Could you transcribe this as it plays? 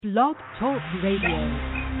Blog Talk Radio.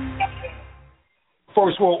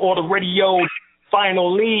 First World Order Radio,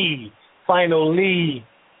 finally,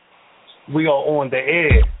 we are on the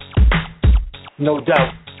air. No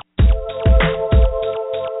doubt.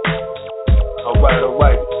 All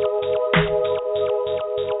right.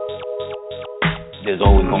 There's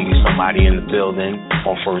always going to be somebody in the building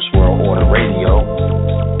on First World Order Radio.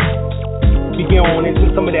 We get on into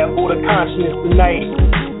some of that order consciousness tonight.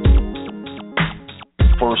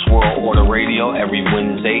 First World Order Radio every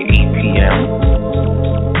Wednesday, 8 p.m.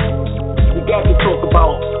 We got to talk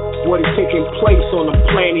about what is taking place on the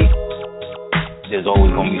planet. There's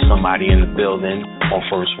always going to be somebody in the building on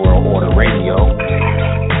First World Order Radio.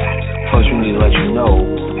 First, we need to let you know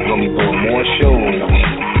we're going to be doing more shows,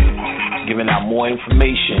 giving out more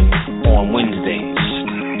information on Wednesdays.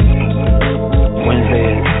 Wednesday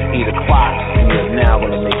is 8 o'clock, and we are now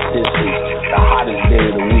going to make this the hottest day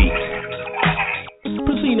of the week.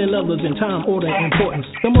 Preceding others in time, order, and importance.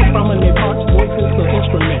 The most prominent parts, voices, or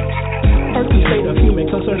instruments. Earthly state of human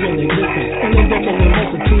concerns and existence. An indefinite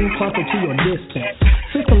multitude, quantity, or distance.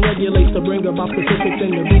 System regulates to bring about specifics in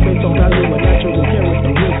the group based on value and natural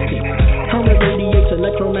characteristics. Current radiates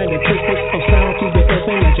electromagnetistics of sound to the earth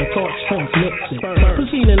and your thoughts transmits it.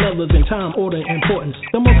 Preceding others in time, order, and importance.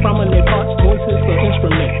 The most prominent parts, voices, or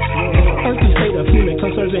instruments. Earthly state of human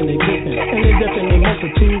concerns and existence. An indefinite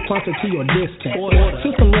multitude, quantity, or distance.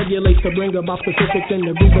 System regulates to bring about specifics in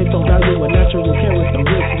the group based on value and natural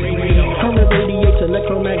characteristics. Current radiates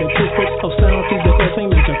electromagnetistics of sound to the earth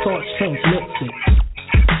and your thoughts transmits it.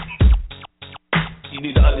 You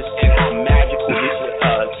need to understand how magical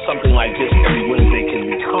something like this every Wednesday can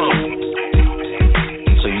become.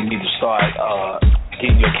 So you need to start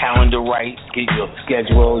getting your calendar right, get your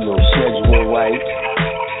schedule right.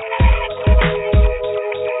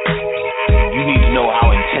 You need to know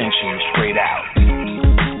our intentions straight out.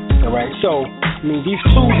 All right, so these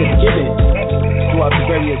tools are given throughout the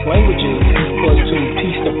various languages for us to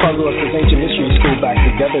piece the puzzle of this ancient mystery school back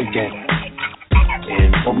together again.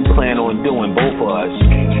 And what we plan on doing, both of us,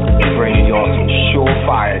 is bringing y'all some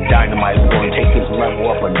surefire dynamite. We're going to take this level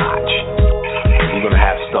up a notch. We're going to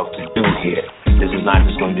have stuff to do here. This is not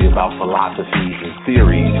just going to be about philosophies and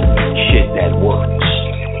theories, shit that works.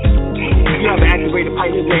 You have an activated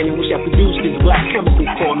pineal gland in which that produces this black chemical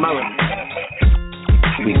called melanin.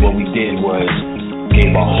 What we did was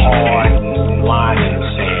gave a hard line in the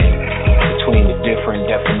sand between the different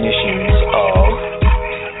definitions of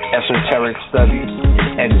esoteric study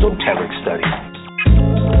and exoteric study.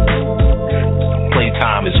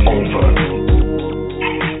 Playtime is over.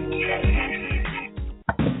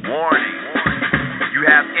 Warning. You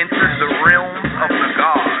have entered the realms of the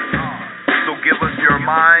gods. So give us your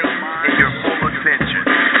mind and your full attention.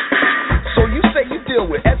 So you say you deal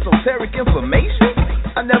with esoteric information?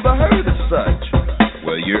 I never heard of such.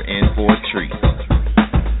 Well, you're in for a treat.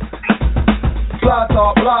 Blog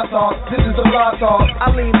talk, this is the blog talk.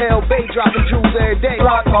 I lean L Bay, dropping jewels every day.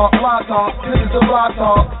 Blog talk, this is the blog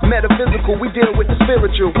talk. Metaphysical, we deal with the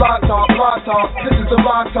spiritual. Blog talk, this is the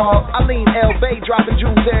blog talk. I lean L Bay, dropping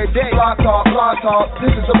jewels every day. Blog talk,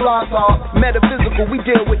 this is the blog talk. Metaphysical, we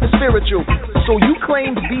deal with the spiritual. So you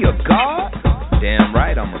claim to be a god? Damn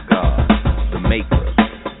right I'm a god. The maker,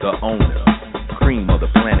 the owner, cream of the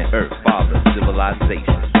planet Earth, father of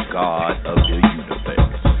civilization, god of the universe.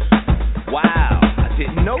 Wow, I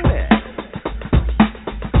didn't know that.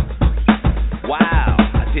 Wow,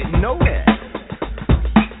 I didn't know that.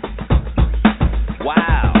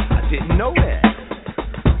 Wow, I didn't know that.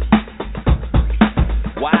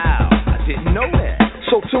 Wow, I didn't know that.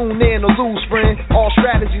 So tune in or lose, friend. All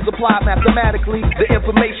strategies applied mathematically. The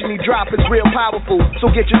information he drop is real powerful.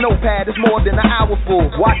 So get your notepad, it's more than an hour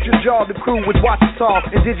full. Watch your jaw, the crew with watch us talk.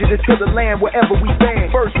 Indigenous to the land wherever we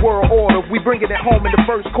stand. First world order, we bringing it home in the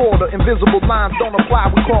first quarter. Invisible lines don't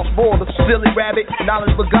apply, we cross borders. Silly rabbit,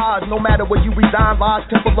 knowledge for gods. No matter where you reside, Lodge,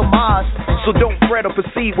 Temple, or Mars. So don't fret or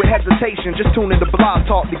proceed with hesitation. Just tune in to Blog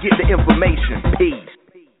Talk to get the information. Peace.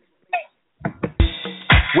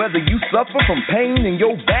 Whether you suffer from pain in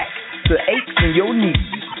your back to aches in your knees,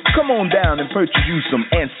 come on down and purchase you some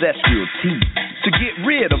ancestral tea to get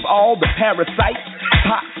rid of all the parasites,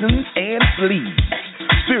 toxins, and fleas.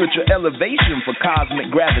 Spiritual elevation for cosmic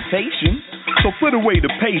gravitation. So put away the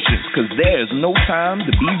patience, cause there's no time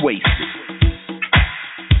to be wasted.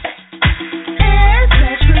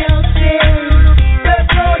 Ancestral tea,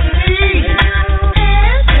 that's all you need.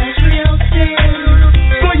 Ancestral tea,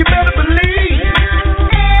 So you better believe.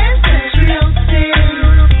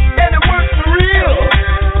 and it works for real.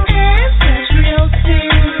 Ancestral tea,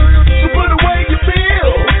 So put away your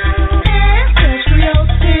bills. ancestral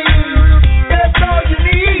tea, That's all you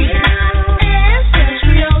need.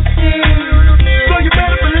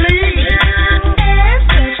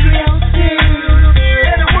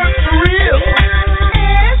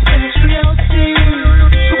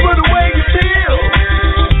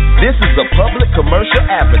 This is a public commercial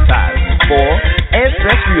advertisement for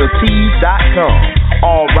AncestryOfTees.com.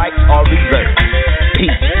 All rights are reserved.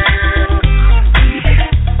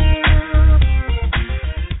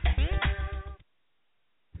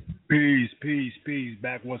 Peace. Peace.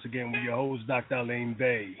 Back once again with your host, Dr. Alain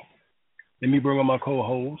Bey. Let me bring on my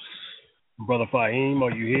co-host, Brother Fahim.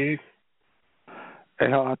 Are you here?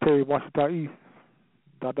 Hey, I tell you, Washington East.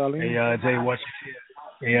 Dr. Alain. Hey, I tell you,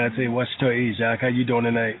 Washington East, Jack. How you doing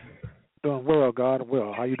tonight? Doing well, God.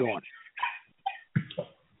 Well, how you doing?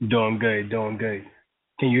 Doing good.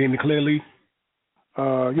 Can you hear me clearly?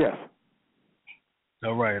 Yes.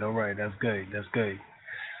 All right. That's good.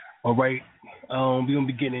 All right. We're going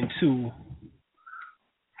to be getting into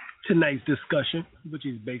tonight's discussion, which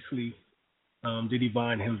is basically the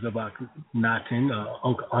Divine Hymns of Ankhaton,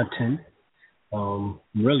 Ankhaton.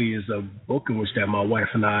 Really is a book in which that my wife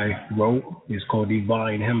and I wrote. It's called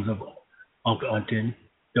Divine Hymns of Ankhaton,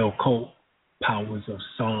 the Occult Powers of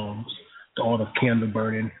Psalms, the Art of Candle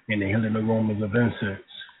Burning, and the Healing Aromas of Incense.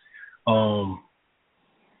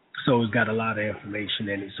 So it's got a lot of information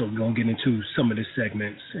in it. So we're going to get into some of the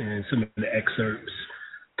segments and some of the excerpts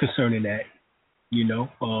concerning that,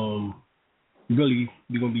 Really,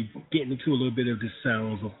 we're going to be getting into a little bit of the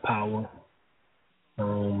sounds of power,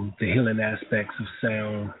 the healing aspects of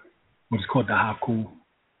sound, which is called the haku,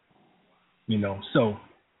 So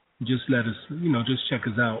just let us, just check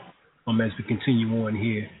us out as we continue on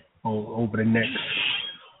here over the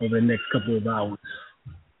next couple of hours.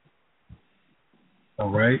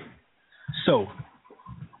 All right. So,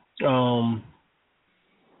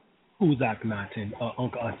 who's Ankhaton?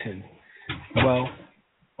 Ankhaton. Well,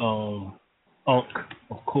 Ankh,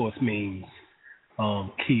 of course, means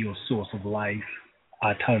key or source of life.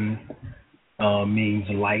 Aton means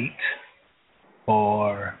light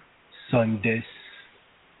or sun disk.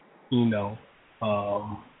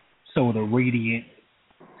 So the radiant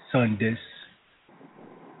sun disk,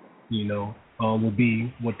 will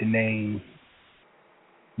be what the name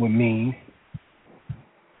would mean.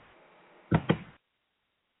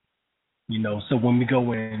 So when we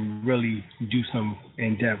go and really do some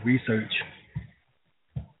in-depth research,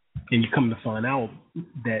 and you come to find out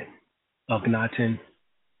that Ankhaton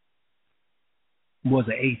was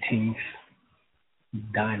an 18th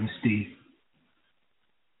dynasty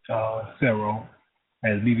pharaoh,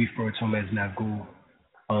 as we refer to him as Nagu,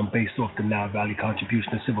 based off the Nile Valley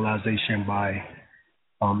Contribution to Civilization by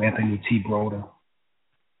Anthony T. Broder.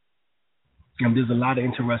 And there's a lot of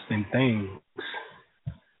interesting things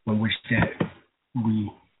in which that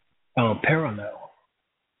we parallel.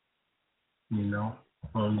 You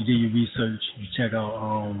do your research, you check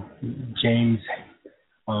out James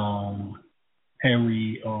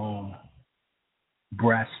Henry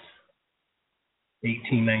Breast,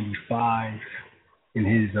 1895, in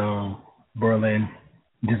his Berlin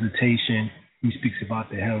dissertation. He speaks about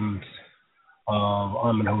the hymns of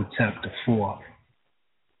Amenhotep IV, all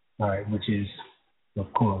right, which is,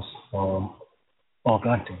 of course,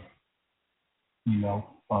 Ankhaton. And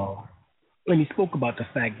he spoke about the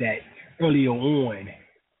fact that earlier on,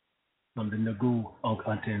 the Nagu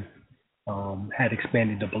Ankhaton had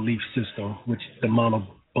expanded the belief system, which is the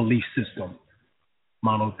belief system,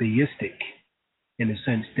 monotheistic, in the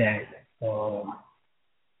sense that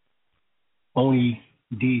only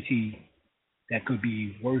deity that could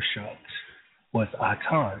be worshipped was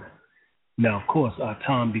Aton. Now, of course,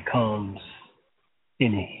 Aton becomes,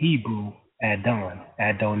 in Hebrew,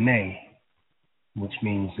 Adonai, which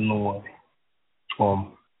means Lord,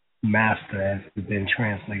 or Master, as it's been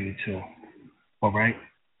translated to. All right?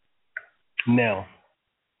 Now,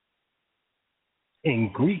 in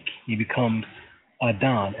Greek, he becomes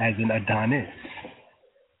Adon, as in Adonis,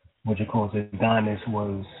 which, of course, Adonis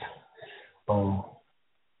was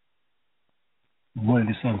one of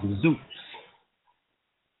the sons of Zeus,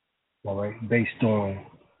 all right, based on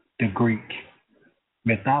the Greek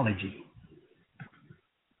mythology.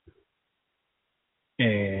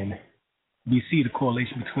 And we see the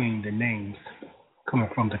correlation between the names coming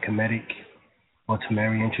from the Kemetic or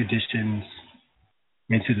Sumerian traditions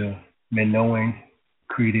into the Minoan,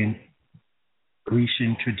 Cretan,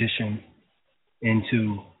 Grecian tradition,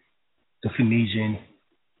 into the Phoenician,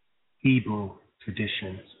 Hebrew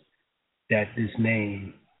traditions, that this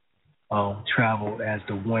name traveled as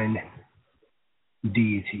the one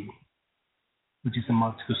deity, which is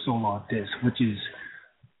amongst the solar disk, which is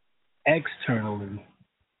externally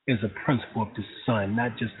is a principle of the sun,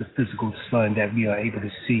 not just the physical sun that we are able to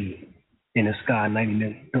see in the sky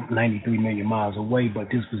 93 million miles away, but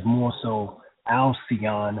this was more so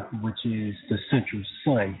Alcyon, which is the central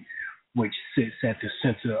sun, which sits at the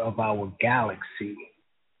center of our galaxy.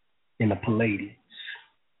 in the Pleiades.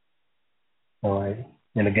 All right.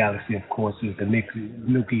 And the galaxy, of course, is the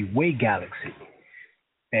Milky Way galaxy.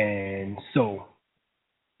 And so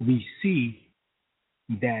we see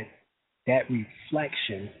that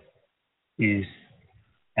reflection is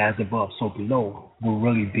as above, so below, will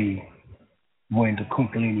really be when the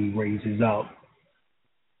Kundalini raises up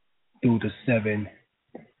through the 7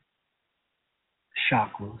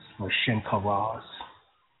 chakras or shankaras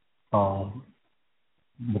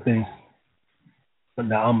within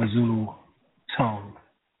the Amazulu tongue.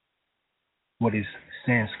 What is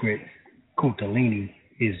Sanskrit Kundalini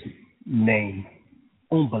is named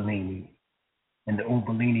Umbalini, and the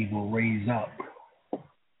Umbalini will raise up,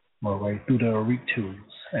 all right, through the Ritus,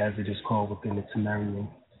 as it is called within the Sumerian,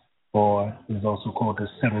 or is also called the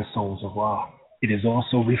 7 souls of Ra. It is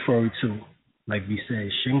also referred to, like we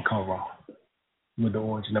said, Shankara, where the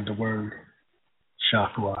origin of the word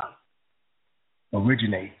chakra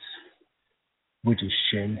originates, which is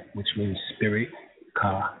Shin, which means spirit.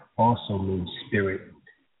 Ka also means spirit.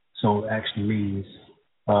 So it actually means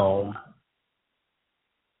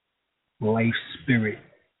life spirit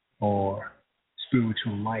or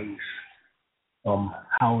spiritual life,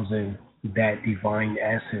 housing that divine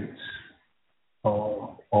essence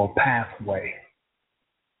or pathway.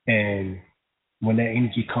 And when that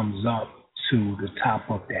energy comes up to the top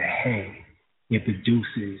of the head, it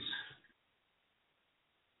produces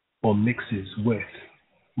or mixes with,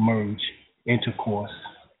 merge, intercourse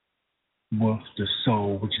with the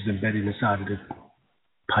soul, which is embedded inside of the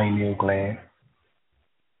pineal gland,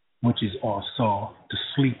 which is also the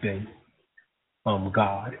sleeping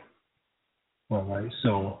God. All right,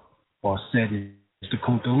 so, or said is the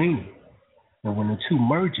Kundalini. And when the two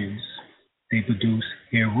merges, they produce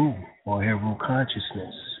Heru or Heru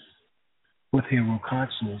consciousness. With Heru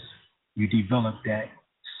consciousness, you develop that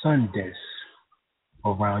sun disk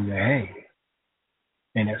around your head.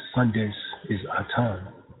 And that sun disk is Aton.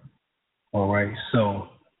 All right, so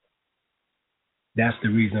that's the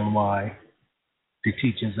reason why the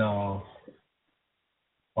teachings of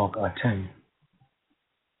Ankhaton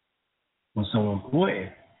was so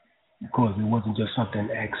important, because it wasn't just something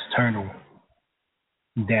external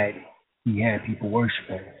that he had people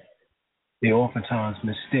worshiping. They oftentimes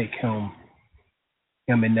mistake him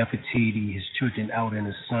and Nefertiti, his children out in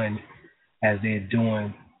the sun, as they're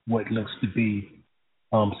doing what looks to be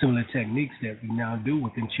similar techniques that we now do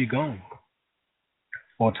within Qigong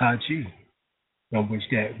or Tai Chi, in which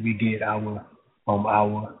that we get our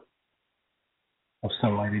hour of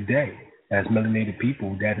sunlight a day. As melanated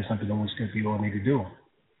people, that is something in which that we all need to do.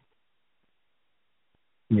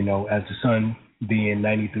 You know, as the sun being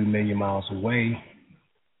 93 million miles away,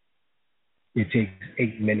 it takes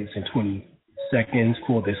 8 minutes and 20 seconds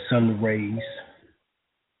for the sun rays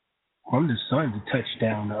from the sun to touch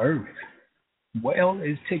down the earth. Well,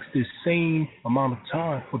 it takes the same amount of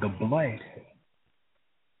time for the blood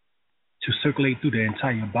to circulate through the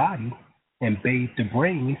entire body and bathe the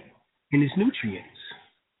brain in its nutrients.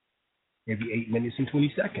 Every 8 minutes and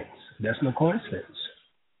 20 seconds. That's no coincidence.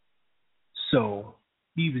 So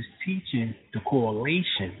he was teaching the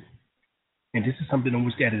correlation, and this is something in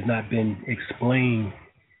which that has not been explained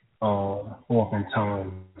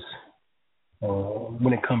oftentimes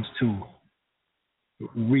when it comes to the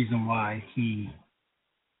reason why he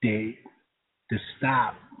did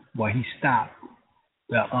why he stopped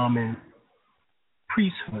the Amen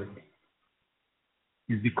priesthood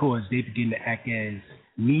is because they begin to act as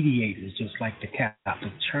mediators, just like the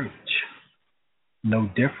Catholic Church, no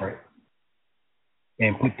different,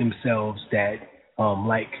 and put themselves that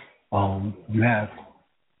you have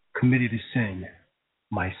committed a sin,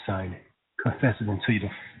 my son, confess it unto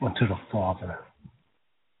the Father,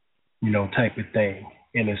 type of thing,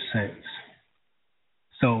 in a sense.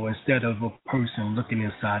 So instead of a person looking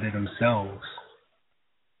inside of themselves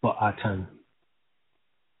for Aten,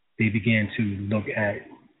 they began to look at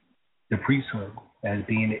the priesthood as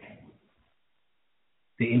being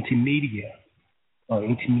the intermediary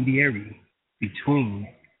between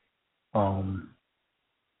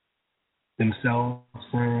themselves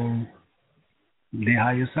and their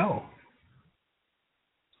higher self.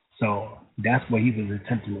 So that's what he was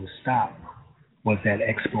attempting to stop, was that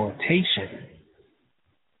exploitation.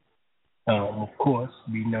 Of course,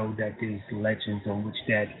 we know that there's legends in which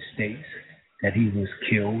that states that he was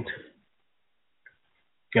killed.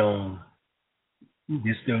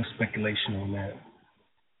 There's still speculation on that.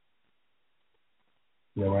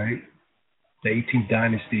 All right. The 18th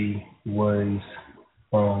dynasty was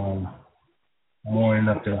one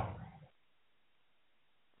of the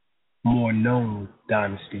more known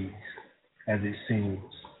dynasties, as it seems.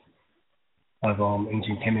 of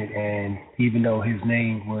ancient Kemet, and even though his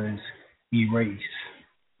name was erased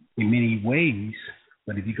in many ways,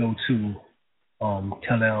 but if you go to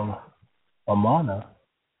Tel El Amarna,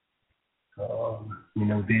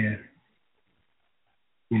 there,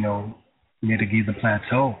 near the Giza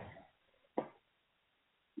Plateau,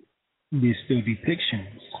 there's still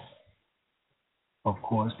depictions, of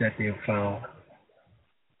course, that they have found.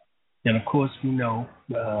 And of course, we know,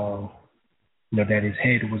 that his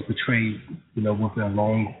head was betrayed, with a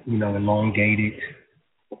elongated,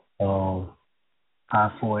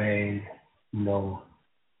 high forehead,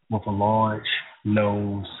 with a large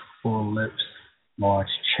nose, full lips, large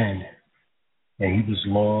chin. And he was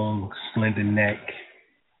long, slender neck,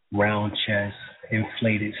 round chest,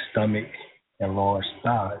 inflated stomach, and large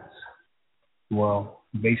thighs. Well,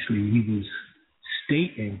 basically, he was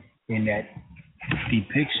stating in that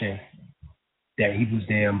depiction that he was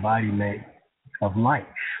the embodiment of life.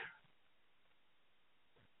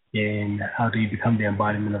 And how do you become the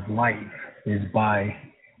embodiment of life is by,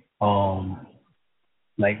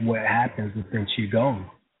 what happens within Qigong.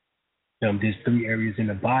 There's 3 areas in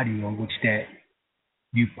the body on which that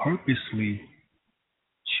you purposely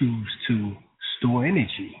choose to store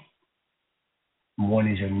energy. One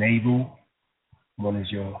is your navel, one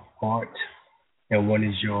is your heart, and one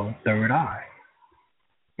is your third eye.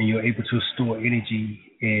 And you're able to store energy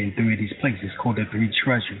in 3 of these places, called the 3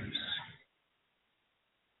 treasures.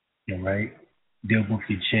 All right? Deal with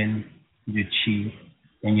your chin, your chi,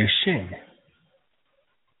 and your shin.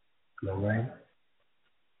 All right?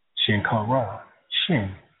 Shin Kara,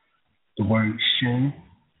 shin. The word shin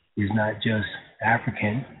is not just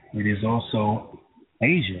African, it is also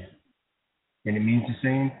Asian. And it means the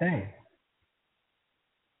same thing.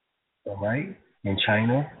 All right? In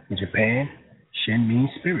China, in Japan, shin means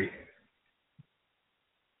spirit.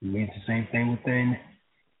 It means the same thing within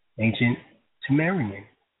ancient Sumerian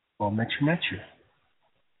or Metra Metra.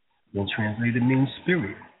 Then translated means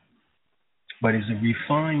spirit. But it's a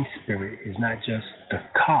refined spirit. It's not just the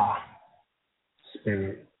Ka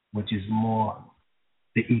spirit, which is more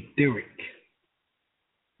the etheric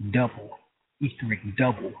double,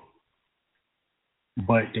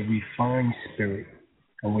 but the refined spirit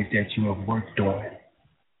in which that you have worked on.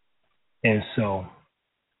 And so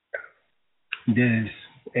there's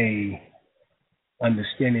a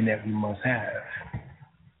understanding that we must have.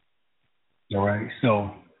 All right,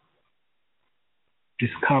 so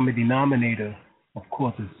this common denominator, of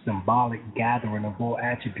course, is a symbolic gathering of all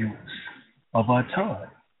attributes of our time.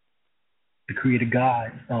 The creator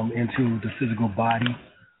God into the physical body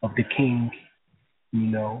of the king,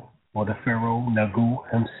 or the pharaoh Nagu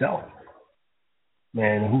himself.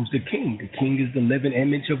 And who's the king? The king is the living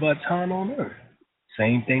image of our time on earth.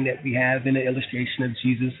 Same thing that we have in the illustration of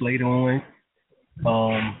Jesus later on,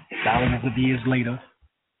 thousands of years later,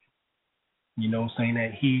 saying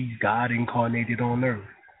that he's God incarnated on earth.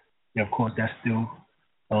 And of course, that's still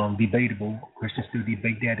debatable. Christians still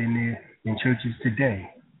debate that in churches today.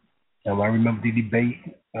 I remember the debate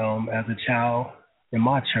as a child in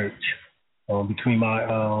my church between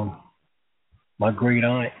my great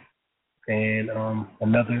aunt and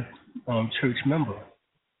another church member,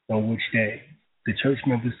 on which that the church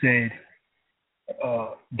member said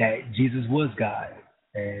that Jesus was God,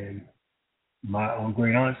 and my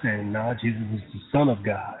great aunt said, "No, Jesus was the Son of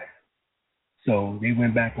God." So they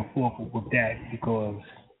went back and forth with that because,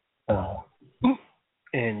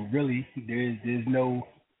 and really, there's no.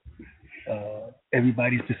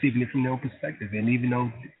 Everybody's perceiving it from their own perspective, and even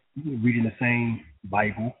though reading the same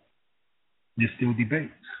Bible, there's still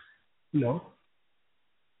debates,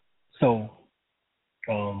 So,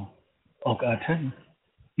 Uncle Aten,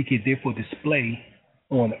 he could therefore display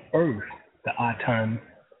on earth the Aten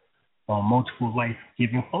multiple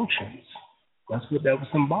life-giving functions. That's what that was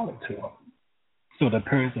symbolic to him. So the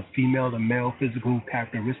appearance of female and male physical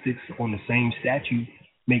characteristics on the same statue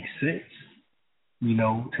makes sense,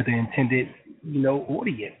 to the intended,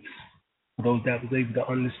 audience, for those that was able to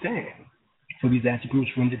understand. So these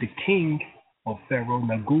attributes render the king or Pharaoh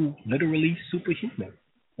Nagu literally superhuman,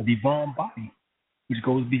 a divine body which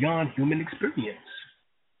goes beyond human experience.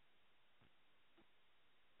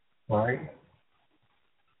 All right.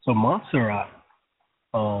 So Montserrat,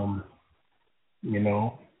 you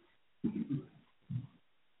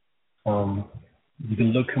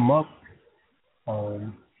can look him up.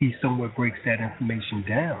 He somewhat breaks that information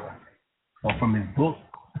down from his book,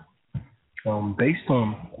 based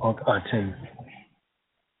on Ankhaton.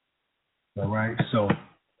 All right, so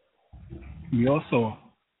we also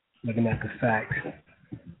looking at the fact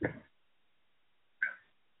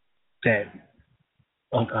that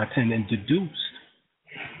Ankhaton introduced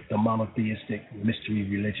the monotheistic mystery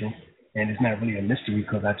religion. And it's not really a mystery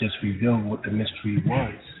because I just revealed what the mystery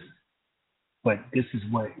was. But this is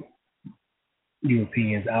what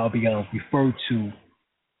Europeans, Albion's, refer to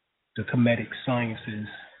the Kemetic sciences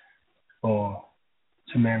or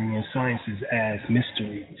Sumerian sciences as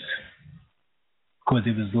mysteries because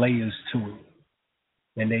it was layers to it.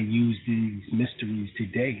 And they use these mysteries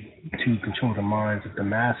today to control the minds of the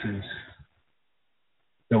masses,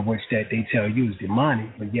 of which that they tell you is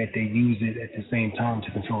demonic, but yet they use it at the same time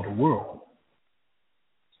to control the world.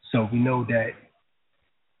 So we know that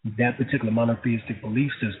that particular monotheistic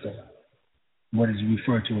belief system, what is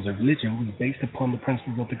referred to as a religion, was based upon the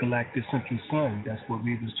principles of the galactic central sun. That's what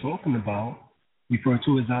we was talking about, referred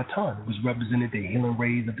to as Ankhaton. It was represented the healing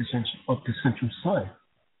rays of the central sun.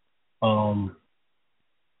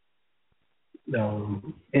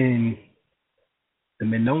 And the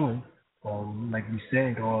Minoan, like we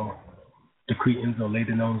said, or the Cretans, or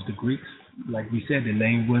later known as the Greeks, like we said, the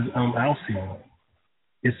name was Alcyon.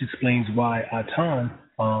 This explains why Ankhaton,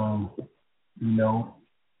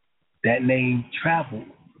 that name traveled,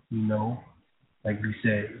 like we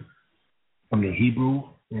said, from the Hebrew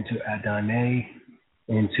into Adonai,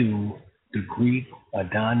 into the Greek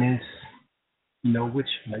Adonis, which,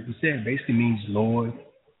 like we said, basically means Lord,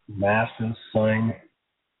 Master, Son.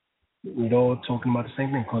 We're all talking about the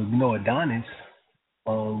same thing because Adonis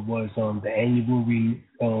was the annual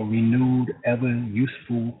renewed, ever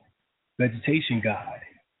useful vegetation god,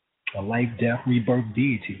 a life, death, rebirth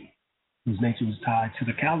deity whose nature was tied to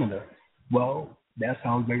the calendar. Well, that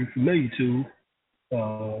sounds very familiar to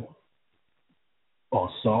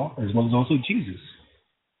Osar as well as also Jesus.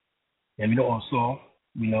 And Osar,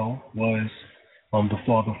 was the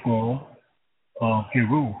father form of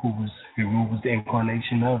Heru, Heru was the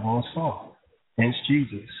incarnation of Osar, hence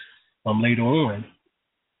Jesus. Later on,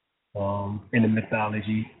 in the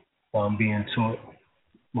mythology, being taught,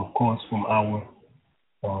 of course, from our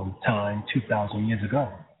time 2,000 years ago.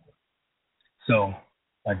 So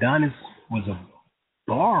Adonis was a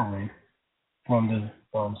borrowing from the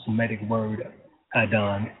Semitic word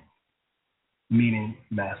Adon, meaning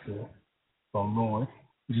master or Lord,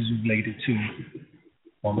 which is related to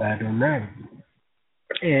Adonai.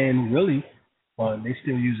 And really, they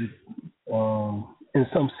still use it in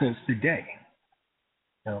some sense today.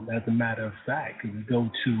 As a matter of fact, if you go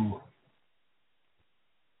to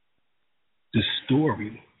the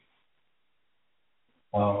story,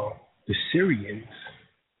 the Syrians,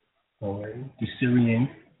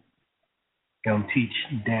 teach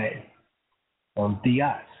that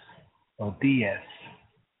Theas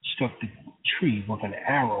struck the tree with an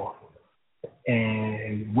arrow,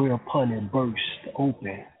 and whereupon it burst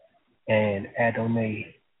open, and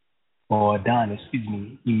Adonai, or Adonis,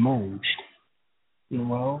 emerged.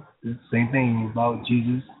 Well, the same thing about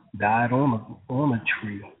Jesus died on a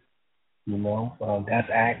tree. That's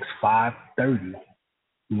Acts 5:30.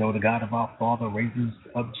 The God of our Father raises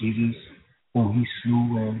up Jesus, whom He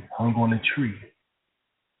slew and hung on a tree.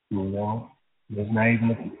 It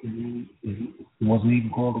wasn't even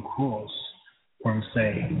called a cross per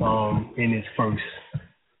se in its first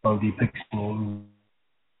depiction.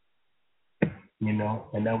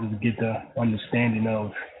 And that was to get the understanding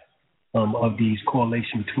of these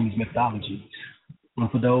correlation between these mythologies. And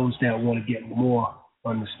for those that want to get more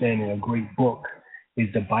understanding, a great book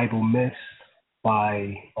is The Bible Myths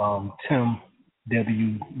by Tim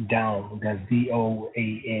W. Down. That's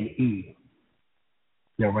Doane.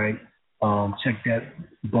 All right. Check that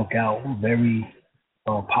book out. Very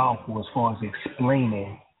powerful as far as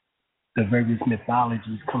explaining the various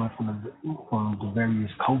mythologies coming from the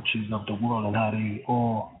various cultures of the world and how they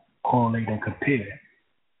all correlate and compare.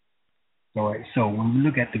 All right. So when you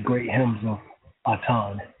look at the great hymns of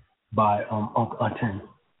Ankhaton by Ankhaton,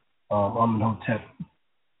 Amenhotep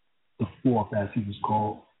the Fourth, as he was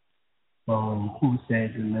called, who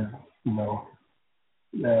said in the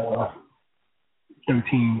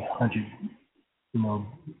 1300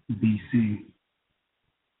 BC.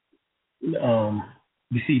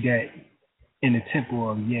 We see that in the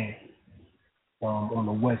temple of Ye, on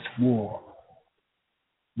the west wall,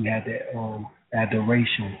 we had that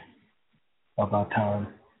adoration of our time.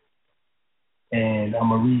 And I'm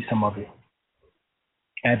going to read some of it.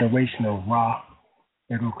 Adoration of Ra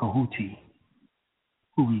Erukahuti,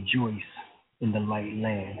 who rejoice in the light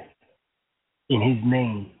land. In his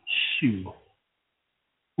name, Shu,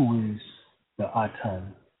 who is the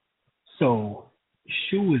Ankhaton. So,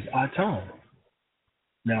 Shu is Ankhaton.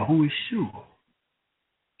 Now, who is Shu?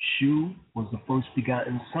 Shu was the first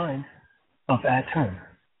begotten son of Ankhaton.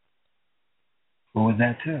 Who was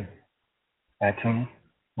Ankhaton? Ankhaton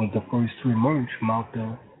was the first to emerge from out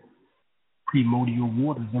the primordial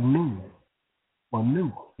waters of New,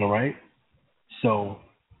 all right? So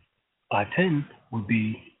Aten would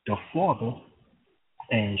be the father,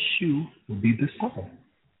 and Shu would be the son.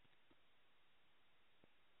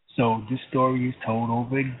 So this story is told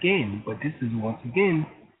over again, but this is once again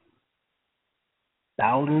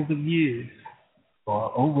thousands of years,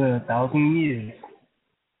 or over 1,000 years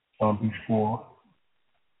before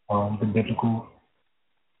the biblical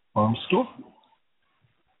story.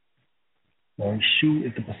 Now, Shu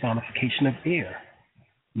is the personification of air,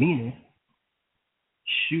 meaning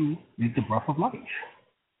Shu is the breath of life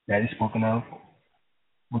that is spoken of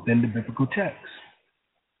within the biblical text,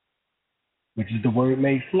 which is the word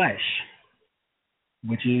made flesh,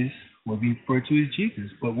 which is what we refer to as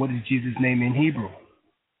Jesus. But what is Jesus' name in Hebrew?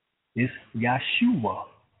 It's Yeshua.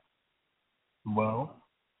 Well,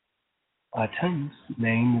 Aten's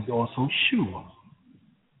name is also Shu.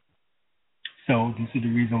 So this is the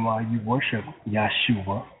reason why you worship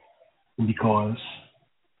Yeshua, because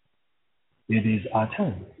it is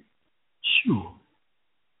Aten, Shu.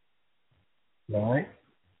 All right?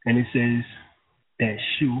 And it says that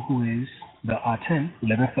Shu, who is the Aten,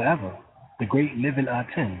 living forever, the great living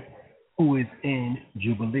Aten, who is in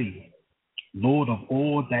Jubilee, Lord of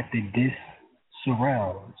all that the disk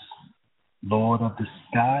surrounds, Lord of the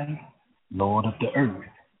sky, Lord of the earth,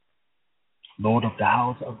 Lord of the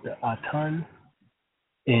house of the Aten,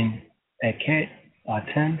 in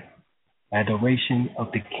Ankhaton, adoration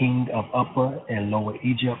of the king of Upper and Lower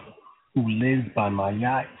Egypt, who lives by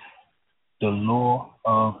Mayat, the law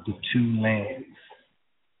of the two lands.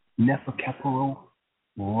 Neferkapero,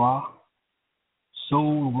 Ra,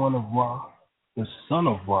 soul one of Ra, the son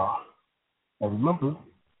of Ra. And remember,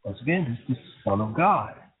 once again, this is the Son of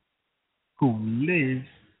God, who lives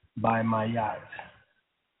by Mayat,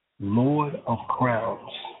 Lord of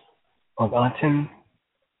crowns, of Aten,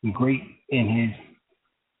 great in his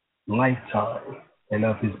lifetime, and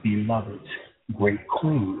of his beloved great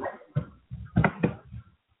queen,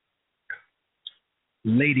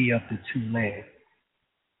 lady of the two lands,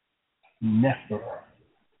 Nefer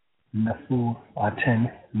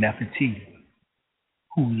Aten Nefertiti,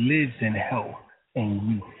 who lives in health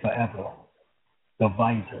and youth forever, the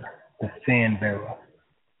visor, the fan bearer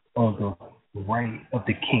of the right of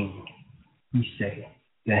the king, we say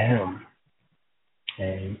to him.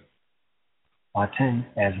 And Aten,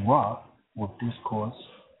 as Ra, with discourse,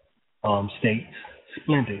 states,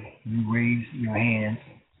 splendid, you raise your hands,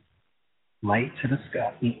 light to the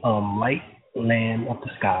sky, light land of the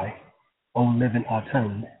sky, O living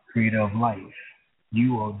Aten, creator of life.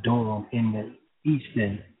 You are dawn in the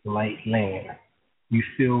eastern light land. You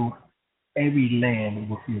fill every land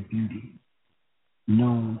with your beauty.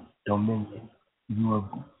 Noon dominion, you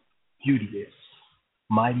are beauteous,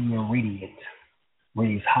 mighty and radiant,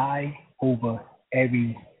 raised high over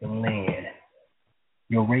every land.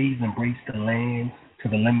 Your rays embrace the lands to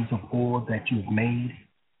the limits of all that you have made.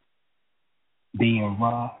 Being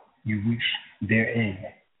Ra, you reach their end.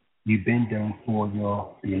 You bend them for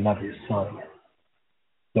your beloved Son.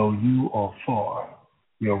 Though you are far,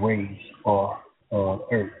 your rays are on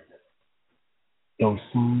earth. Though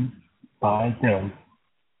seen by them,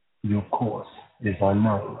 your course is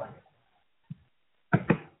unknown.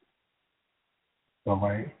 All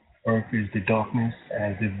right. Earth is the darkness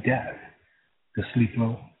as if death, the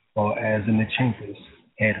sleeper, or as in the chambers,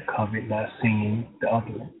 head covered, not seeing the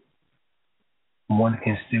other. One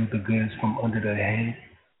can steal the goods from under the head.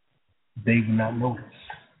 They will not notice.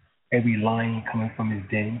 Every lion coming from his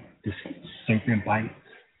den, the serpent bites.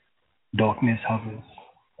 Darkness hovers.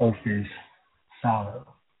 Earth is silent,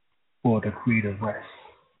 for the Creator rests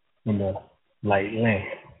in the light land.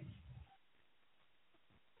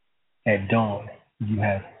 At dawn, you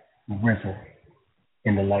have risen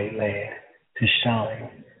in the light land to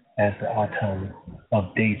shine as the autumn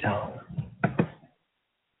of daytime.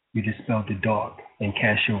 You dispel the dark and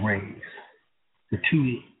cast your rays. The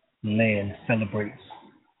two land celebrates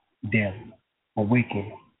daily.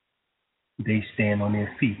 Awaken, they stand on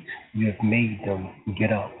their feet. You have made them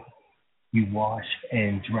get up. You wash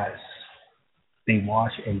and dress. They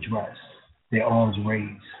wash and dress. Their arms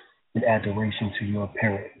raised in adoration to your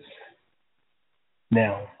appearance.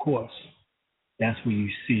 Now, of course, that's where you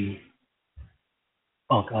see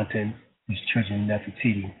Ankhaton, his children,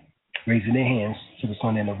 Nefertiti, raising their hands to the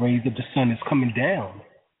sun, and the rays of the sun is coming down.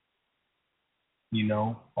 You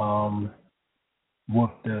know,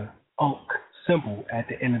 with the Ankh symbol at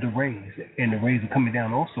the end of the rays, and the rays are coming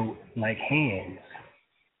down also like hands.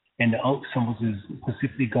 And the Ankh symbols is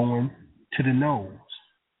specifically going to the nose,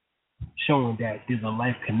 showing that there's a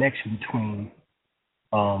life connection between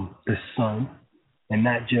the sun and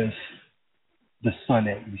not just the sun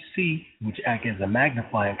that we see, which act as a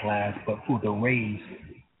magnifying glass, but for the rays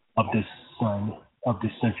of the sun, of the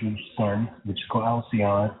central sun, which is called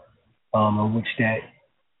Alcyon, in which that,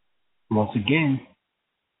 once again,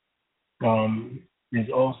 is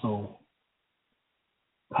also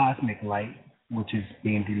cosmic light, which is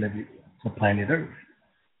being delivered to planet Earth.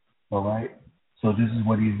 All right? So this is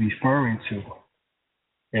what he's referring to.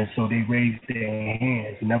 And so they raised their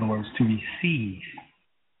hands, in other words, to receive.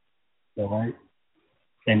 All right?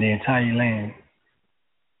 And the entire land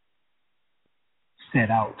set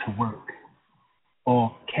out to work.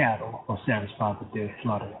 All cattle are satisfied with their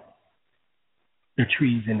slaughter. The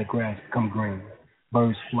trees and the grass become green.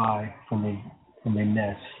 Birds fly from their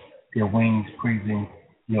nests, their wings praising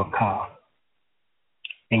your car.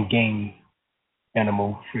 And game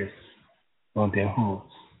animal frisks on their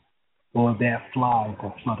hooves. All that flies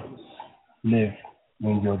and flutters live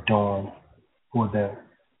when you're dawn, for the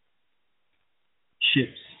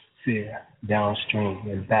ships fare downstream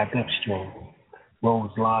and back upstream.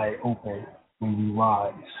 Roads lie open when you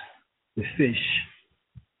rise. The fish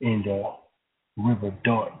in the river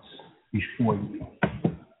darts before you.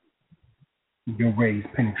 Your rays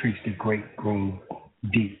penetrates the great green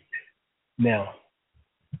deep. Now,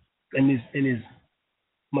 and there's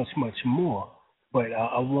much, much more, but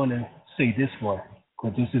I want to say this one,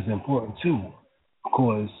 because this is important too,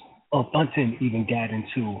 because Ankhaton even got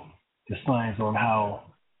into the science on how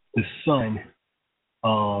the sun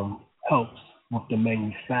helps with the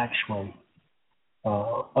manufacturing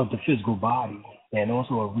of the physical body and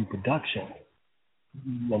also of reproduction.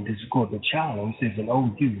 And this is called the child. And it says, an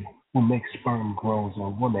OU who makes sperm grows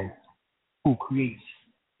in woman, who creates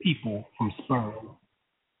people from sperm,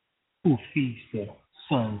 who feeds the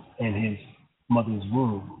son in his mother's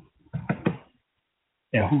womb,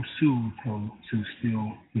 and who soothes him to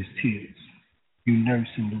still his tears. You nurse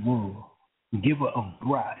in the womb, giver of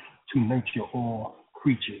breath to nurture all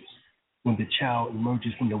creatures. When the child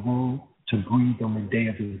emerges from the womb to breathe on the day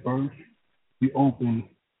of his birth, you open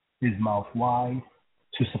his mouth wide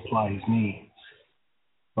to supply his needs.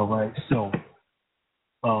 All right, so,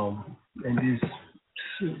 and this,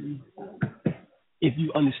 if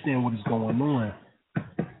you understand what is going on,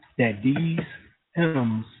 that these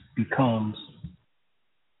hymns becomes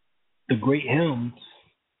the great hymns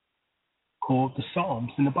called the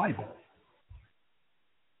Psalms in the Bible.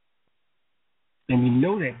 And we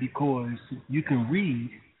know that because you can read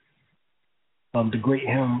the great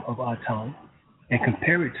hymn of our time and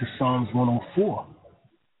compare it to Psalms 104.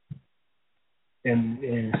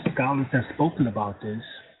 And scholars have spoken about this.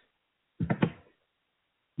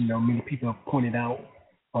 You know, many people have pointed out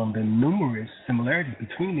the numerous similarities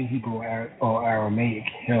between the Hebrew or Aramaic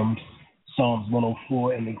hymns, Psalms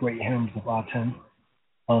 104, and the great hymns of our time,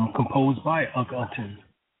 composed by Ankhaton.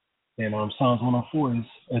 And Psalms 104 is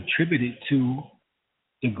attributed to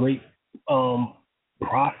the great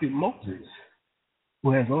prophet Moses,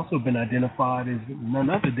 who has also been identified as none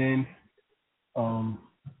other than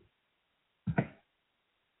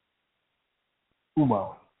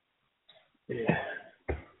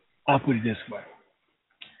I'll put it this way.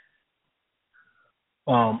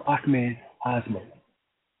 Ahmed Osman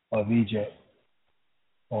of Egypt,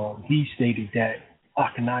 he stated that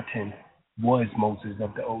Ankhaton was Moses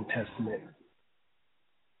of the Old Testament.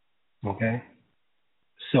 Okay?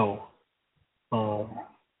 So,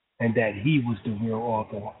 and that he was the real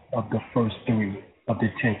author of the first three of the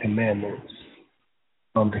Ten Commandments,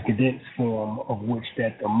 the condensed form of which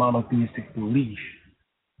that the monotheistic belief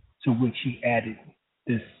to which he added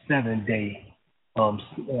this 7-day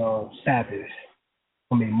Sabbath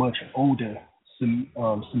from a much older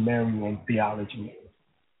Sumerian theology.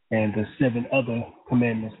 And the 7 other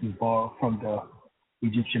commandments we borrowed from the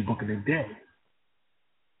Egyptian Book of the Dead.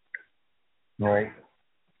 Right?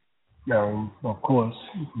 Now, of course,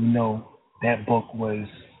 we know that book was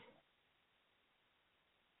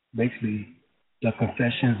basically the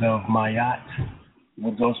Confessions of Mayat,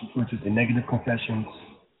 was also referred to as the Negative Confessions,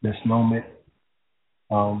 misnomer.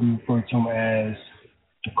 We refer to them as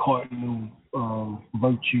the cardinal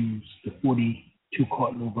virtues, the 42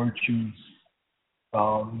 cardinal virtues.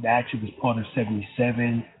 That actually was part of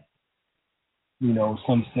 77. You know,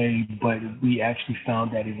 some say, but we actually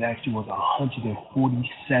found that it actually was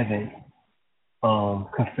 147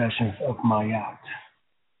 confessions of Mayat.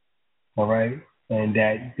 All right? And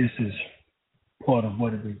that this is part of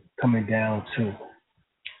what it is coming down to.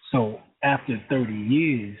 So after 30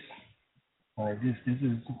 years, this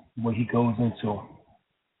is what he goes into.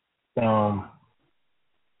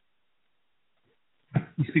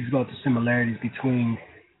 He speaks about the similarities between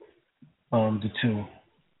the two,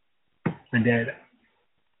 and that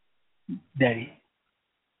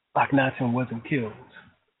Akhenaten wasn't killed,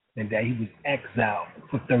 and that he was exiled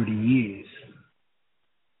for 30 years,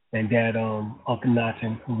 and that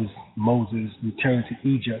Akhenaten, who was Moses, returned to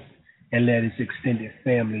Egypt and led his extended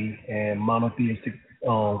family and monotheistic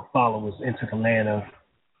followers into the land of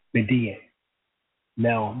Midian,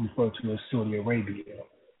 now referred to as Saudi Arabia.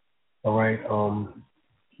 All right.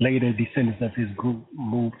 Later, descendants of his group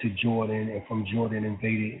moved to Jordan, and from Jordan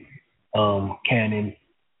invaded Canaan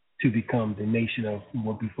to become the nation of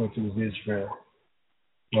what referred to as Israel.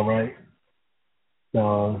 All right.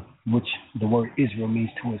 Which the word Israel means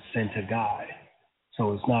to ascend to God.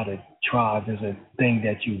 So it's not a tribe, it's a thing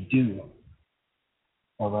that you do.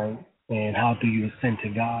 All right. And how do you ascend to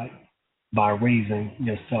God? By raising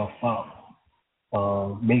yourself up.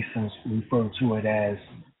 Masons refer to it as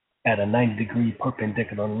at a 90-degree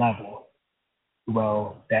perpendicular level.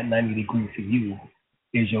 Well, that 90 degree for you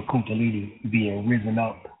is your Kundalini being risen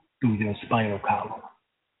up through your spinal column.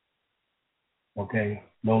 Okay?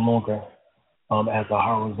 No longer as a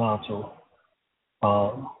horizontal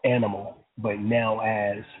animal, but now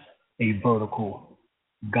as a vertical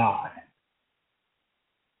God.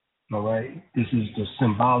 All right? This is the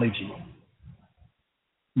symbology.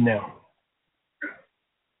 Now,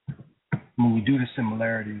 when we do the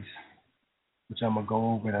similarities, which I'm going to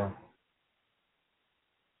go over them.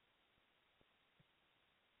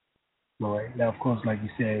 All right. Now, of course, like you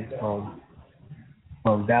said, that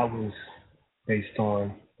was based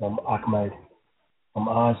on Ahmad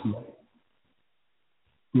Osman,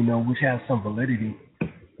 which has some validity.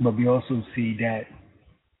 But we also see that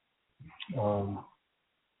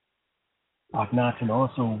Akhenaten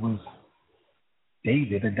also was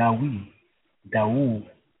David, or Dawood,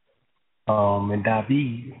 and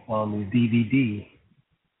David is DVD,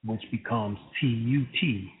 which becomes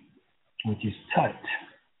Tut, which is Tut.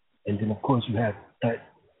 And then, of course, you have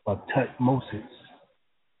Tutmosis.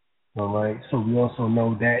 All right. So we also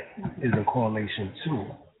know that is a correlation too.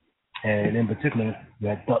 And in particular, you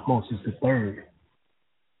have Tutmosis the third.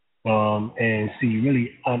 And see,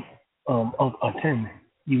 really, Ankhaton,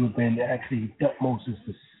 you have been actually Tutmosis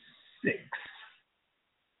the sixth,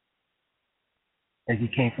 as he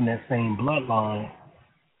came from that same bloodline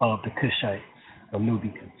of the Cushites, of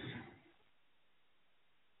Nubians.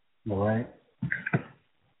 All right.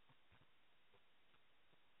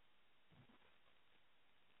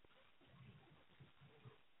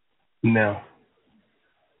 Now,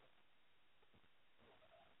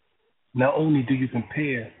 not only do you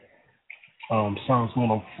compare Psalms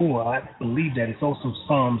 104, I believe that it's also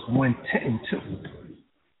Psalms 110 too.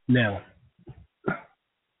 Now,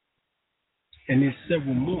 and there's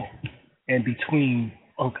several more. And between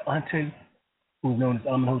Ankhaton, who's known as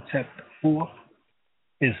Amenhotep IV,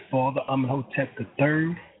 his father Amenhotep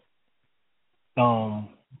III,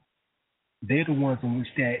 they're the ones in which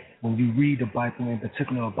that when you read the Bible, in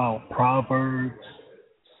particular about Proverbs,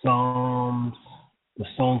 Psalms, the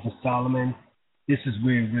Songs of Solomon, this is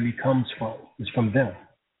where it really comes from. It's from them.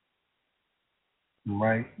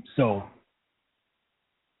 Right? So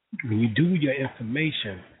when you do your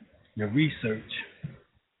information, your research,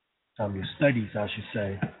 your studies, I should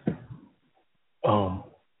say,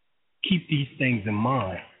 keep these things in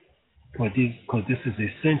mind, because this is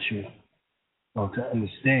essential to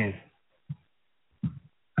understand.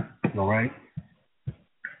 All right?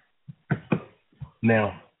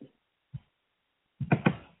 Now,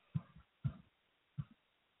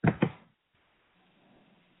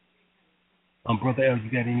 Brother L, you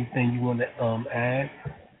got anything you want to add?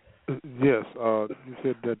 Yes. You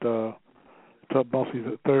said that Tutmosis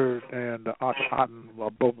the third and Ankhaton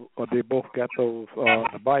they both got those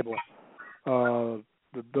the Bible.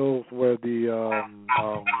 Those were the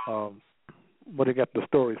where they got the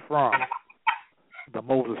stories from, the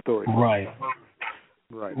Moses stories. Right.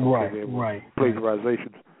 Right. Right.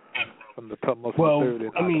 Plagiarizations from the Tutmosis the third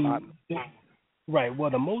and Ankhaton. Right. Well,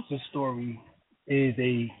 the Moses story is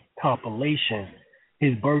a compilation.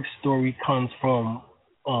 His birth story comes from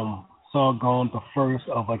Sargon the First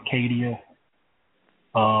of Acadia.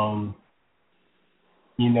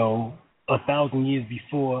 1,000 years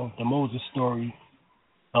before the Moses story,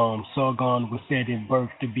 Sargon was said in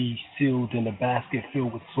birth to be sealed in a basket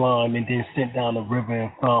filled with slime and then sent down the river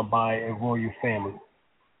and found by a royal family.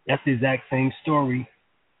 That's the exact same story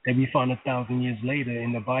that we find 1,000 years later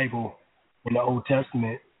in the Bible, in the Old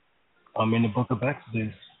Testament, in the book of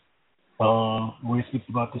Exodus, where it speaks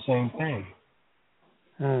about the same thing.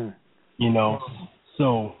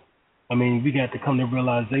 So, we got to come to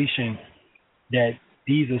realization that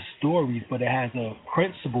these are stories, but it has a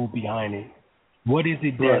principle behind it. What is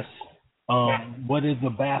it that's, what is a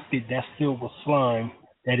basket that's filled with slime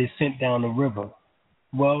that is sent down the river?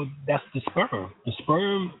 Well, that's the sperm. The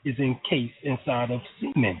sperm is encased inside of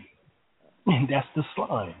semen, and that's the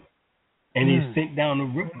slime. And it's sent down the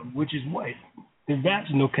river, which is what? The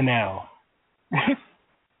vaginal canal.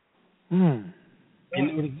 In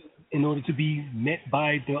order to be met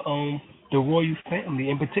by the royal family,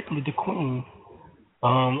 in particular the queen,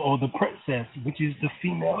 or the princess, which is the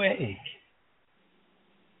female egg.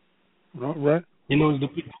 Right. In order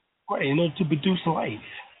to produce life.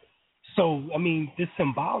 So, I mean, this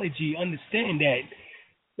symbology, understand that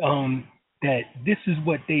that this is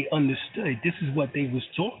what they understood. This is what they was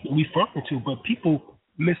referring to. But people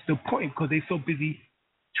miss the point because they're so busy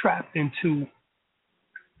trapped into,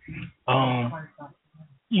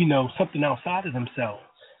 something outside of themselves.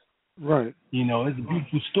 Right. It's a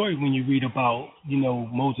beautiful story when you read about,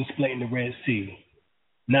 Moses splitting the Red Sea,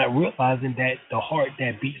 not realizing that the heart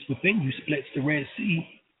that beats within you splits the Red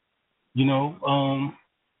Sea,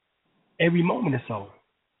 every moment or so.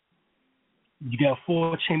 You got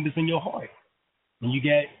 4 chambers in your heart, and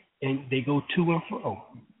they go to and fro.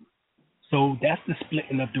 So that's the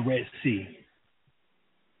splitting of the Red Sea.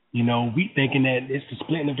 We thinking that it's the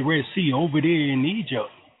splitting of the Red Sea over there in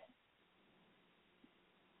Egypt.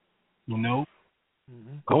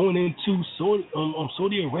 Going into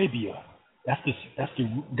Saudi Arabia. That's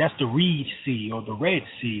the Reed Sea or the Red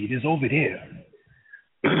Sea. It is over there.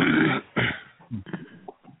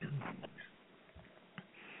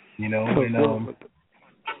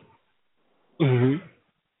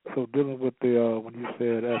 So dealing with the when you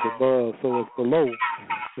said as above, so it's below.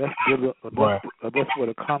 That's dealing, that's where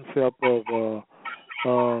the concept of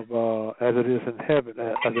as it is in heaven,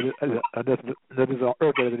 that is on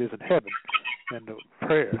earth as it is in heaven, and the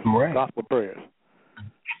prayers, gospel prayers.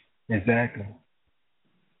 Exactly.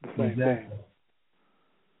 The same thing.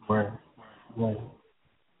 Right.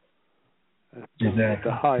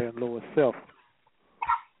 Exactly. The higher and lower self.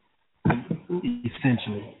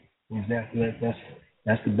 Essentially. Exactly.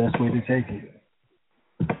 That's the best way to take it.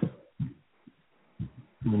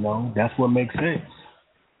 That's what makes sense.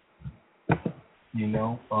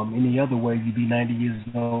 Any other way, you'd be 90 years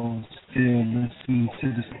old, still listening to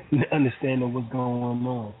this, understanding what's going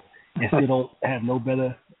on, and still don't have no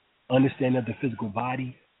better understanding of the physical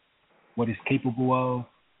body, what it's capable of,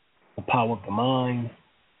 the power of the mind,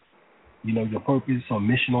 your purpose or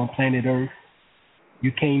mission on planet Earth.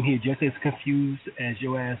 You came here just as confused as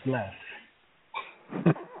your ass left.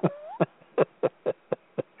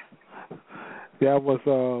 Yeah, I was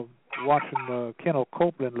watching Kenneth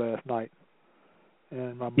Copeland last night,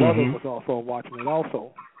 and my mother was also watching it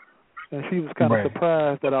also, and she was kind of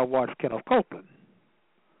surprised that I watched Kenneth Copeland.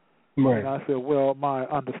 Right. And I said, well, my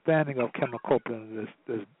understanding of Kenneth Copeland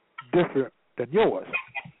is different than yours.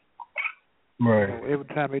 Right. So every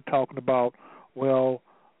time they're talking about, well,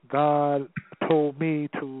 God told me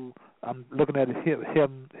to, I'm looking at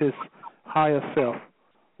him, his higher self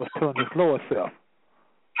was telling his lower self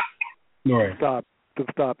to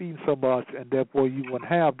stop eating so much, and therefore you wouldn't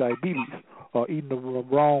have diabetes or eating the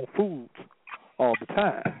wrong foods all the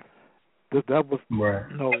time. That was,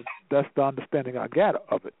 that's the understanding I got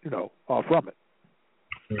of it, from it.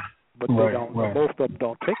 But they don't. Most of them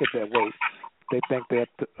don't take it that way. They think they're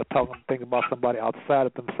thinking about somebody outside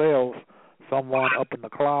of themselves, someone up in the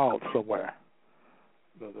clouds somewhere.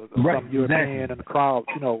 Some European in the clouds,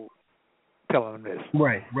 telling them this.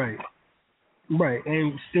 Right.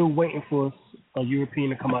 And still waiting for a European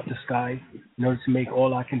to come out the sky in order to make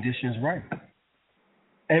all our conditions right.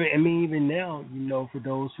 I mean, even now, for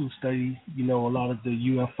those who study, a lot of the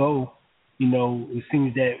UFO, it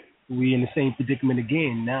seems that we're in the same predicament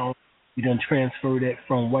again. Now, we done transfer that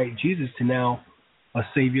from white Jesus to now a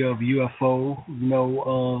savior of UFO, in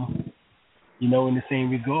the same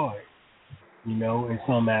regard, in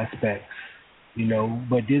some aspects,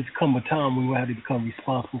 But there's come a time when we have to become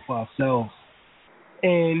responsible for ourselves,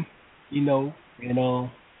 and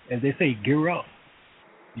as they say, gear up,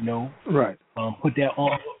 right. Put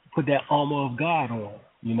that armor of God on,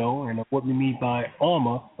 and what we mean by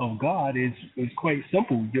armor of God is quite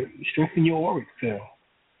simple. Strengthen your auric field.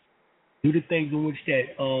 Do the things in which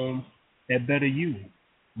that better you.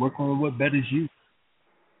 Work on what betters you.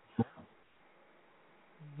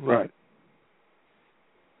 Right.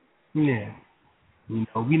 Yeah.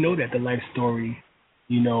 We know that the life story,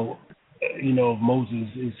 of Moses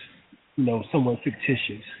is, somewhat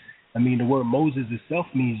fictitious. I mean, the word Moses itself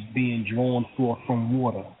means being drawn forth from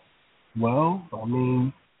water. Well, I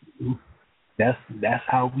mean, that's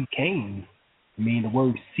how we came. I mean, the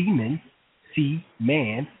word semen,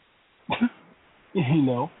 man,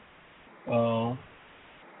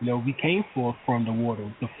 we came forth from the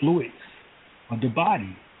water, the fluids of the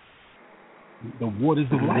body. the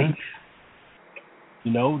waters of life.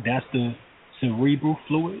 You know, that's the cerebral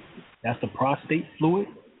fluid, that's the prostate fluid,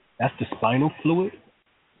 that's the spinal fluid.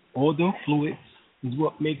 All them fluids is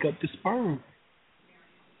what make up the sperm.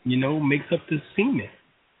 You know, makes up the semen.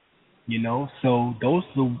 You know, so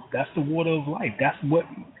that's the water of life. That's what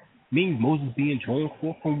means Moses being drawn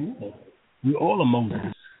forth from water. We all are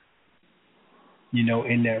Moses. You know,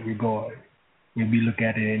 in that regard, when we look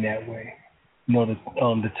at it in that way. You know,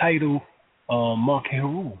 the title,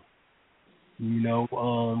 Makheru, is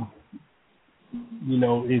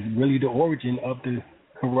really the origin of the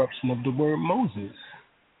corruption of the word Moses.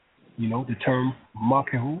 You know, the term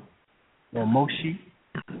Makheru or Moshi,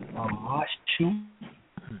 Mashu,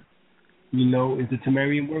 is the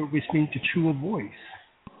Sumerian word which means the true voice,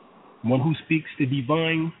 one who speaks the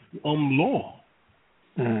divine law.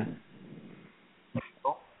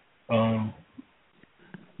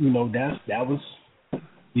 That was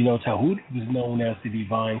Tahuti was known as the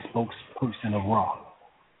divine spokesperson of Ra.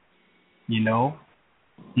 You know,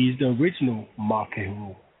 he's the original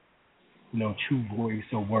Makheru, true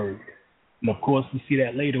voice or word. And of course, we see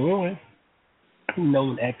that later on,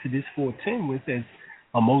 in Exodus 4:10, where it says,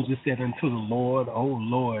 Moses said unto the Lord, O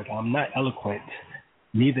Lord, I'm not eloquent,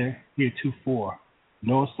 neither heretofore,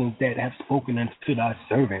 nor since that have spoken unto thy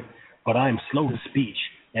servant, but I am slow to speech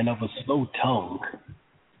and of a slow tongue.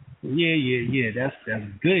 Yeah, that's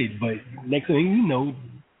good. But next thing you know,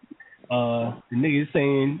 the nigga is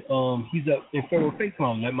saying he's up in Pharaoh's face,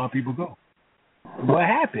 let my people go. What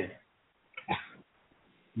happened?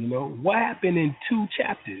 What happened in 2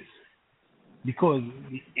 chapters? Because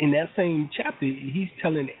in that same chapter, he's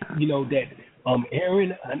telling, that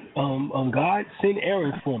Aaron, God, send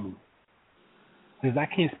Aaron for me. Because I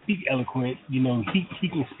can't speak eloquent, he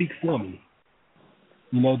can speak for me.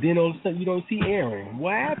 Then all of a sudden you don't see Aaron.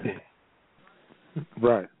 What happened?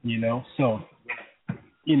 Right. So,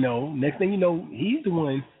 next thing you know, he's the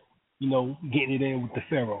one, getting it in with the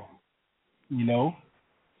Pharaoh.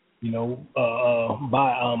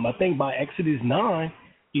 I think by Exodus 9,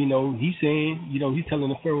 he's saying, he's telling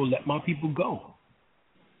the Pharaoh, let my people go.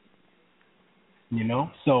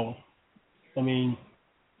 So, I mean,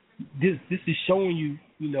 this is showing you,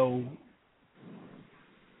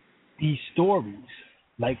 these stories.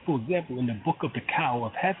 Like, for example, in the book of the Cow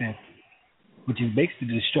of Heaven, which is basically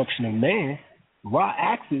the destruction of man, Ra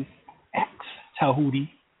asks Tahuti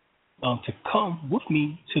to come with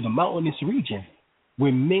me to the mountainous region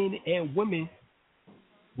where men and women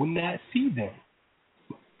will not see them.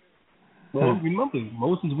 Well, remember,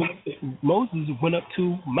 Moses went up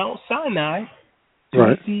to Mount Sinai to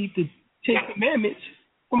receive the 10 Commandments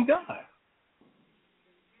from God.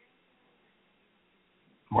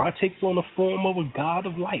 Ra takes on the form of a god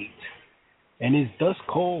of light and is thus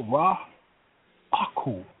called Ra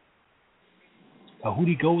Aku.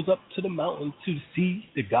 Tahuti goes up to the mountain to see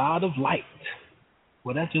the god of light.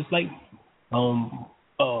 Well, that's just like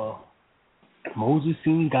Moses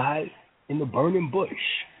seeing God in the burning bush.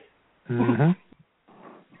 The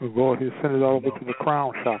Lord, he sent it over to the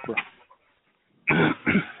crown chakra.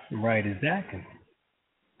 Right, exactly.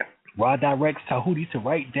 Ra directs Tahuti to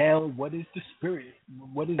write down what is the spirit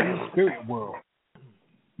world.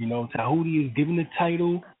 Tahuti is given the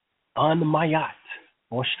title An Mayat,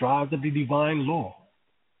 or Strives of the Divine Law.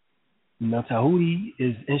 Tahuti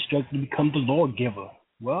is instructed to become the lawgiver.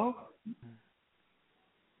 Well,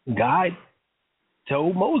 God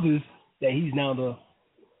told Moses that he's now the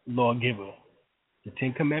lawgiver. The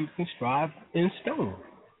 10 Commandments inscribed in stone.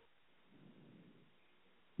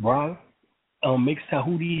 Ra makes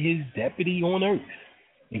Tahuti his deputy on earth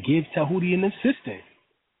and gives Tahuti an assistant.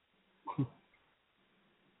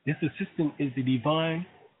 This assistant is the divine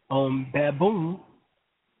baboon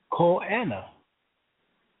called Anna.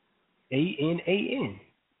 A-N-A-N.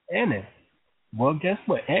 Anna. Well, guess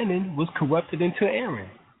what? Anan was corrupted into Aaron.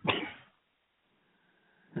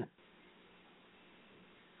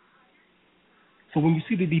 So when you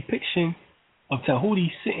see the depiction of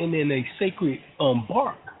Tahuti sitting in a sacred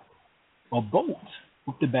bark or boat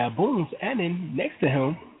with the baboons, Anan next to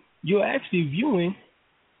him, you're actually viewing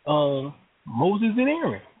Moses and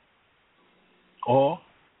Aaron, or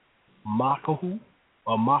Makahu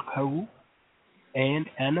or Makharu and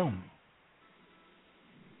Anan.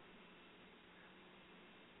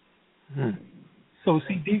 So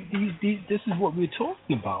see, this is what we're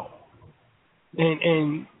talking about,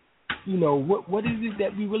 and what is it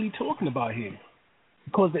that we're really talking about here?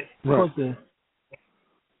 Because the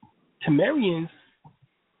Sumerians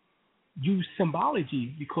used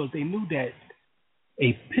symbology because they knew that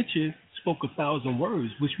a picture spoke 1,000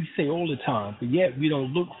 words, which we say all the time, but yet we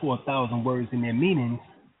don't look for 1,000 words in their meanings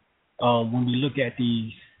when we look at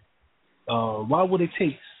these, why would it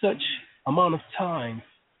take such amount of time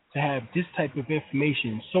to have this type of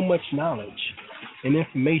information, so much knowledge and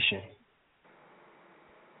information,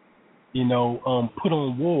 put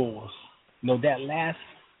on walls, that last,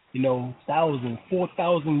 1,000,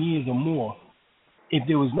 4,000 years or more, if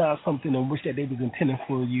there was not something in which that they was intending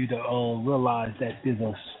for you to realize that there's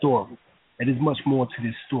a story, that there's much more to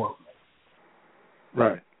this story.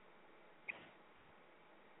 Right.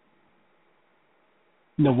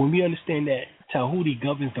 When we understand that Tahuti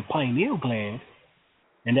governs the pineal gland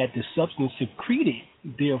and that the substance secreted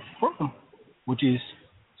therefrom, which is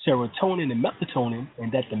serotonin and melatonin,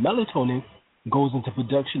 and that the melatonin goes into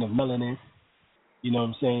production of melanin, you know what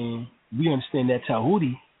I'm saying? We understand that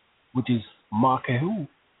Tahuti, which is Makahu,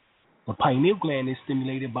 the pineal gland is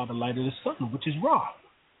stimulated by the light of the sun, which is Ra.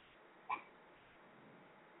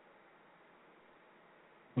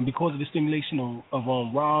 And because of the stimulation of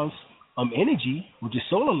Ra's energy, which is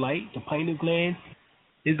solar light, the pineal gland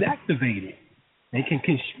is activated and can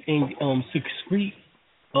secrete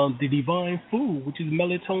the divine food, which is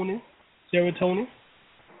melatonin, serotonin,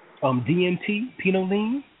 DMT,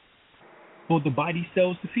 pinoline, for the body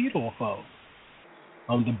cells to feed off of.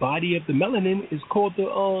 The body of the melanin is called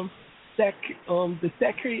the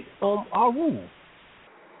sacred Aru.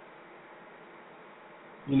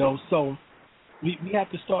 So we have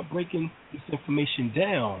to start breaking this information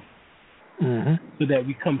down so that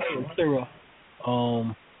we come to a clearer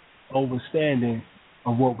understanding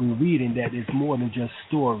of what we're reading, that it's more than just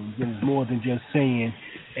stories, and it's more than just saying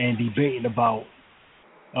and debating about,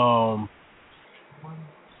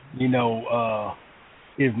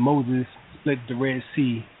 if Moses split the Red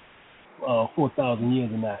Sea 4,000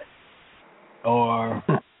 years or not, or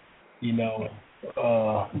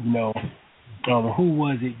who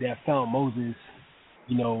was it that found Moses,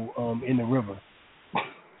 in the river?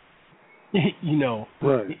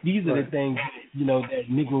 Right. These are the things, that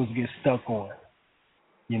Negroes get stuck on.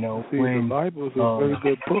 See, the Bible is a very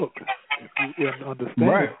good book if you understand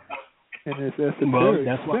it, and it's esoteric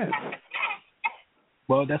sense.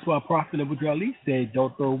 Well, that's why Prophet Abu Ali said,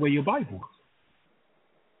 "Don't throw away your Bible,"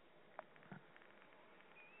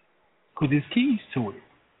 because there's keys to it.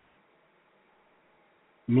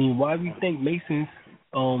 I mean, why do we think Masons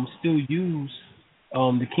still use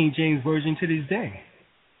the King James Version to this day?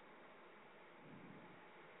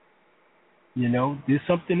 There's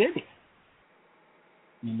something in it.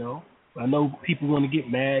 I know people want to get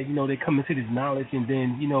mad. They come into this knowledge and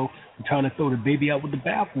then, they're trying to throw the baby out with the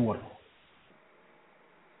bathwater.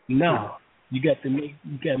 No, you got to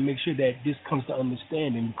make sure that this comes to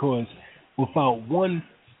understanding, because without one,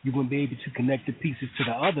 you won't be able to connect the pieces to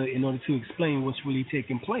the other in order to explain what's really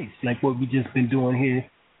taking place, like what we just been doing here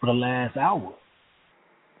for the last hour.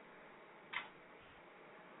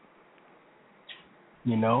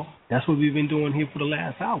 That's what we've been doing here for the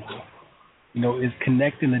last hour. Is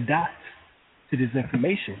connecting the dots to this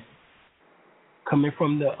information coming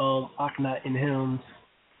from the Ankhaton hymns,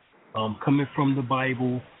 coming from the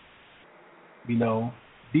Bible.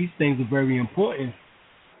 These things are very important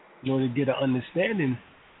in order to get an understanding.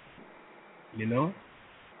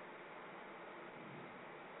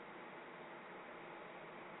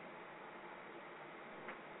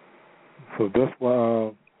 So that's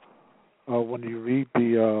why when you read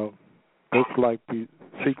the books like the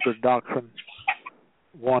Secret Doctrine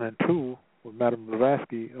 1 and 2 with Madame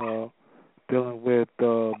Blavatsky, dealing with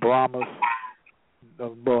Brahmas,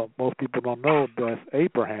 most people don't know that's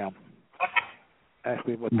Abraham.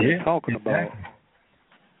 Actually, what they're talking about.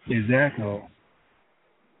 Exactly.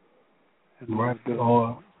 Right.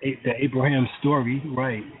 Or the Abraham story,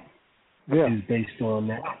 right? Yeah. Is based on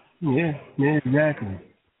that. Yeah. Exactly.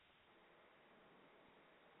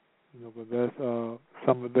 But that's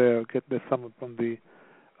some of their some from the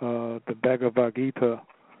Bhagavad Gita,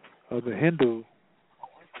 the Hindu,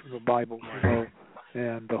 Bible,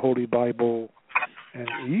 and the Holy Bible, and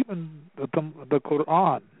even the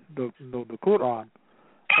Quran. The Quran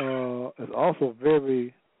is also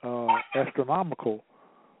very astronomical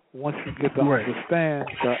once you get to understand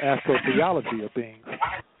the astrotheology of things.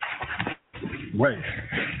 Right.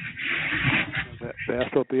 The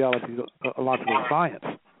astrotheology, logical science.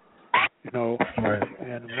 Right.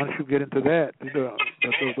 And once you get into that,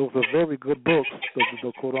 those are very good books.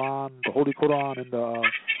 The Quran, the Holy Quran, and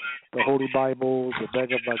the Holy Bible, the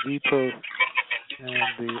Bhagavad Gita,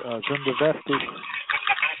 and the Zendavestas.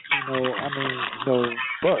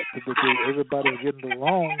 But everybody's getting it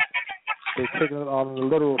wrong. They're taking it all in a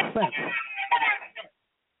literal sense,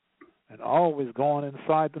 and always going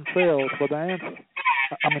inside themselves for the answer.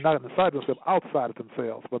 I mean, not inside themselves, outside of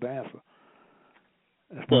themselves for the answer.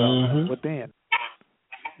 instead of within.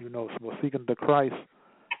 So we're seeking the Christ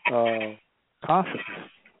consciousness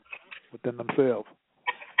within themselves.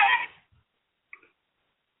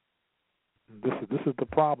 And this is the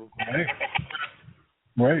problem.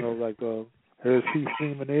 Right. Like here's he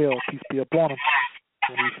Freeman L, peace be upon him,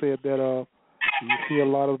 when he said that you see a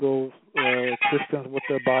lot of those Christians with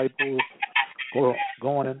their Bibles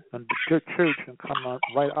going in the church and coming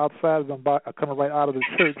right outside of them, coming right out of the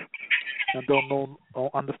church, and don't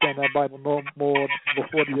understand that Bible no more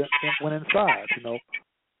before they went inside.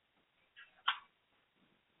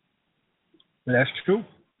 That's true.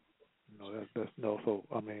 That's So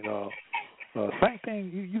I mean, same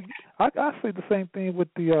thing. I say the same thing with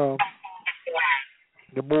the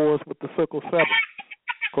Moors with the Circle 7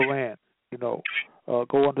 Quran. Go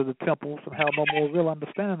into the temples and have no more real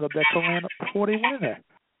understanding of that Quran before they went in there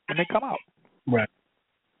when they come out. Right.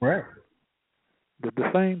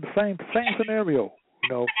 The same scenario,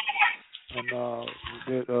 and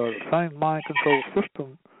the same mind control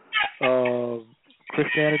system.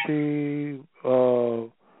 Christianity,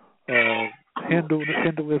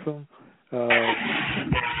 Hinduism,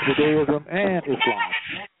 Judaism, and Islam.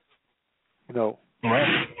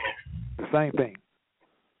 Right. The same thing.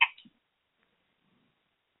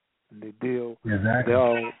 And they deal. Exactly. They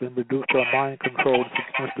all been reduced to a mind controlled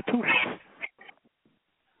institutions.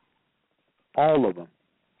 All of them.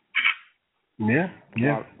 Yeah.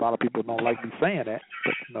 A lot of people don't like me saying that,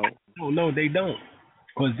 but no. Oh no, they don't.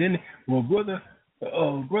 Because then, brother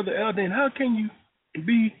Eldon, how can you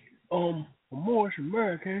be a Moorish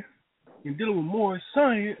American and dealing with Moorish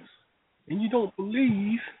science, and you don't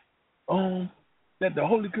believe that the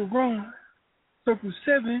Holy Quran, Circle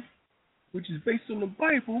 7, which is based on the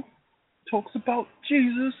Bible, talks about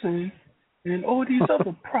Jesus and all these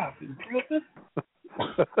other prophets, brother?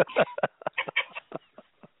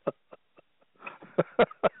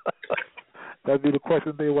 That'd be the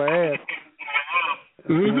question they would ask.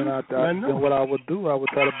 Then what I would do, I would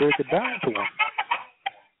try to break it down to them.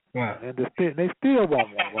 Right. And they still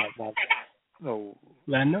won't.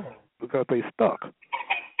 I know. Because they stuck.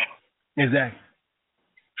 Exactly.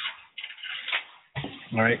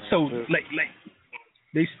 All right. So, like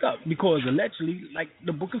they stuck because allegedly, like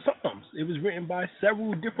the Book of Psalms, it was written by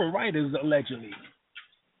several different writers allegedly.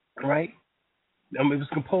 Right. It was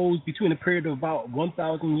composed between a period of about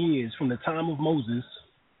 1,000 years from the time of Moses,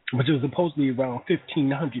 which was supposedly around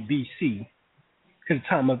 1500 BC, to the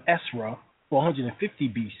time of Ezra, 450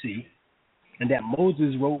 BC, and that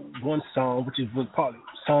Moses wrote one psalm, which was called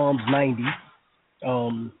Psalms 90.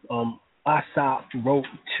 Asaph wrote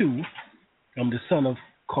 2. The son of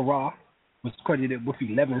Korah was credited with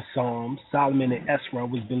 11 psalms. Solomon and Ezra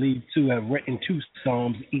was believed to have written 2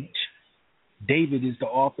 psalms each. David is the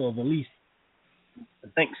author of at least, I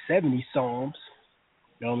think, 70 psalms.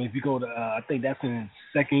 If you go to, I think that's in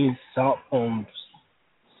 2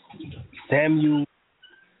 Samuel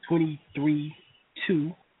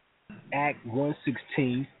 23:2, Act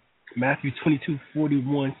 1:16, Matthew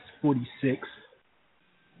 22:41-46.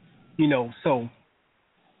 So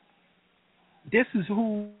this is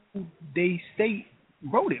who they state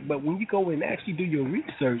wrote it. But when you go and actually do your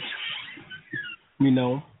research,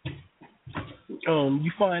 you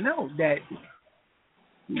find out that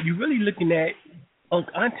you're really looking at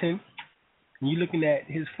Ankhaton, and you're looking at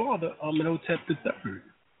his father, Amenhotep III.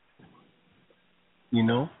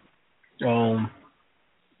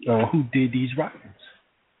 Who did these writings,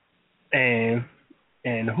 and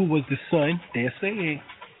who was the son? They're saying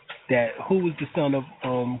that who was the son of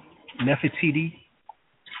Nefertiti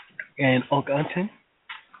and Ankhaton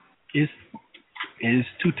is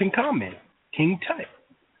Tutankhamun, King Tut.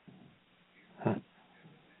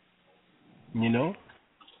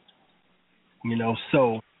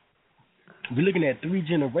 So we're looking at 3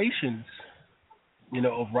 generations,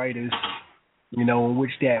 of writers, in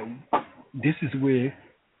which that this is where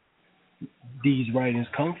these writings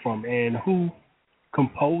come from, and who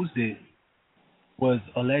composed it was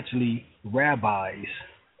allegedly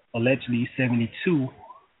 72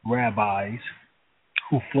 rabbis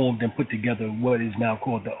who formed and put together what is now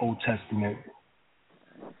called the Old Testament.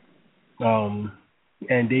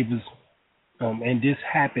 And they was, and this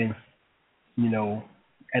happened,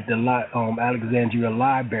 at the Alexandria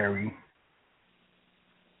Library,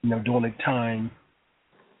 during the time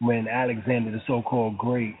when Alexander the so-called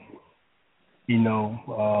Great, came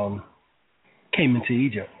into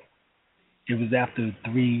Egypt. It was after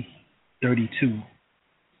 332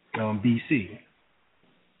 BC.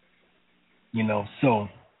 So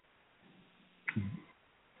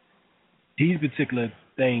these particular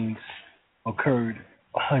things occurred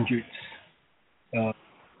hundreds of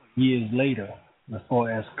years later, as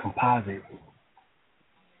far as composite,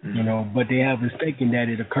 but they have mistaken that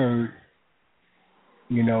it occurred,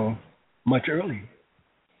 much earlier,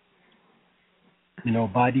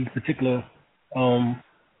 by these particular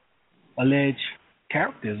alleged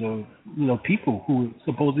characters or, people who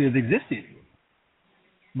supposedly have existed.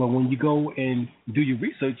 But when you go and do your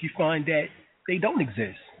research, you find that they don't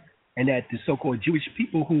exist, and that the so-called Jewish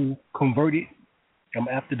people who converted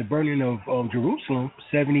after the burning of Jerusalem,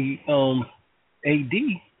 70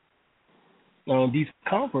 A.D., these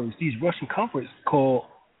converts, these Russian converts called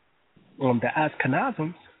the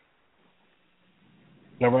Ashkenazim,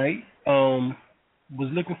 all right, was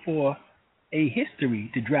looking for a history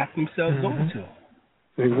to draft themselves onto.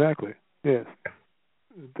 Exactly. Yes.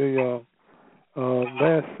 They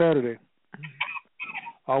last Saturday,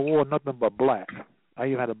 I wore nothing but black. I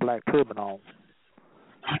even had a black turban on,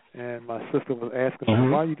 and my sister was asking me,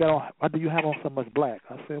 "Why do you have on so much black?"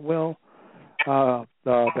 I said, "Well, to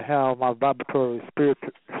have my vibratory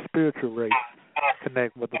spiritual rate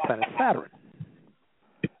connect with the planet Saturn."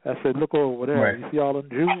 I said, "Look over there. Right. You see all them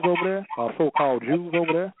Jews over there, so-called Jews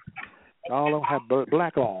over there? All of them have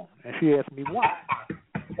black on." And she asked me why.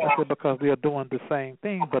 I said, because they are doing the same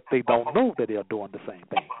thing, but they don't know that they are doing the same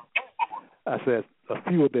thing. I said, a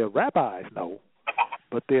few of their rabbis know,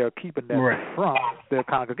 but they are keeping that from their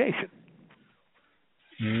congregation.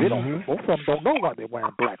 They don't. Most of them don't know why they're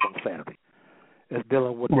wearing black on Saturday. It's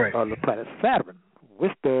dealing with the planet Saturn,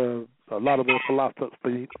 which a lot of their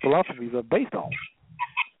philosophies are based on,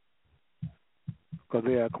 because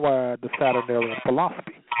they acquired the Saturnalian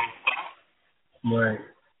philosophy. Right.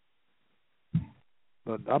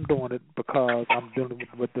 But I'm doing it because I'm dealing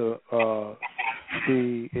with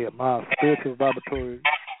my spiritual vibratory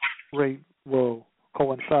rate will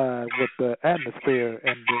coincide with the atmosphere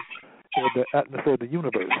and the atmosphere of the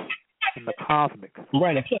universe and the cosmic.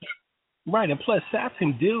 Right, and plus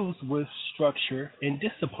Saturn deals with structure and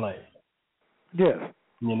discipline. Yes.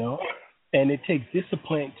 And it takes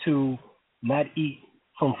discipline to not eat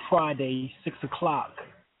from Friday 6:00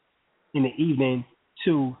 in the evening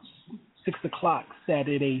to 6:00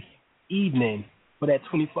 Saturday evening for that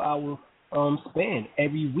 24-hour span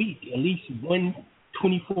every week, at least one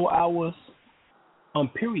 24 hours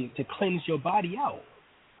period to cleanse your body out.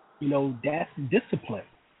 That's discipline.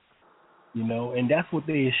 And that's what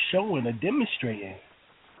they are showing or demonstrating.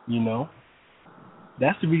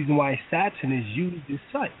 That's the reason why Saturn is used as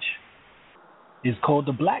such. It's called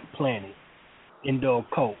the black planet in the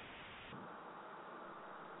occult.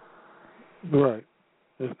 Right.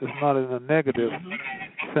 It's not in a negative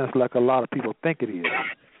sense like a lot of people think it is.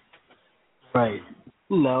 Right.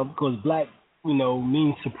 Because black,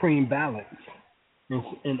 means supreme balance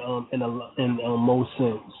in most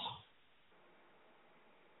sense.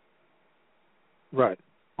 Right.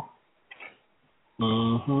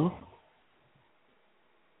 So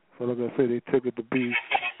like I say, they took it to be.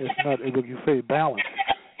 It's not. Like you say, balance.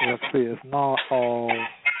 Like I say, it's not all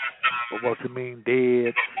what you mean,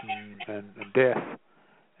 dead and death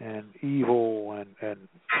and evil and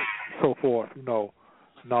so forth. No,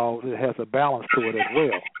 it has a balance to it as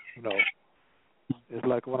well. It's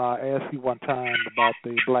like when I asked you one time about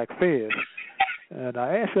the black fez, and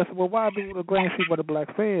I asked you, I said, well, why do the Grand Chief wear the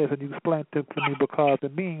black fez? And you explained to me because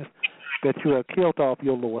it means that you are killed off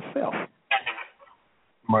your lower self.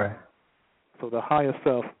 Right. So the higher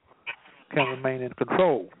self can remain in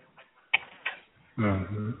control.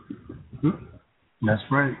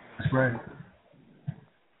 That's right.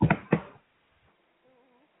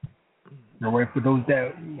 All right, for those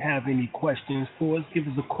that have any questions for us, give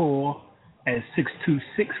us a call at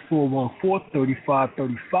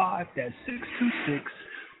 626-414-3535. That's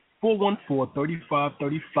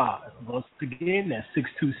 626-414-3535. Once again, that's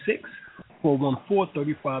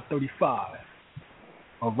 626-414-3535.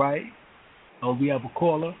 All right. We have a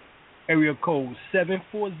caller, area code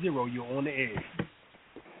 740. You're on the air.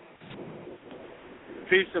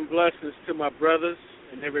 Peace and blessings to my brothers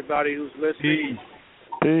and everybody who's listening.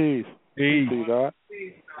 Peace. God.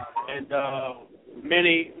 And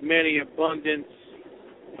many abundance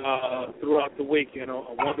throughout the weekend. A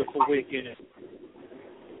wonderful weekend.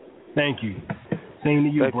 Thank you. Same to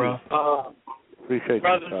you, bro. Appreciate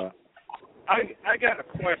brothers, you, God. I got a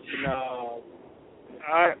question.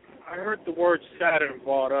 I heard the word Saturn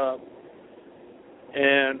brought up,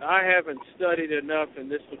 and I haven't studied enough in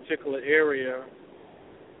this particular area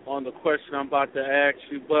on the question I'm about to ask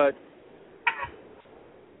you, but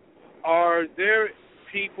are there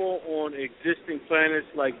people on existing planets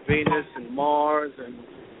like Venus and Mars and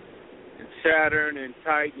Saturn and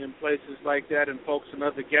Titan and places like that, and folks in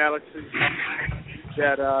other galaxies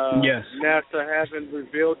that yes. NASA haven't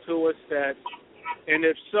revealed to us that And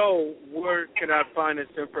if so, where can I find this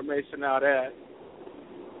information out at?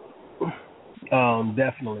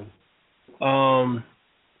 Definitely.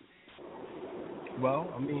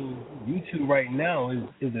 Well, I mean, YouTube right now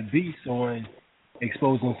is a beast on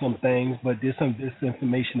exposing some things, but there's some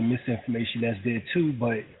disinformation and misinformation that's there too.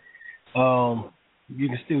 But you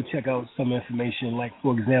can still check out some information, like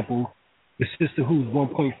for example, the sister who's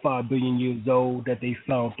 1.5 billion years old that they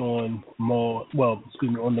found on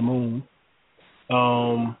on the moon.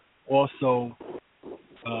 Also,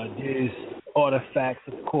 there's artifacts,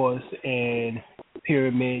 of course, and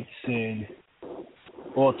pyramids and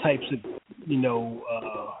all types of,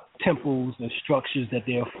 temples and structures that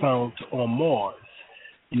they have found on Mars.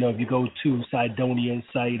 If you go to Cydonia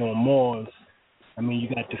site on Mars, I mean, you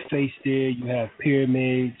got the face there, you have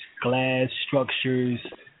pyramids, glass structures,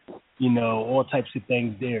 all types of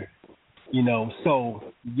things there. So,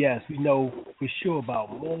 yes, we know for sure about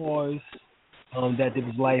Mars, that there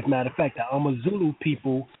was life. Matter of fact, the Amazulu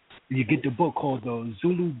people, you get the book called the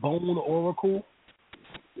Zulu Bone Oracle.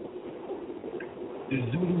 The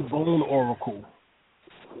Zulu Bone Oracle.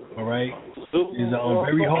 All right, is a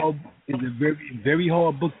very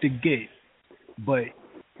hard book to get, but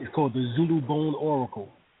it's called the Zulu Bone Oracle.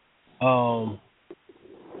 All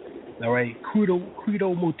right, Credo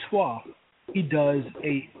Mutua, he does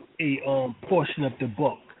a portion of the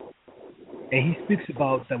book, and he speaks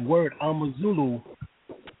about the word Amazulu.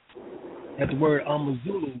 That the word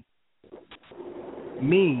Amazulu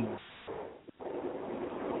means.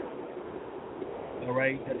 All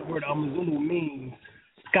right, that the word Amazulu means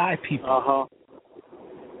sky people.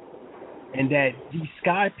 And that these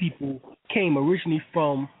sky people came originally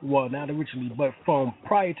from, well, not originally, but from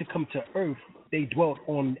prior to come to Earth, they dwelt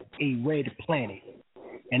on a red planet.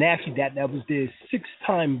 And actually that was their sixth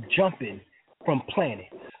time jumping from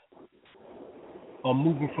planets, or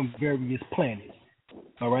moving from various planets.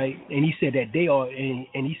 All right? And he said that they are, and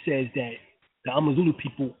he says that the Amazulu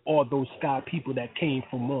people are those sky people that came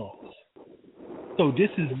from Mars. So this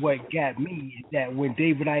is what got me, is that when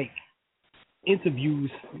David Icke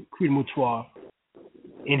interviews Credo Mutua,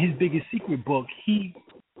 in his biggest secret book, he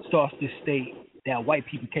starts to state that white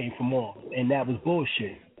people came from Mars, and that was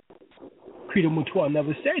bullshit. Credo Mutua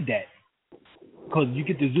never said that, because you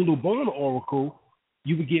get the Zulu Bone Oracle,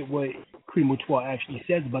 you would get what Credo Mutua actually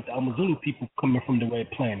says about the Amazulu people coming from the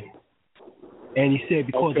red planet. And he said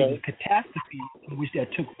because of the catastrophe in which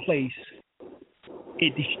that took place,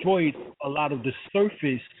 it destroyed a lot of the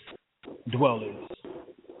surface dwellers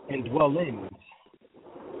and dwellings,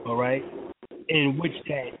 all right, in which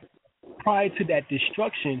that prior to that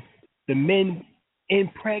destruction, the men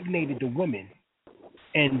impregnated the women,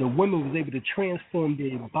 and the women was able to transform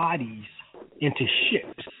their bodies into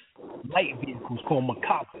ships, light vehicles called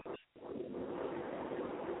Macabras,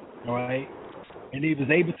 all right, and they was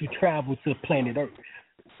able to travel to planet Earth.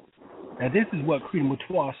 Now this is what Credo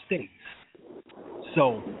Mutua states.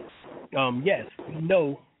 So, yes, we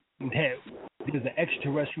know that there's an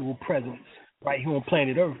extraterrestrial presence right here on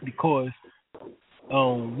planet Earth, because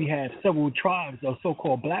we have several tribes of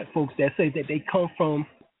so-called black folks that say that they come from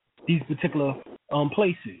these particular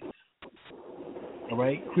places. All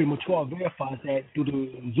right, Credo Mutua verifies that through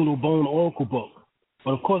the Zulu Bone Oracle book.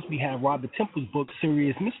 But of course, we have Robert Temple's book,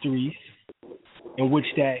 Serious Mysteries, in which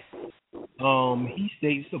that he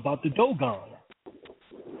states about the Dogon.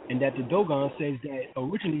 And that the Dogon says that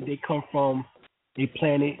originally they come from a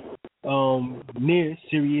planet near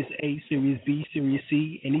Sirius A, Sirius B, Sirius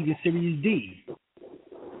C, and even Sirius D.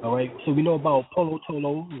 All right, so we know about Polo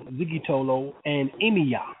Tolo, Ziggy Tolo, and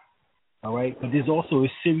Emiya. All right, but there's also a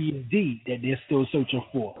Sirius D that they're still searching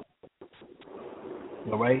for.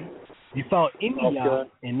 All right, they found Emiya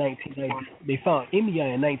in 1990. They found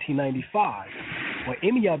Emiya in 1995. Well,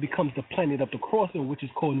 Emiya becomes the planet of the crossing, which is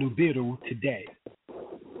called Nibiru today,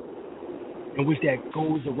 in which that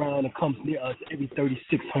goes around and comes near us every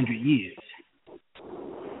 3,600 years.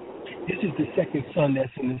 This is the second sun that's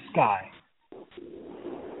in the sky.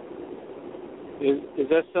 Is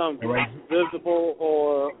that something visible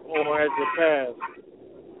or has it passed?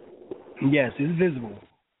 Yes, it's visible.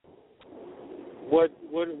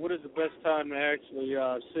 What is the best time to actually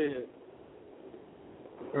see it?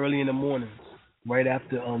 Early in the mornings, right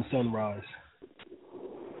after sunrise.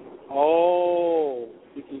 Oh,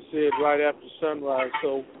 you can see it right after sunrise.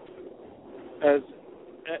 So as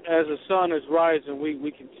the sun is rising,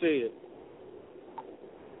 we can see it.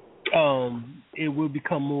 It will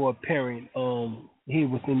become more apparent here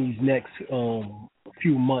within these next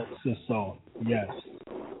few months or so. Yes,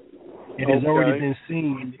 it has already been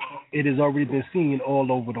seen. It has already been seen all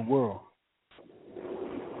over the world.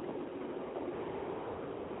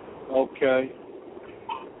 Okay.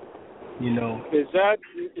 You know. Is that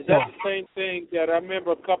the same thing that I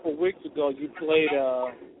remember a couple of weeks ago you played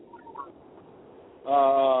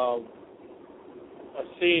a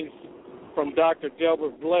scene from Dr.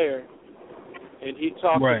 Delbert Blair, and he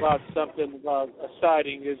talked about something about a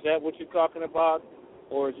sighting. Is that what you're talking about,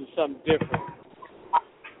 or is it something different?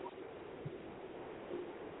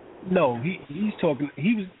 No, he's talking.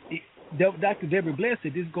 Dr. Delbert Blair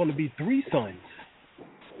said there's going to be 3 suns.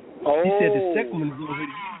 Oh. He said the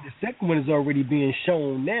second one is already being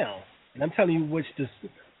shown now, and I'm telling you what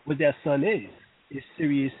that sun is. It's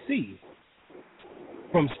Sirius C.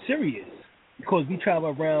 From Sirius, because we travel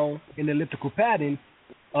around in the elliptical pattern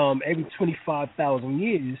every 25,000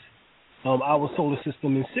 years. Our solar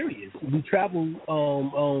system is Sirius. We travel,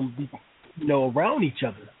 around each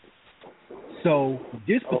other. So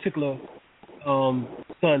this particular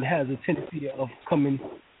sun has a tendency of coming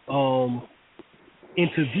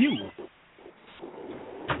into view.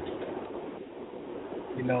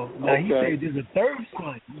 You know. Now he said there's a third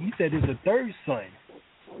sun. He said there's a third sun.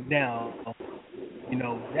 Now, you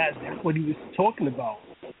know, that's what he was talking about.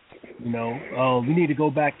 You know, we need to go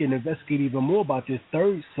back and investigate even more about this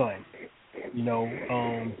third sun. We don't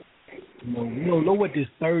know what this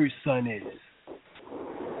third sun is.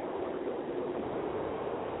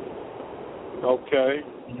 Okay.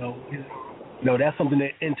 You know, that's something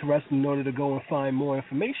that's interesting in order to go and find more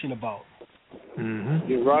information about. Mm-hmm.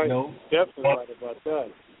 You're right. You know? Definitely right about that.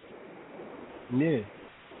 Yeah.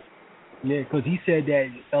 Yeah, because he said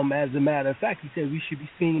that, as a matter of fact, he said we should be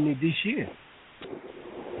seeing it this year,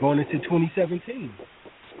 going into 2017.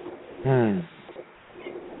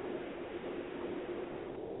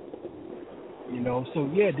 You know, so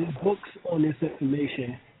yeah, there's books on this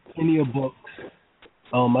information, plenty of books.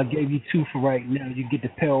 I gave you 2 for right now. You can get the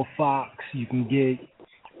Pale Fox. You can get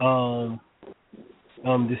the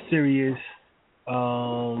Sirius.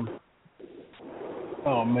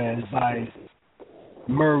 It's by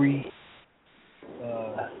Murray.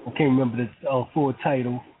 I can't remember the full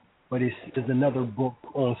title, but there's another book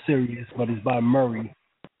on Sirius, but it's by Murray.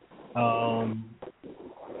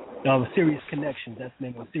 Sirius Connections, that's the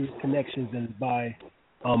name of it. Sirius Connections, and it's by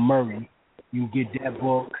Murray. You can get that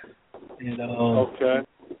book. And,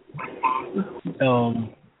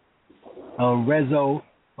 Rizzo,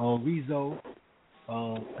 I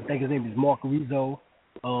think his name is Mark Rizzo.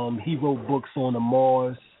 He wrote books on the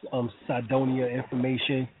Mars, Cydonia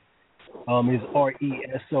information. Is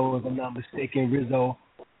RESO, if I'm not mistaken, Rizzo,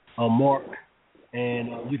 Mark,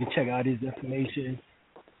 and you can check out his information.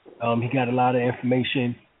 He got a lot of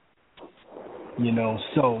information, you know.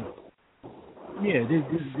 So, yeah,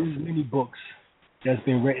 there's many books that's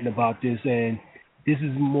been written about this, and this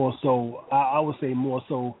is more so, I would say more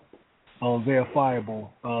so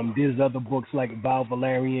verifiable. There's other books like Val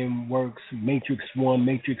Valerian works, Matrix 1,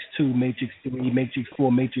 Matrix 2, Matrix 3, Matrix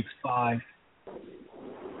 4, Matrix 5.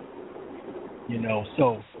 You know,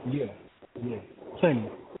 so yeah, plenty.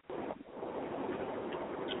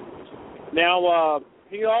 Now,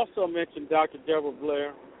 he also mentioned Dr. Deborah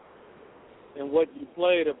Blair and what you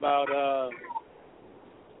played about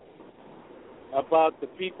the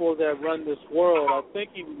people that run this world. I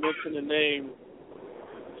think he mentioned the name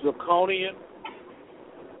Draconian.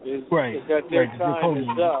 Is that their time is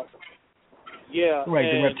up? Yeah. Right,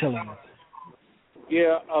 the reptilians.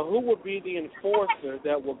 Yeah. Who would be the enforcer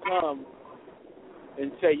that will come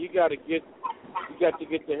and say you got to get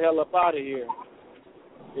the hell up out of here?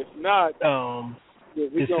 If not, we're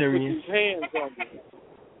gonna put these hands on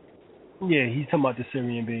you. Yeah, he's talking about the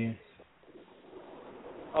Syrian beings.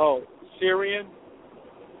 Oh, Syrian?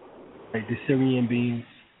 Right, the Syrian beings.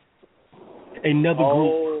 Another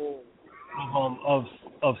group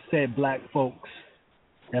of said black folks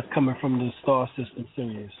that's coming from the star system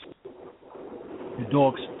Sirius, the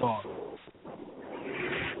dog star.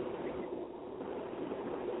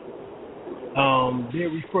 They're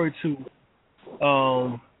referred to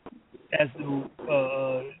as the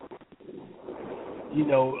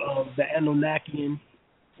Anunnakian.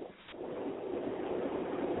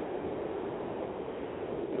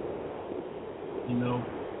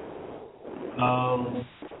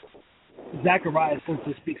 Zachariah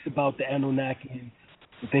Simpson speaks about the Anunnakians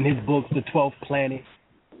within his book, The 12th Planet.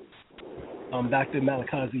 Dr.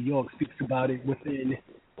 Malachi York speaks about it within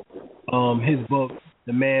his book,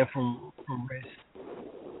 The Man from Rest.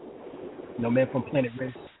 Man from Planet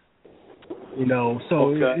Rest.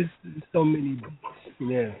 So it's so many books.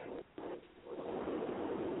 Yeah.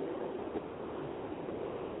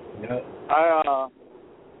 Yep. I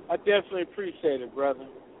definitely appreciate it, brother.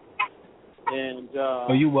 And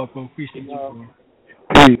you're welcome. Appreciate you.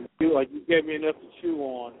 You gave me enough to chew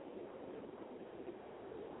on.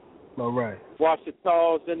 All right.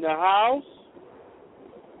 Washita's in the house.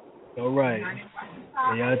 All right.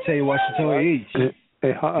 Hey, I'll tell you Washita East.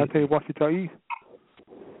 Hey, I'll tell you Washita East.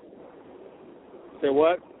 Say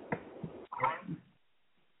what?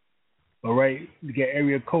 All right. You got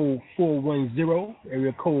area code 410.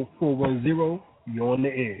 Area code 410. You're on the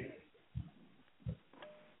air.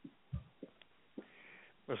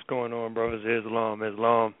 What's going on, brothers? Islam.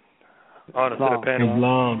 Honor to the panel.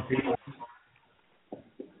 Islam.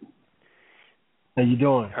 How you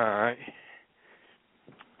doing? All right.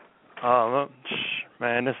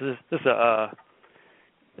 Man, this is a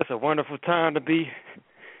wonderful time to be.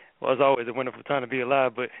 Well, it's always a wonderful time to be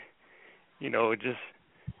alive, but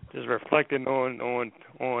just reflecting on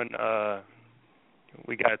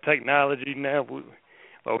we got technology now.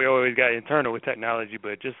 We always got internal with technology,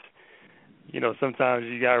 but just sometimes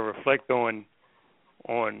you gotta reflect on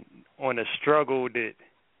the struggle that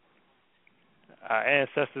our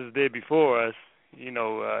ancestors did before us.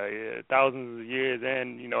 Thousands of years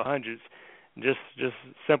and hundreds. Just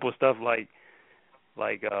simple stuff like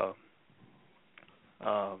the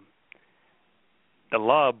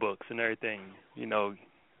law books and everything.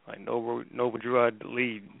 Like Noble Drew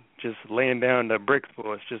Lee just laying down the bricks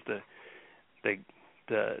for us, just to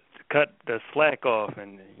cut the slack off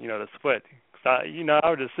and the sweat. So I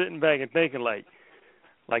was just sitting back and thinking like,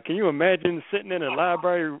 can you imagine sitting in a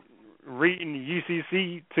library reading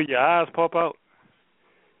UCC till your eyes pop out?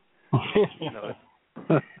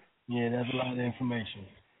 Yeah, that's a lot of information.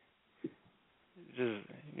 Just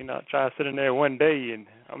I tried to sit in there one day and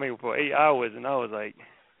for 8 hours, and I was like,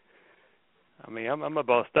 I'm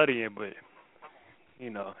about studying, but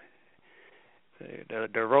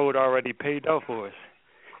the road already paid off for us.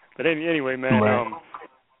 But anyway, man, right.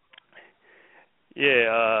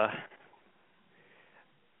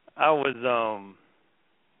 I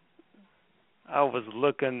was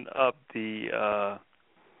looking up the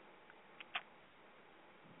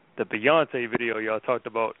Beyonce video y'all talked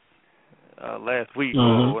about last week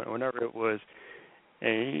or whenever it was,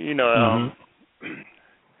 and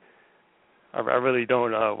I really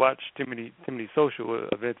don't watch too many social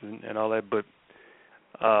events and all that, but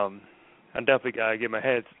I definitely gotta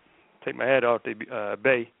take my head off the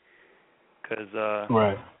Bay, because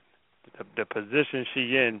right. the position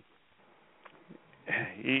she in,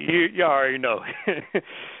 you already know.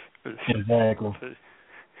 Exactly.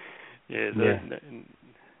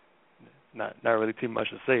 Not really too much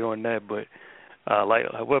to say on that, but like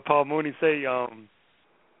what Paul Mooney say,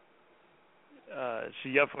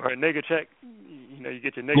 she up for her nigga check. You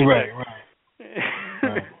get your nigga check.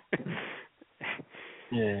 Right.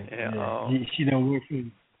 Yeah. She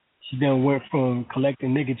done went from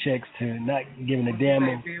collecting nigga checks to not giving a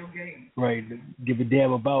damn. Right. Give a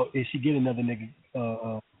damn about if she get another nigga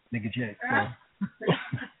check.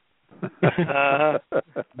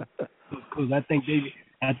 Because I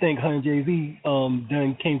think her and Jay-Z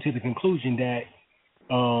done came to the conclusion that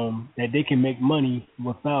they can make money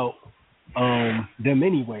without them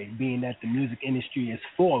anyway, being that the music industry is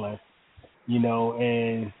falling,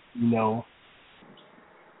 and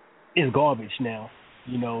it's garbage now.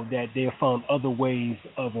 That they have found other ways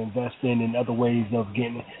of investing and other ways of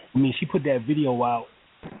getting. She put that video out,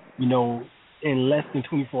 in less than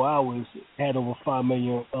 24 hours, had over 5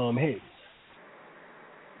 million hits.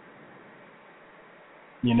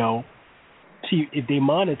 If they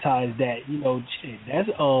monetize that, that's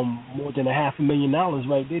more than $500,000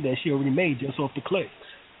 right there that she already made just off the clicks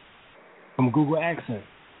from Google AdSense.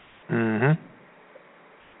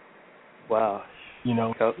 Wow.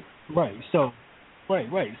 Right. So,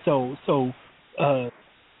 right. So,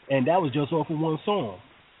 and that was just off of one song.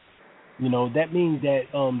 That means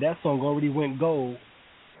that that song already went gold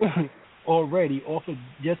already off of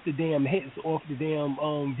just the damn hits, off the damn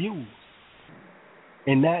views.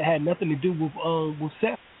 And that had nothing to do with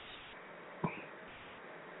sex.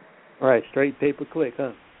 Right, straight pay per click,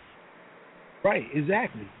 huh? Right,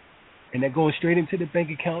 exactly. And they're going straight into the bank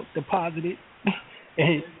account, deposited,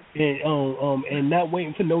 and not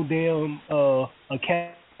waiting for no damn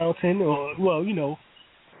accountant or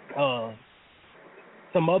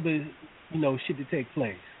some other shit to take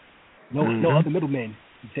place. No other middlemen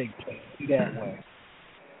to take place that way.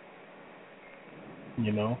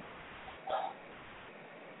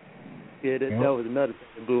 Yeah, that was another thing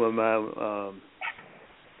that blew my mind.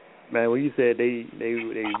 Man, when you said they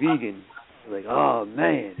vegan, I was like, oh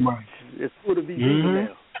man, right. It's cool to be vegan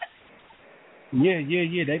now. Yeah.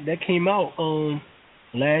 That came out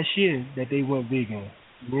last year that they went vegan.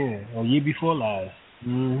 Yeah, or year before last.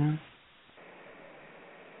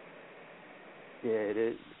 Yeah,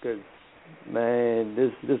 because man,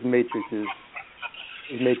 this matrix is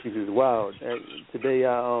This Matrix is wild. Today,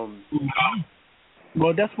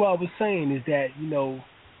 Well, that's what I was saying is that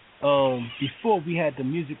before we had the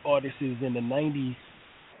music artists in the '90s,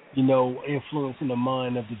 influencing the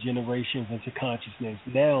mind of the generations into consciousness.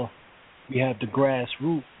 Now we have the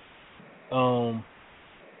grassroots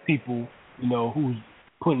people, who's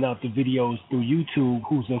putting out the videos through YouTube,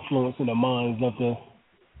 who's influencing the minds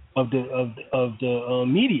of the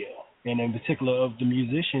media, and in particular of the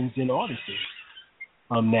musicians and artists.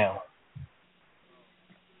 Now,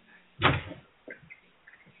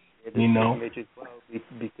 Matrix wild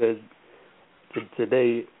because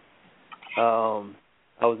today,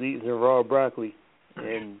 I was eating some raw broccoli,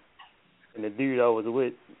 and the dude I was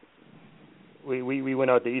with, we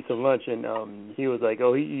went out to eat some lunch, and he was like,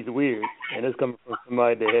 "Oh, he eats weird," and it's coming from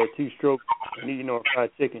somebody that had 2 strokes and eating on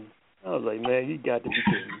fried chicken. I was like, "Man, you got to be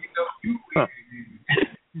kidding me." Huh.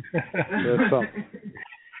 That's something.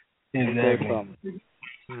 Exactly. That's something.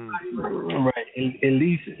 Right. At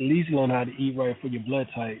least learn how to eat right for your blood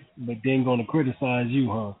type, but then gonna criticize you,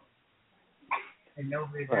 huh? And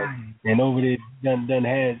over there done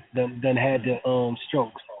had the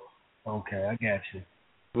strokes. Okay, I got you.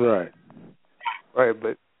 Right. Right,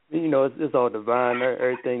 but it's all divine.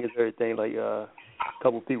 Everything is everything. Like a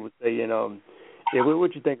couple people say, yeah.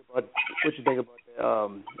 What you think about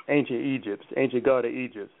the ancient god of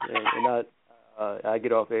Egypt? And I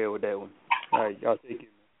get off air with that one. All right, y'all take it.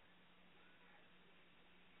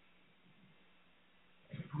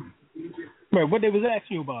 Right, what they was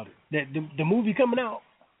asking you about it? That the movie coming out?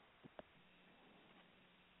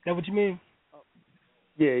 That what you mean?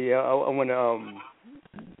 Yeah. I want to.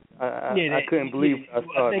 I couldn't believe I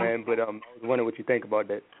saw it, man. But I was wondering what you think about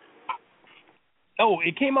that. Oh,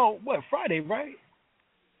 it came out Friday, right?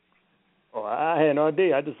 Oh, I had no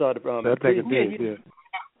idea. I just saw the. I think it did. Yeah.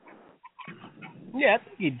 Yeah, I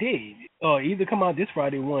think it did. Either come out this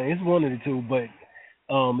Friday It's one of the two, but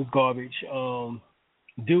it's garbage.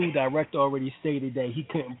 Dude, director already stated that he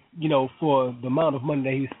couldn't, for the amount of money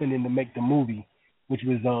that he was spending to make the movie, which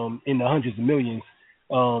was in the hundreds of millions,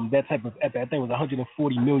 that type of epic, I think it was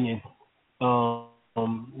 140 million.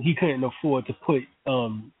 He couldn't afford to put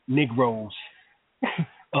Negroes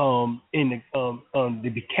in the to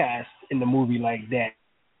be cast in the movie like that.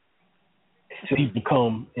 So people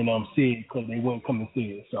come and see it because they wouldn't come and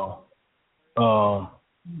see it. So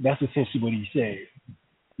that's essentially what he said.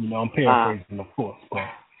 I'm paraphrasing, of course, but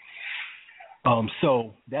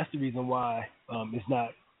so that's the reason why it's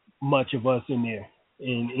not much of us in there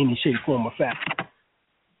in any shape, form, or fashion.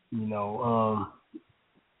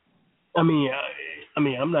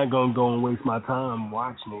 I'm not gonna go and waste my time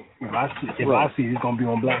watching it. If I see it, it's gonna be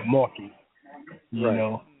on Black Market,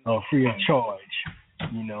 free of charge.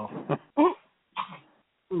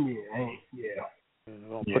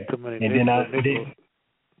 Put too many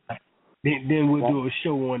and then we'll do a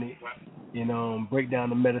show on it and break down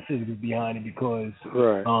the metaphysics behind it because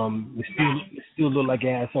it still look like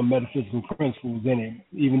it has some metaphysical principles in it,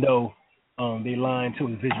 even though they lying to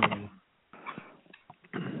us visually.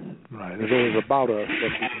 Right. It is about us,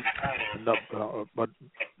 but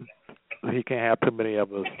he can't have too many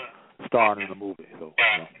of us starring in the movie. So.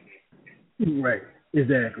 Right.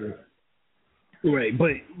 Exactly. Right.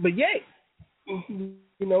 But but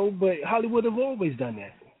Hollywood have always done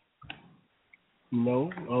that.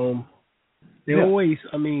 They always.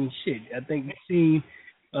 I think we've seen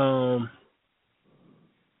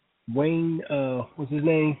Wayne. What's his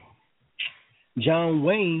name? John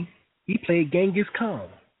Wayne. He played Genghis Khan.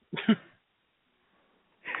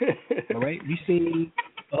 All right. We seen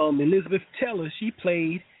Elizabeth Taylor. She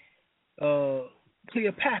played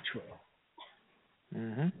Cleopatra.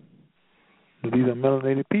 Mm-hmm. These are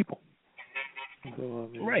melanated people. So,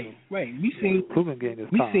 right. We seen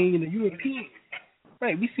the European.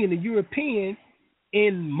 Right. We seen the European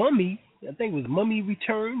in Mummy. I think it was Mummy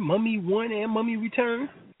Return, Mummy 1 and Mummy Return.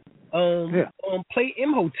 Play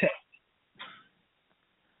Imhotep.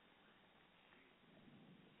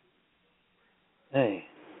 Hey.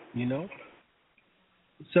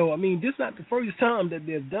 So this is not the first time that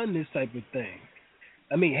they've done this type of thing.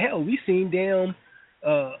 Hell, we seen damn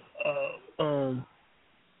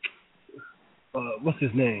what's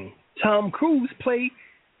his name? Tom Cruise play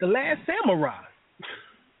The Last Samurai.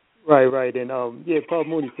 Right, and Paul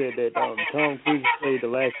Mooney said that Tom Cruise played The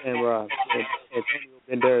Last Samurai, and Antonio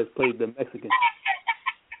Banderas played the Mexican.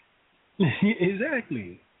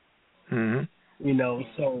 Exactly. Mm-hmm.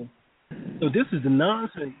 So this is the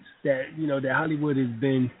nonsense that that Hollywood has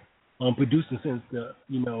been producing since the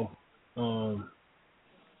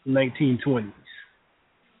 1920s.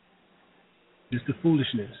 It's the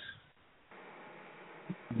foolishness.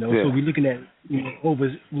 So we're looking at over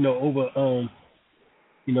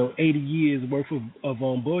 80 years worth of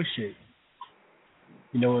bullshit.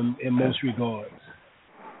 In most regards.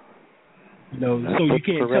 So you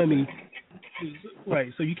can't tell me,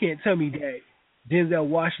 right? So you can't tell me that Denzel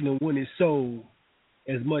Washington won his soul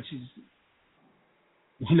as much as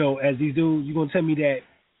as these dudes. You're gonna tell me that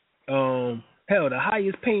hell, the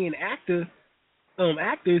highest paying actors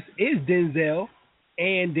is Denzel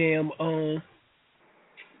and damn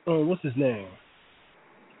what's his name?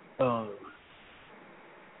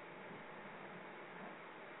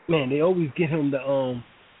 Man, they always get him to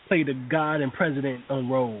play the God and President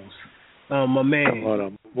roles. My man,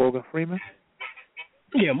 Morgan Freeman.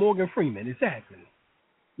 Yeah, Morgan Freeman, exactly.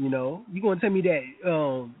 You gonna tell me that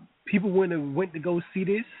people wouldn't have went to go see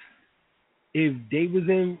this if they was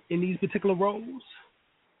in these particular roles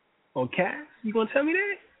or cast? You gonna tell me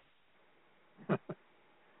that?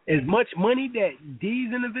 As much money that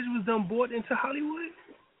these individuals done brought into Hollywood?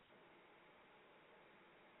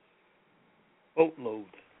 Boatloads.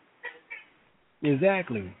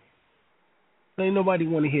 Exactly. Ain't nobody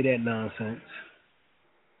want to hear that nonsense.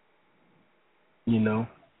 Yeah,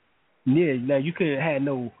 now you couldn't have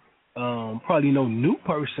no, probably no new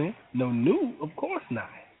person. No new, of course not.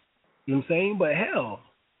 You know what I'm saying? But hell,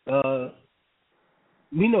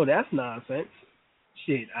 we know that's nonsense.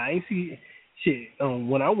 Shit, I ain't see,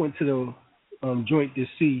 when I went to the joint to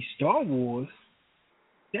see Star Wars,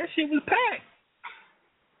 that shit was packed.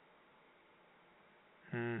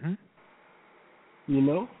 Mm-hmm.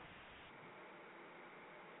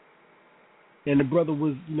 And the brother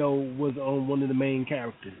was one of the main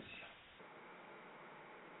characters.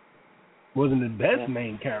 Wasn't the best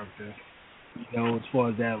main character, as far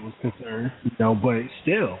as that was concerned, but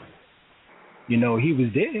still, he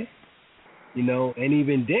was there, and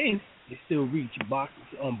even then, it still reached box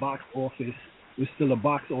office. It was still a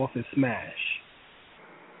box office smash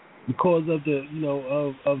because of the,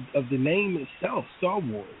 of the name itself, Star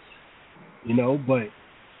Wars, but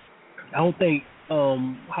I don't think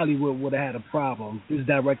Hollywood would have had a problem. This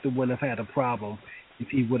director wouldn't have had a problem if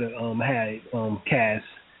he would have had cast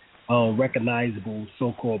recognizable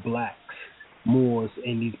so-called blacks, Moors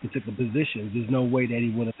in these particular positions. There's no way that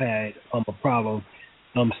he would have had a problem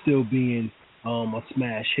still being a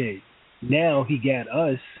smash hit. Now he got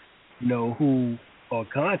us, who are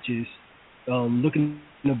conscious, looking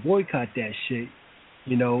to boycott that shit,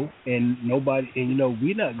 and nobody, and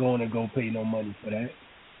we're not going to go pay no money for that.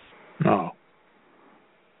 No.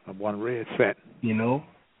 I'm one red cent.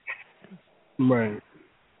 Right.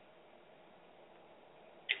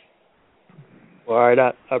 Well, all right,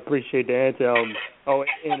 I appreciate the answer. On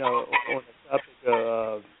the topic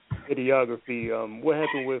of videography, what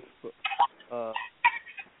happened with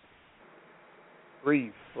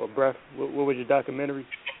Breathe or Breath? What was your documentary?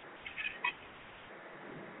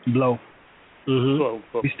 Blow. Blow.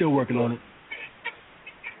 We're still working on it.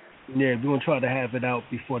 Yeah, we're going to try to have it out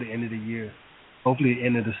before the end of the year. Hopefully the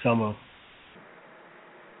end of the summer.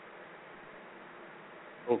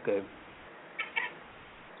 Okay.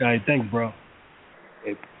 All right, thanks, bro.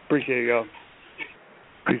 Hey, appreciate y'all.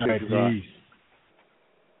 Appreciate you, guys.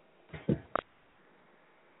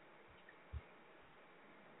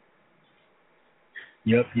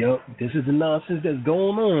 Yep. This is the nonsense that's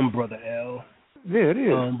going on, Brother L. Yeah, it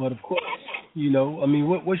is. But of course,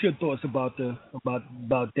 what's your thoughts about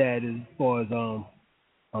that as far as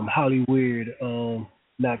Hollywood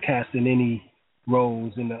not casting any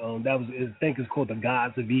roles in the that was, I think it's called the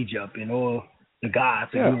Gods of Egypt and all the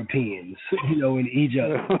gods of Europeans, in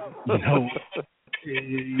Egypt,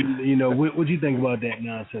 what do you think about that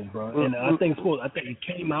nonsense, bro? And I think it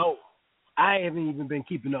came out. I haven't even been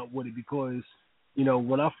keeping up with it because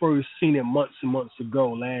when I first seen it months and months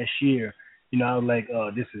ago last year, I was like,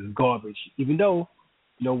 this is garbage. Even though,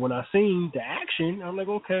 when I seen the action, I'm like,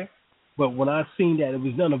 okay. But when I seen that it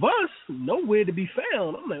was none of us, nowhere to be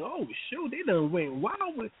found, I'm like, oh, shoot, they done went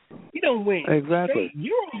wild with, he done went exactly. straight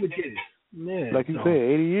Europe with this. Yeah, like you said,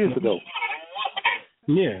 80 years ago.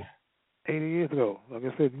 Yeah. 80 years ago. Like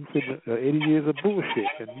I said, you said 80 years of bullshit,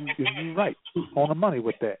 and you're right, on the money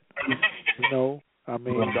with that. All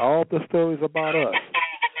the stories about us,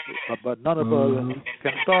 but none of us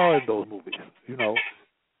can star in those movies.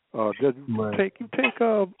 Take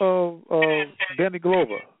Danny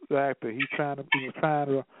Glover, the actor. He was trying to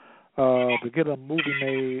get a movie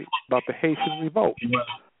made about the Haitian revolt,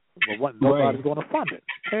 but nobody's going to fund it.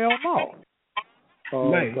 Hell no.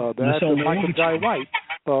 The actor Michael Jai White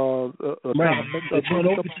trying to make a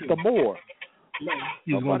movie the Moor.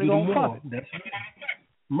 Nobody going to fund it. That's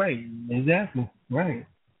right. Exactly. Right.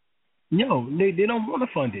 No, they don't want to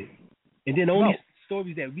fund it. And then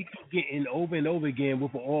stories that we keep getting over and over again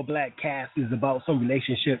with an all black cast is about some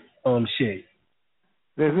relationship shit.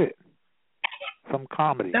 That's it. Some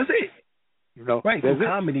comedy. That's it. You know, right? Some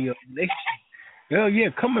comedy of relationship. Hell yeah,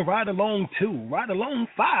 come and ride along 2, ride along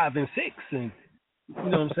 5 and 6, and you know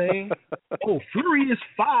what I'm saying? Oh, Furious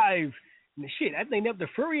 5. Shit, I think they're up to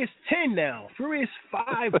Furious 10 now. Furious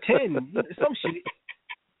 5, 10, some shit.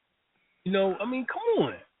 You know, I mean, come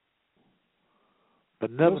on.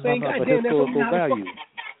 But never you know none of historical value.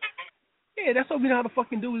 Yeah, that's what we know how to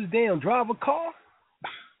fucking do is damn drive a car.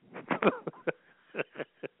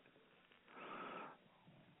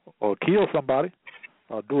 Or kill somebody.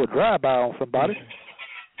 Or do a drive-by on somebody.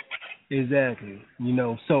 Exactly. You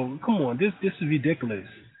know, so come on, this is ridiculous.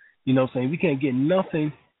 You know what I'm saying? We can't get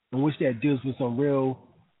nothing in which that deals with some real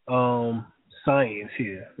science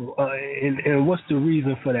here. And what's the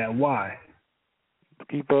reason for that? Why? To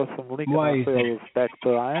keep us from linking ourselves back to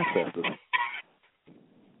our ancestors.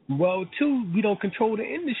 Well, 2, we don't control the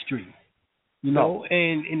industry. You know,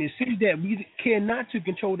 and it seems that we care not to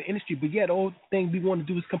control the industry, but yet all thing we want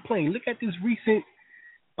to do is complain. Look at this recent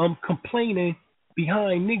complaining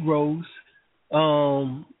behind Negroes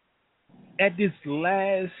at this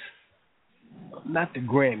last, not the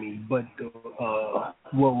Grammy, but the,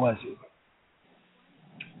 what was it?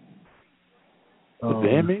 The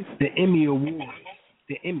Emmys? The Emmy Awards.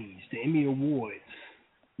 The Emmy Awards.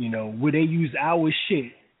 You know, where they use our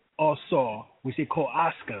shit also, which they call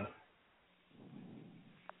Oscar.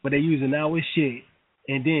 But they're using our shit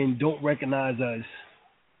and then don't recognize us,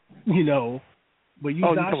 you know, but use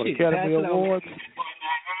our shit. The Academy Awards?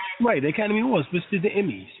 Right, the Academy Awards, but it's the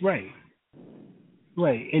Emmys, right.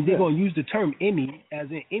 Right, and they're going to use the term Emmy as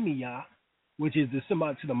in Emiya, which is the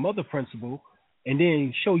symbol to the mother principle, and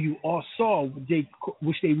then show you also,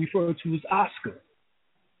 which they refer to as Oscar.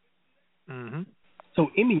 Mm-hmm. So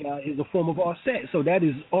Emiya is a form of offset, so that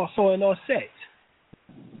is also an offset.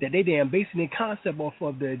 That they damn basing their concept off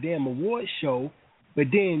of the damn award show, but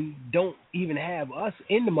then don't even have us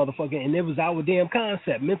in the motherfucker, and it was our damn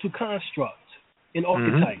concept, mental construct, and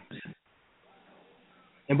archetypes. Mm-hmm.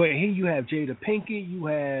 And but here you have Jada Pinkett, you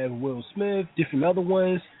have Will Smith, different other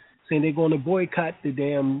ones saying they're going to boycott the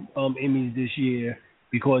damn Emmys this year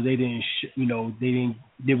because they didn't,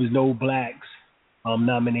 there was no blacks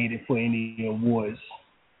nominated for any awards.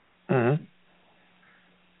 Mm-hmm.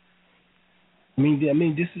 I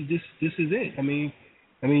mean, this is it. I mean,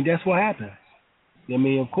 that's what happens. I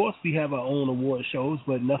mean, of course, we have our own award shows,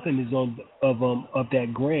 but nothing is of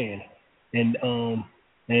that grand. And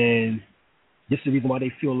this is the reason why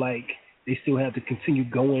they feel like they still have to continue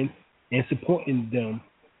going and supporting them,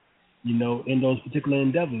 you know, in those particular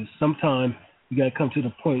endeavors. Sometimes you got to come to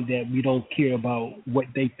the point that we don't care about what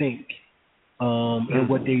they think and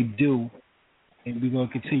what they do. And we're going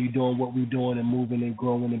to continue doing what we're doing and moving and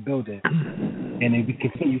growing and building. And if we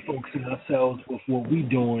continue focusing ourselves with what we're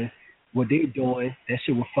doing, what they're doing, that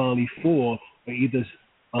shit will finally fall or either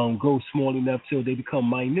grow small enough till they become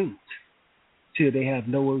minute, till they have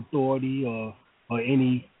no authority or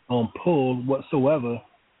any pull whatsoever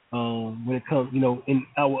when it comes, you know, in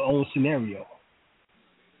our own scenario.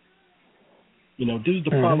 You know, this is the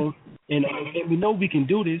problem, and we know we can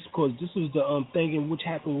do this because this was the thing in which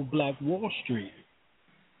happened with Black Wall Street.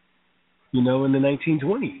 You know, in the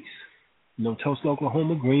 1920s. You know, Tulsa,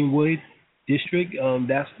 Oklahoma, Greenwood District.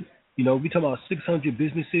 That's, you know, we talking about 600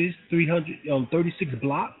 businesses, 36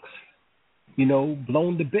 blocks. You know,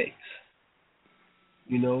 blown to bits.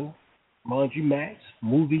 You know, laundromats,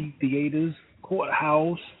 movie theaters,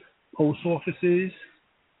 courthouse, post offices,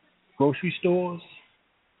 grocery stores,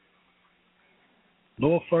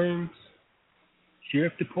 law firms,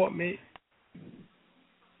 sheriff department.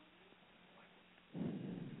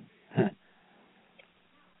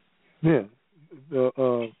 Yeah,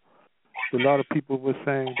 a lot of people were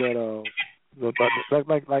saying that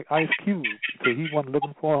like Ice Cube, so he wasn't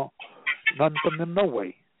looking for nothing from them, no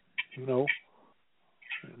way, you know.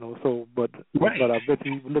 So but I bet he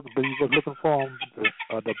was looking for him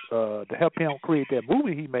to help him create that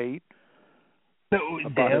movie he made.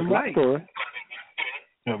 About his life story.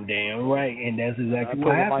 Damn right, and that's exactly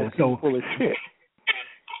what happened. So full of shit.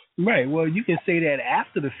 Right. Well, you can say that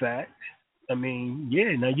after the fact. I mean,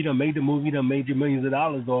 yeah. Now you done made the movie, done made your millions of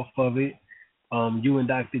dollars off of it. You and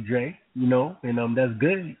Dr. Dre, you know, and that's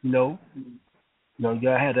good. You know,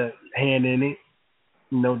 y'all had a hand in it.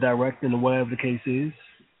 You know, directing or whatever the case is.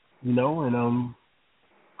 You know, and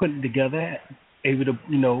putting it together, able to,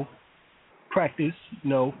 you know, practice. You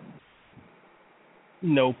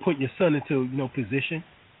know, put your son into, you know, position,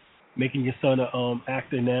 making your son a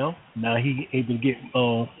actor now. Now he able to get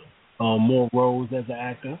more roles as an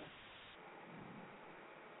actor.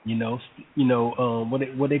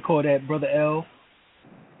 What they call that, Brother L?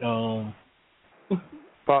 Um,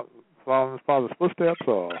 Following his father's footsteps,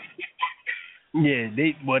 or yeah,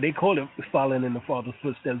 they call it following in the father's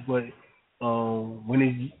footsteps, but when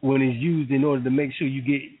it's used in order to make sure you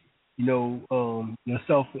get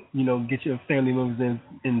yourself, get your family members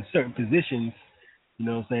in certain positions, you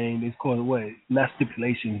know what I'm saying? It's called what? Not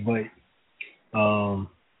stipulations, but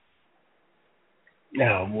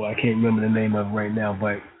now, boy, I can't remember the name of it right now,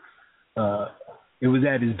 but it was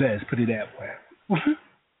at his best, put it that way.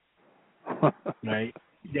 Right?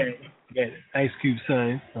 That Ice Cube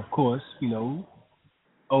son, of course,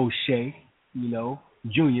 O'Shea,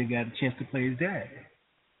 Junior got a chance to play his dad.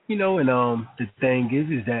 And the thing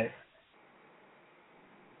is that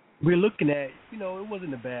we're looking at, it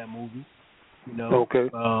wasn't a bad movie. Okay.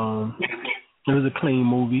 It was a clean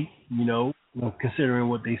movie, considering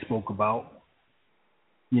what they spoke about.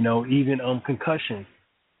 Even Concussion,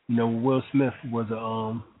 Will Smith was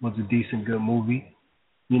a decent good movie,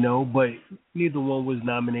 but neither one was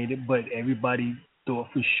nominated, but everybody thought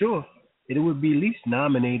for sure it would be at least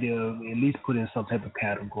nominated or at least put in some type of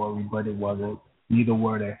category, but it wasn't. Neither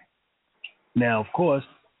were they. Now, of course,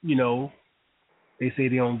 they say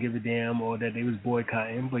they don't give a damn or that they was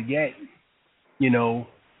boycotting, but yet, y'all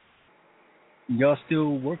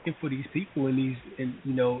still working for these people in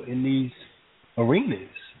these arenas,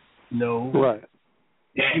 Right.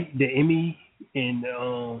 The Emmy and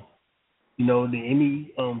the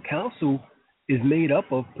Emmy council is made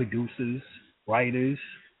up of producers, writers,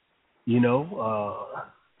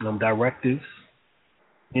 directors.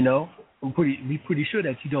 I'm pretty sure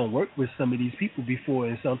that you don't work with some of these people before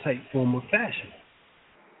in some type, form, or fashion.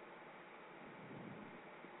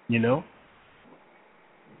 And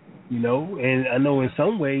I know in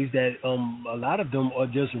some ways that a lot of them are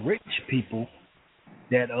just rich people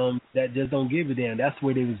that just don't give a damn. That's the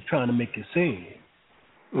way they was trying to make it seem.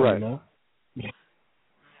 Right.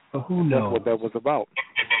 But who knows? That's what that was about.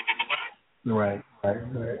 Right.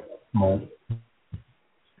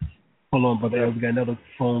 Hold on, brother. We got another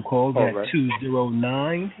phone call. We got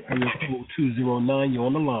 209. Area code 209. You're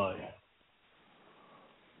on the line.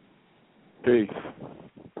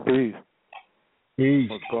 Peace.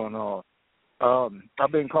 What's going on?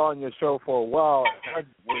 I've been calling your show for a while. I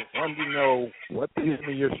wanted to know what the name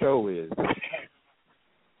of your show is.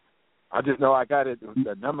 I just know I got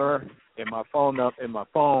the number in my phone,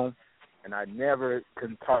 and I never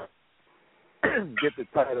can get the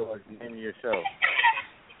title or the name of your show.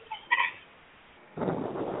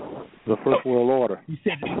 The First World Order.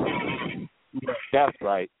 That's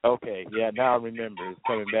right. Okay. Yeah, now I remember. It's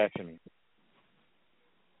coming back to me.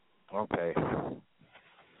 Okay.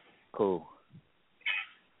 Cool.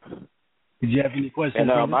 Did you have any questions?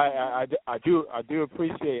 And I do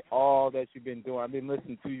appreciate all that you've been doing. I've been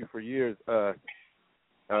listening to you for years.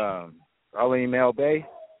 Arlene Mel Bay.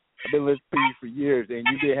 I've been listening to you for years, and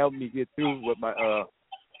you've been helping me get through with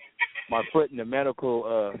my foot in the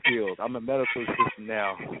medical field. I'm a medical assistant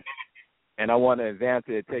now, and I want to advance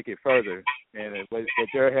it and take it further. And with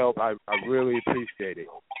your help, I really appreciate it.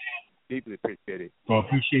 Deeply appreciate it. Well,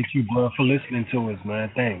 appreciate you, bro, for listening to us, man.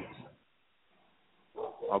 Thanks.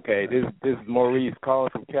 Okay, this is Maurice calling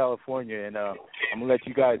from California, and I'm gonna let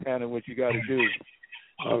you guys handle what you got to do.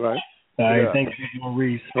 All right. All right. Yeah. Thank you,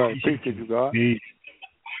 Maurice. All right. Appreciate you, God. Peace.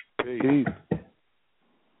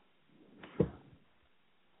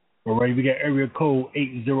 All right. We got area code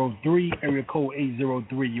 803. Area code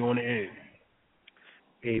 803. You on the air?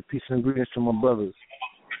 Hey, peace and greetings to my brothers.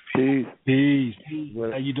 Peace.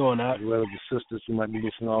 How you doing, Al? As well as the sisters who might be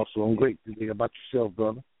listening also. I'm great today. About yourself,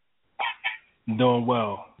 brother? Doing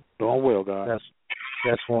well. God.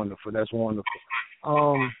 That's wonderful.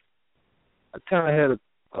 I kind of had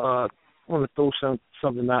want to throw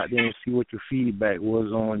something out there and see what your feedback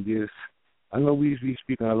was on this. I know we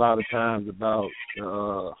speaking a lot of times about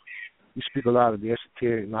we speak a lot of the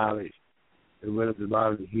esoteric knowledge as well as a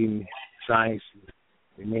lot of the hidden sciences.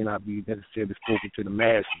 It may not be necessarily spoken to the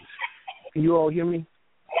masses. Can you all hear me?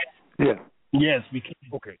 Yeah. Yes, we can.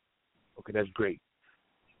 Okay, that's great.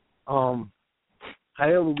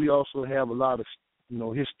 However, we also have a lot of,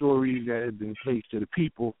 his stories that have been placed to the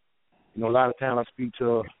people. A lot of times I speak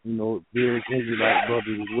to, various Israelite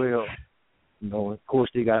brothers as well. Of course,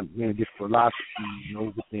 they got many different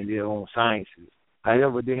philosophies, within their own sciences.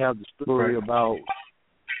 However, they have the story about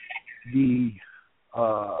the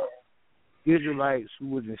Israelites who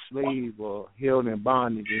was enslaved or held in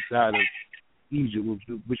bondage inside of Egypt,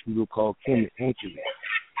 which we will call Kemet anciently.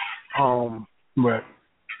 Right.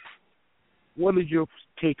 What is your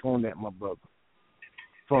take on that, my brother,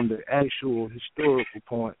 from the actual historical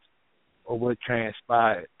points of what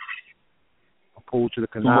transpired opposed to the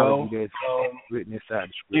chronology that's written inside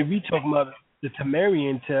the script. If we talk about the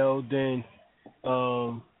Temerian tale, then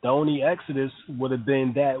the only Exodus would have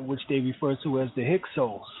been that which they refer to as the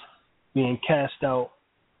Hyksos being cast out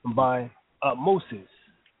by Moses,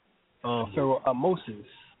 Pharaoh Moses,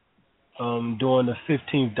 during the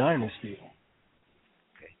 15th dynasty.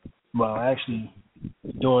 Well, actually,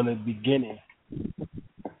 during the beginning.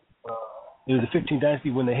 It was the 15th dynasty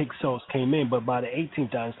when the Hyksos came in, but by the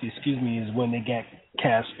 18th dynasty, is when they got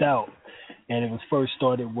cast out. And it was first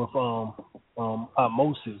started with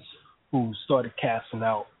Moses, who started casting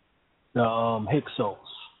out the Hyksos.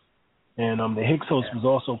 And the Hyksos was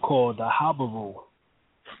also called the Habaru.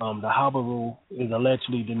 The Habaru is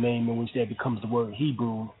allegedly the name in which that becomes the word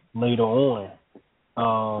Hebrew later on.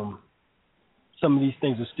 Some of these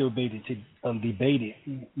things are still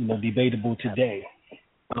debatable today,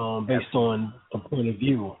 based on a point of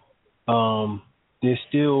view. There's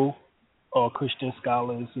still Christian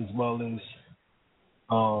scholars as well as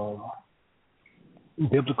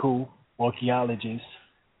biblical archaeologists,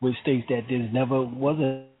 which states that there never was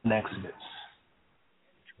an exodus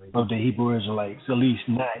of the Hebrew Israelites, at least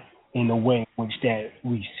not in the way in which that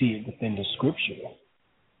we see it within the Scripture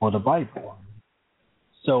or the Bible.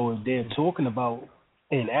 So if they're talking about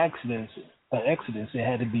an exodus, it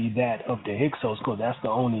had to be that of the Hyksos, because that's the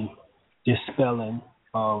only dispelling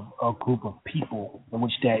of a group of people in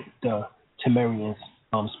which that the Temerians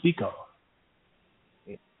speak of.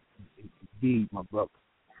 Indeed, my brother.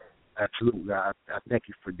 Absolutely. I thank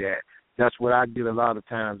you for that. That's what I get a lot of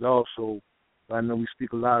times also. I know we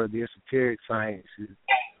speak a lot of the esoteric sciences,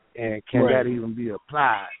 and can that even be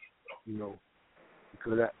applied,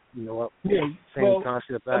 because that, same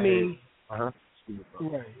concept I mean, had.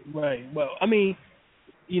 Right. Well, I mean,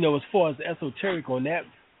 as far as esoteric on that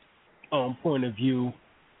point of view,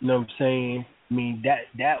 you know what I'm saying? I mean,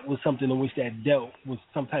 that was something in which that dealt with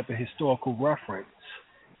some type of historical reference,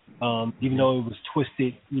 even though it was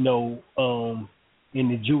twisted, in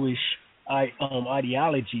the Jewish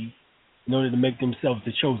ideology in order to make themselves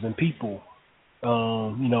the chosen people.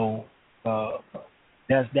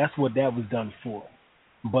 That's what that was done for.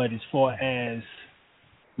 But as far as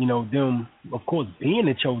them, of course, being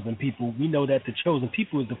the chosen people, we know that the chosen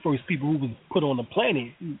people is the first people who was put on the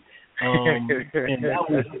planet. And that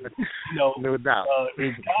was, no doubt.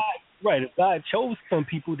 If God chose some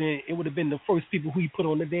people, then it would have been the first people who he put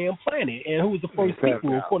on the damn planet. And who was the first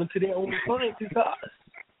people, according to their own scientists, us?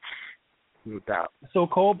 No doubt.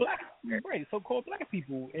 So-called black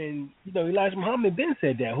people. And, Elijah Muhammad then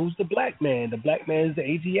said that. Who's the black man? The black man is the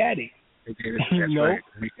Asiatic. That's right.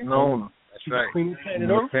 That's right. The queen of planet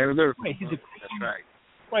Earth. Right. He's a queen. That's right.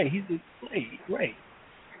 Right. He's a right.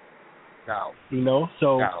 Doubt.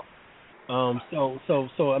 So Doubt.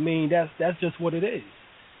 So I mean that's just what it is.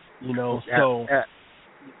 So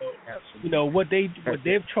what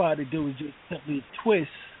they've tried to do is just simply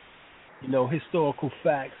twist, historical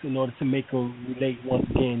facts in order to make them relate once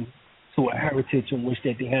again to a heritage in which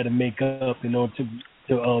that they had to make up in order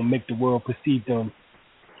to make the world perceive them.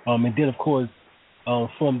 And then, of course,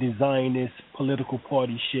 form the Zionist political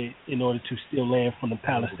party shit in order to steal land from the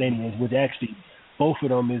Palestinians, which actually both of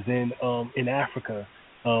them is in Africa.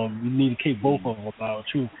 We need to keep both of them about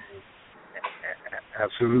truth.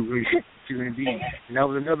 Absolutely, indeed. And that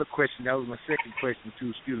was another question. That was my second question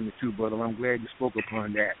too, brother. I'm glad you spoke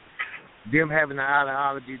upon that. Them having an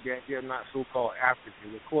ideology that they're not so-called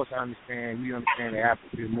Africans. Of course, we understand that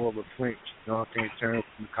Africa is more of a French, in terms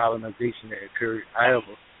of the colonization that occurred.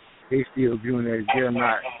 However, they still viewing it as they're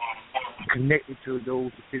not connected to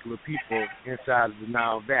those particular people inside of the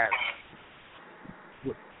Nile Valley.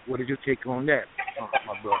 What is your take on that,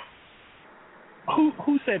 my brother?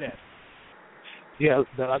 Who said that? Yeah,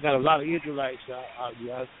 I got a lot of Israelites. I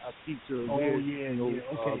speak to. Okay. They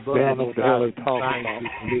don't know what the hell they're talking about.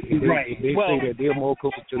 They say that they're more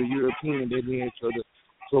closer to the European than they are to the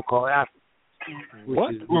so-called African.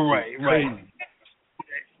 What? Right.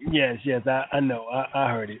 Yes, I know. I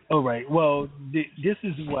heard it. All right. Well, this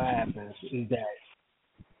is what happens is that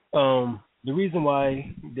the reason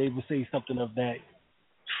why they would say something of that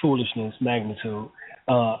foolishness magnitude,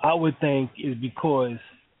 I would think, is because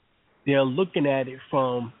they're looking at it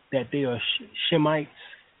from that they are Shemites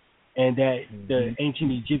and that the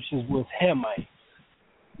ancient Egyptians was Hamites.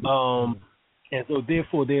 And so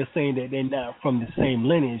therefore they're saying that they're not from the same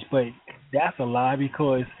lineage, but that's a lie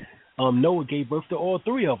because Noah gave birth to all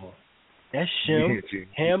three of them. That's Shem,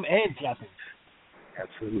 Ham, and Japheth.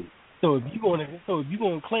 Absolutely. So if you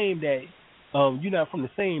gonna claim that you're not from the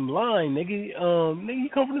same line, nigga, you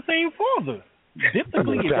come from the same father.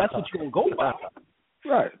 Biblically, if that's what you're gonna go by.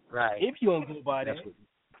 Right. If you don't go by that,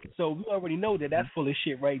 So we already know that that's full of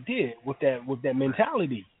shit right there with that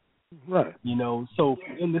mentality. Right. So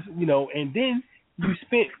and then you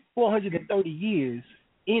spent 430 years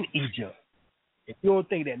in Egypt. If you don't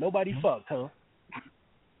think that nobody fucked, huh?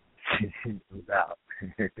 No doubt.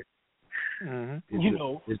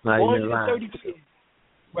 It's not 430 years.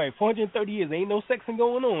 Right, 430 years. Ain't no sexing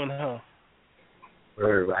going on, huh?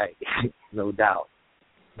 Right. No doubt.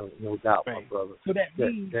 No doubt, right. My brother. So that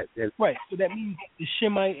means right. So that means the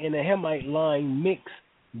Shemite and the Hamite line mix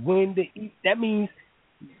that means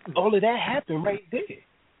all of that happened right there. You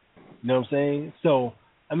know what I'm saying? So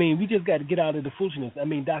we just got to get out of the foolishness.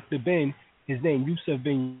 Dr. Ben, his name Yusuf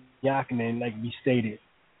Ben Yakinen, like we stated,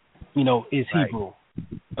 is Hebrew.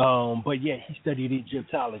 But yeah, he studied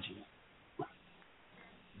Egyptology.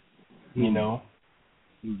 He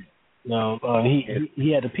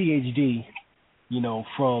had a PhD,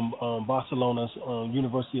 from Barcelona's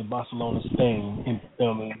University of Barcelona, Spain, and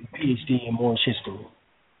PhD in Moorish history.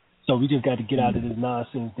 So we just got to get out of this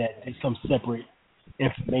nonsense that there's some separate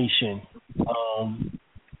information.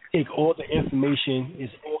 Take all the information.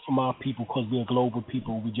 It's all from our people because we're global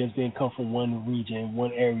people. We just didn't come from one region,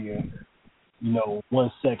 one area,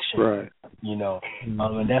 one section. Right.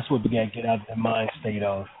 And that's what we got to get out of the mind state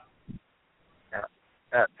of.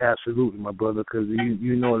 Absolutely, my brother, because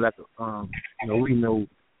we know that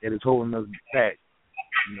it's holding us back,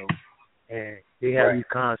 and they have these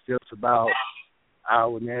concepts about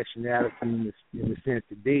our nationality in the sense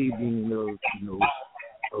that they being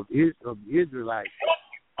of Israelites,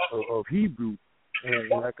 of Hebrew, and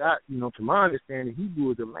like to my understanding,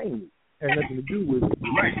 Hebrew is a language. It has nothing to do with the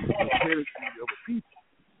territory of a people.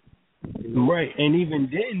 Right, and even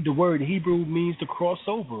then, the word Hebrew means to cross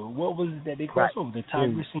over. What was it that they crossed over? The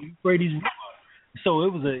Tigris and Euphrates River. So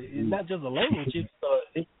it's not just a language; it's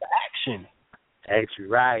the action. Actually,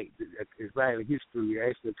 right. It's right. History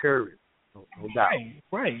actually occurring. No doubt.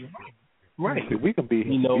 Right. See, we can be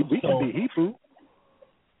we can be Hebrew.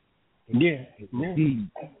 Yeah.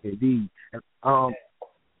 Indeed.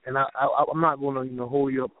 And I'm not going to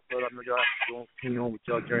hold you up, but I'm going to continue on with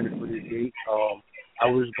your journey for this day. I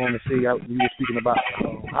was going to say, you were speaking about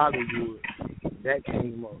Hollywood. That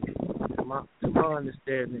came up. To my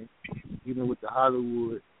understanding, even with the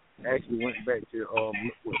Hollywood, actually went back to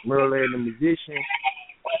Merlin the Magician.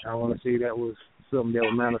 I want to say that was something that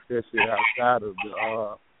was manifested outside of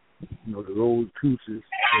the Rosicrucians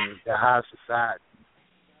and the high society.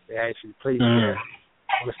 They actually placed there.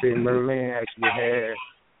 I want to say Merlin actually had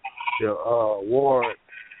the ward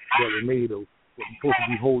that was made of what was supposed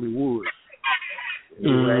to be holy wood. They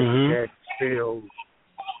actually cast spells,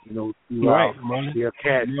 throughout their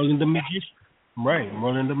cast. Merlin the Magician. Right,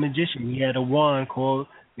 Merlin the Magician. He had a wand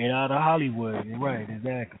made out of Hollywood. Right,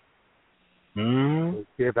 exactly. So,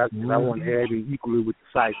 I want to add it equally with the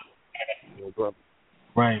cycle, brother.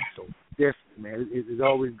 Right. So definitely, man, it's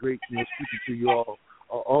always great, speaking to you all.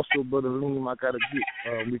 Also, Brother Liam, I got to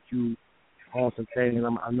get with you on some things.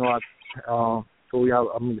 I know I told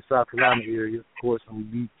y'all I'm in the South Carolina area. Of course, I'm going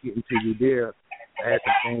to be getting to you there. I had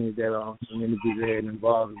some things that some individuals had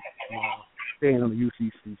involved in staying on the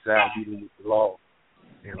UCC side dealing with the law.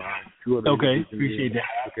 Two other appreciate that.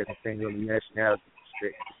 Look at the things on the nationality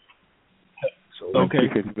perspective. So,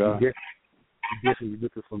 definitely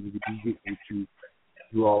looking for me to be getting with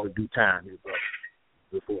you all in due time, here, brother.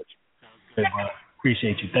 Good fortune. Good,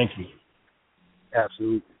 appreciate you. Thank you.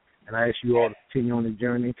 Absolutely. And I ask you all to continue on the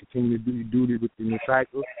journey, continue to do your duty within the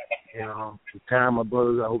cycle. And with time, my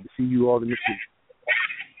brothers, I hope to see you all in the future.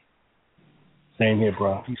 Same here,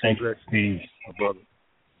 bro. Peace Thank you. Peace, my brother.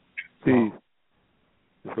 Peace.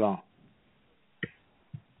 Islam.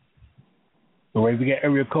 All right, we got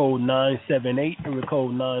area code 978. Area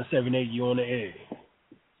code 978, you on the air.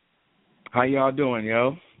 How y'all doing,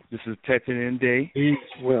 yo? This is Tetin and Day. Peace.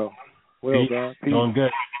 Well, God. Peace. Doing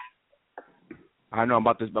good. I know I'm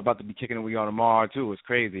about to be kicking it with y'all tomorrow too. It's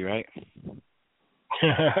crazy, right?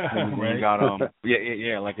 Right. We got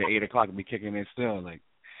like at 8:00 I'll be kicking it still, like.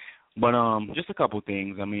 But just a couple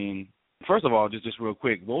things. First of all, just real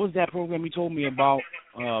quick, what was that program you told me about,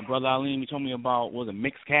 Brother Alim? You told me about, was it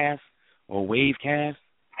Mixcast or Wavecast?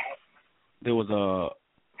 There was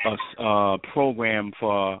a program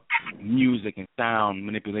for music and sound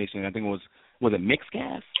manipulation. I think it was it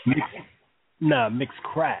Mixcast?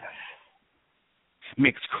 Mixcraft.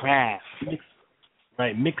 Mixcraft.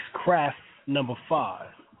 Right, Mixcraft number 5,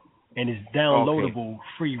 and it's downloadable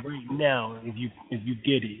free right now if you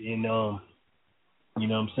get it. And you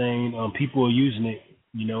know what I'm saying? People are using it,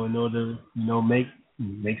 in order to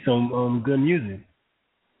make some good music.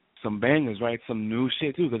 Some bangers, right? Some new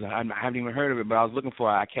shit too, because I haven't even heard of it. But I was looking for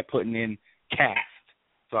it. I kept putting in cast,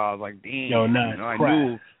 So I was like, damn. No, you know, I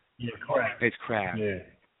knew. Yeah, craft. It's craft. Yeah.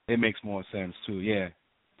 It makes more sense too. Yeah.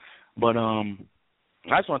 But I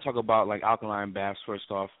just want to talk about like alkaline baths first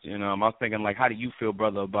off. You know, I was thinking like, how do you feel,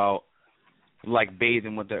 brother, about like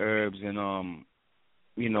bathing with the herbs and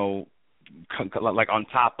you know, like on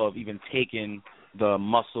top of even taking the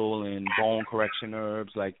muscle and bone correction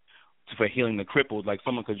herbs, like for healing the crippled. Like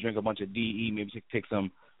someone could drink a bunch of DE, maybe take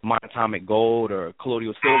some monatomic gold or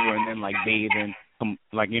colloidal silver, and then like bathe in some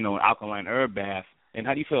like an alkaline herb bath. And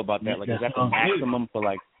how do you feel about that? Like, is that the maximum for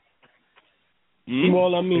like?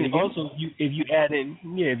 Well, I mean, also if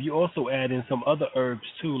you also add in some other herbs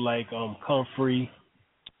too, like comfrey,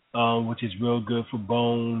 which is real good for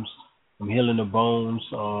bones, healing the bones,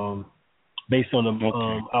 based on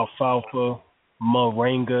the alfalfa,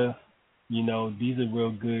 moringa. You know, these are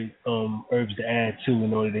real good herbs to add too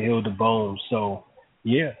in order to heal the bones. So,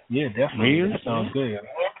 yeah, definitely. Really? That sounds good.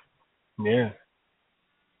 Yeah.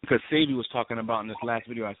 Because Sabi was talking about in this last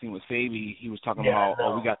video I seen with Sabi, he was talking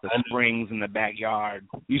about, we got the springs in the backyard.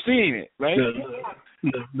 You seen it, right?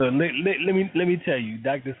 Let me tell you,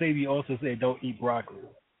 Dr. Sabi also said don't eat broccoli.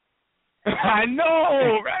 I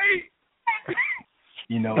know, right?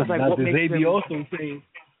 You know, like, Dr. Sabi also saying,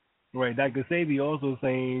 right? Dr. Sabi also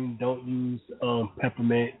saying don't use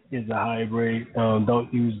peppermint is a hybrid.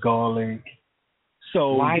 Don't use garlic.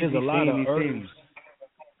 So why there's a lot of herbs.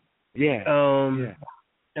 Yeah.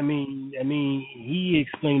 I mean, he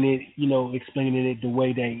explaining it the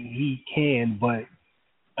way that he can, but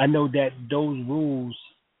I know that those rules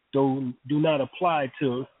do not apply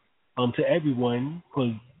to everyone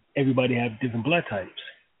because everybody have different blood types.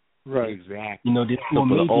 Right. Exactly. You know, there's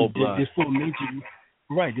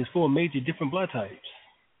four major different blood types.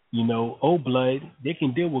 You know, O blood, they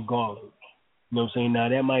can deal with garlic. You know what I'm saying? Now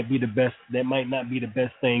that might not be the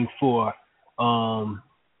best thing for A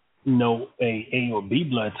or B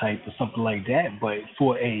blood type or something like that, but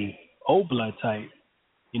for a O blood type,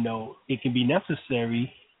 you know, it can be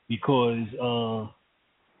necessary because of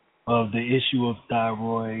the issue of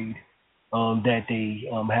thyroid that they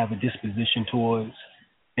have a disposition towards,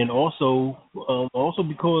 and also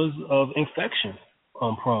because of infection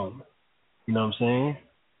prone. You know what I'm saying?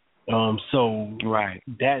 So right.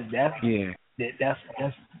 That's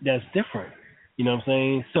different. You know what I'm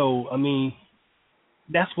saying? So I mean,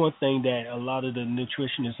 that's one thing that a lot of the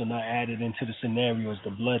nutritionists are not added into the scenario is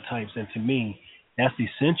the blood types, and to me, that's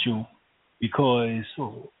essential because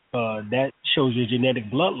that shows your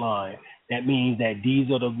genetic bloodline. That means that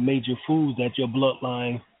these are the major foods that your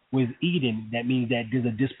bloodline was eating. That means that there's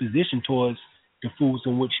a disposition towards the foods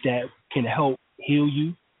in which that can help heal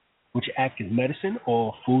you, which act as medicine,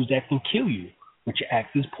 or foods that can kill you, which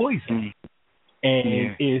act as poison.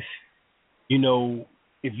 And if you're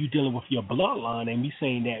dealing with your bloodline and we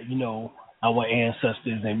saying that, you know, our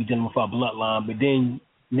ancestors and we dealing with our bloodline, but then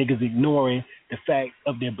niggas ignoring the fact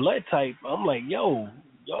of their blood type, I'm like, yo,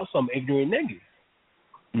 y'all some ignorant niggas.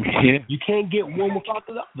 Yeah. You can't get one without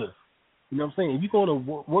the other. You know what I'm saying? If you're going to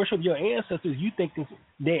worship your ancestors, you think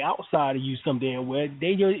they outside of you some damn way.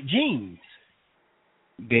 They your genes.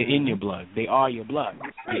 They're in your blood. They are your blood.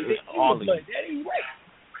 Right. They're all of you. That ain't right.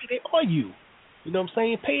 They are you. You know what I'm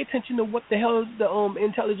saying? Pay attention to what the hell the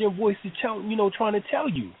intelligent voice is trying to tell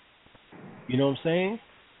you. You know what I'm saying?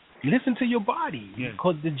 Listen to your body,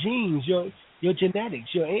 because the genes, your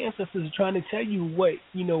genetics, your ancestors are trying to tell you what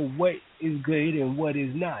is good and what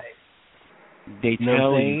is not. They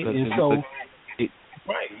tell you, and so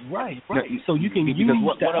right. So you can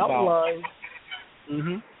use the outline.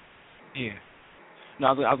 Yeah. No,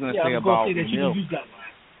 I was going to say about that you milk. can use that.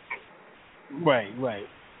 Right.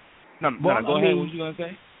 No, go ahead. What were you going to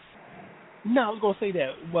say? No, I was going to say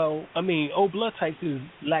that. Well, I mean, O blood types is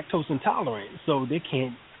lactose intolerant, so they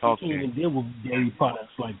can't even deal with dairy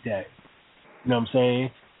products like that. You know what I'm saying?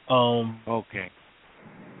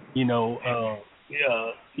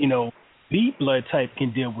 B blood type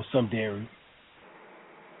can deal with some dairy.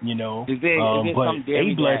 You know, is there but some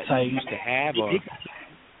dairy A blood that type we used to have, or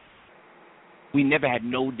we never had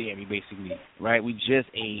no dairy, basically, right? We just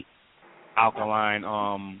ate alkaline.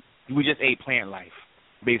 We just ate plant life,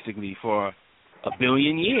 basically, for a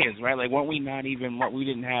billion years, right? Like, we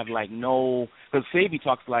didn't have, like, no, because Sabi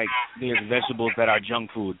talks like there's vegetables that are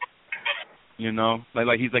junk food, you know?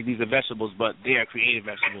 Like he's like, these are vegetables, but they are creative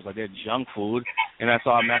vegetables, like they're junk food. And I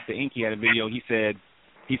saw Master Inky had a video, he said,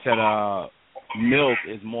 milk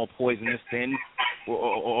is more poisonous than,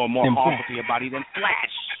 or more harmful to your body than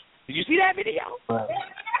flesh. Did you see that video? Right.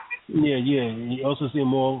 Yeah. You also see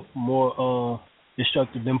more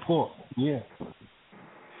destructive than pork. Yeah.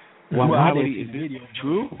 Well, I didn't see the video.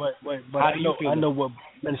 True? But I know what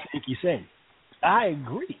Minister Icky said. I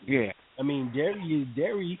agree. Yeah. I mean,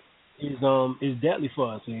 dairy is deadly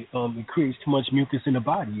for us. It creates too much mucus in the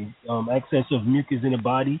body. Excess of mucus in the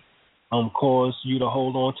body cause you to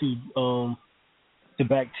hold on to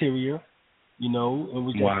bacteria, and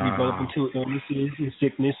which that can develop into illnesses and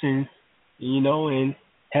sickness, and and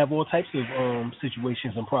have all types of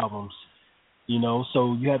situations and problems.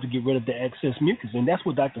 So you have to get rid of the excess mucus, and that's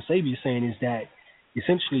what Dr. Sabi is saying, is that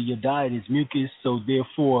essentially your diet is mucus, so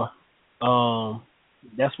therefore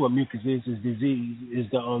that's what mucus is disease. Is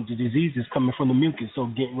the disease is coming from the mucus. So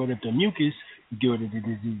get rid of the mucus, get rid of the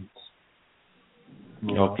disease.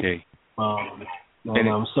 Okay.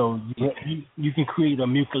 So you can create a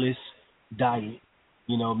mucus diet.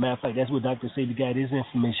 Matter of fact, that's what Dr. Sabi got his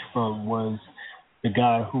information from, was the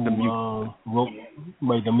guy who wrote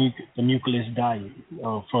the mucus diet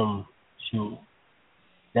from Shoot.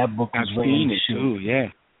 That book was written. I've seen it too.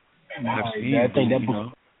 Yeah. I've seen it. I think that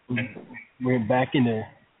book went back in the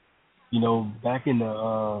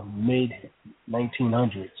mid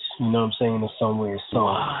 1900s. You know what I'm saying, or somewhere.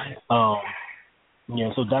 So,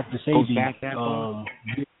 so Dr. Sabi,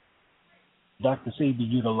 Dr. Sabi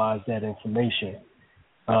utilized that information.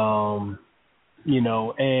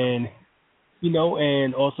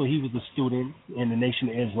 And also he was a student in the Nation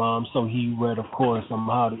of Islam, so he read, of course,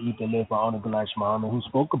 How to Eat and Live by Honorable Elijah Muhammad, who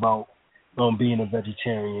spoke about being a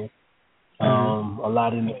vegetarian a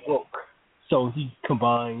lot in the book. So he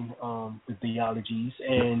combined the theologies,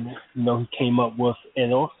 and he came up with,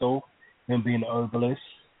 and also him being an herbalist,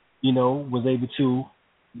 was able to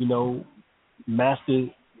master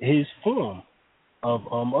his form of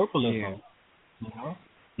herbalism.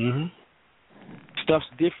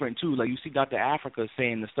 Stuff's different too. Like you see Dr. Africa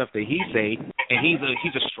saying the stuff that he say, and he's a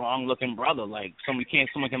strong looking brother. Like someone can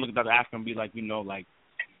look at Dr. Africa and be like, like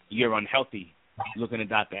you're unhealthy looking at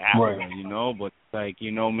Dr. Africa, right. But like,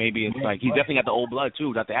 maybe it's like he's definitely got the old blood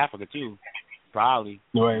too, Dr. Africa too. Probably.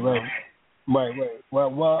 Right.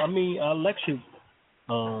 Well, I mean, I lectured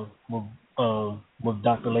with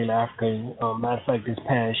Dr. Layla Africa, matter of fact, this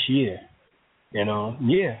past year.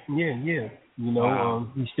 Wow.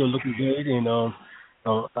 He's still looking good, and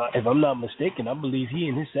if I'm not mistaken, I believe he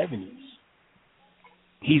in his 70s.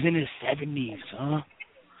 He's in his 70s, huh?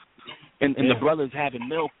 And the brother's having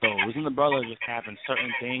milk though. Isn't the brother just having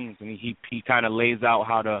certain things, and he kind of lays out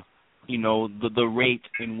how to, the rate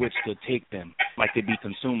in which to take them, like to be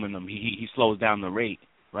consuming them. He slows down the rate,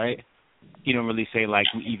 right? He don't really say like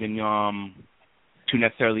even to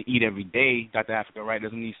necessarily eat every day, Dr. Africa, right?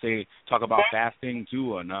 Doesn't he talk about fasting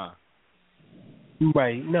too, or nah?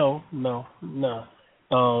 Right. No.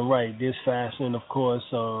 Right. There's fasting, of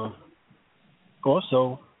course.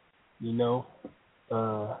 Also,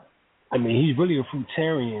 I mean, he's really a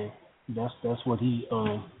fruitarian. That's what he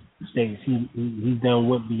states. He's done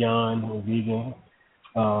went beyond a vegan,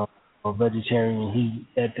 a vegetarian. He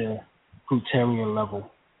at the fruitarian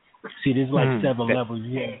level. See, there's like 7 levels.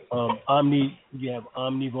 You have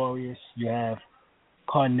omnivorous, you have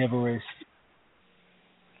carnivorous,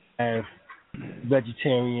 you have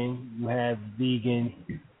vegetarian, you have vegan,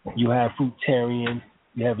 you have fruitarian,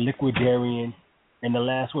 you have liquidarian, and the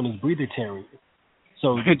last one is breatharian.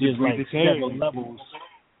 So there's like 7 levels.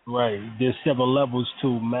 Right. There's 7 levels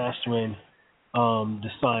to mastering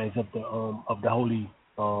the science of the holy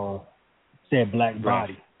said black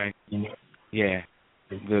body. Right. Yeah.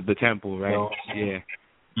 The temple, right? Yeah.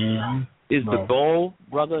 Mm-hmm. Is the goal,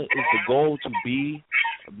 brother? Is the goal to be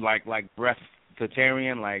like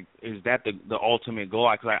breatharian? Like, is that the ultimate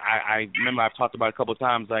goal? Because I remember I've talked about it a couple of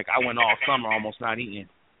times. Like, I went all summer almost not eating.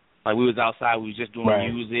 Like, we was outside, we was just doing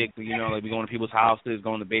music. Like we going to people's houses,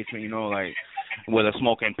 going to the basement. Like whether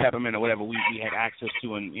smoking peppermint or whatever we had access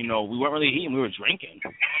to, and we weren't really eating. We were drinking.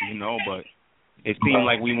 But it seemed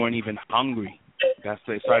like we weren't even hungry.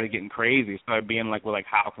 It started getting crazy. It started being like,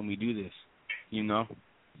 how can we do this? Right.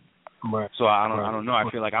 So I don't know. I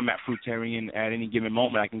feel like I'm at fruitarian at any given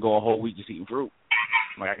moment. I can go a whole week just eating fruit.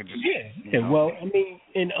 Like I can just Well, I mean,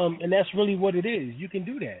 and that's really what it is. You can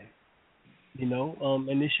do that. And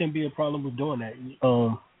there shouldn't be a problem with doing that.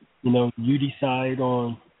 You decide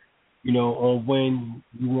on on when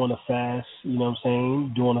you want to fast. What I'm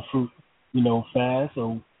saying, doing a fruit fast,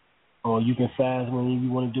 or you can fast when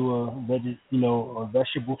you want to do a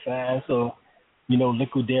vegetable fast, or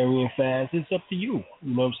liquidarian fast. It's up to you.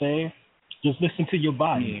 What I'm saying? Just listen to your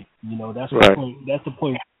body. That's the point. That's the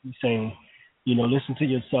point. You're saying, listen to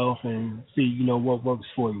yourself and see, what works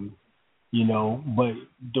for you. But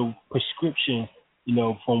the prescription,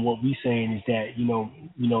 from what we're saying is that,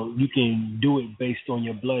 you can do it based on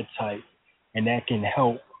your blood type, and that can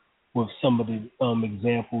help with some of the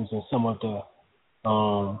examples and some of the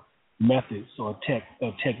methods or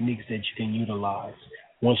techniques that you can utilize.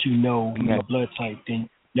 Once you know your blood type, then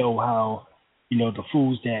you know how, the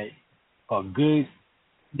foods that are good,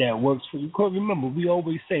 that works for you. Because remember, we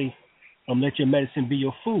always say, let your medicine be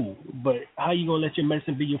your food. But how you gonna let your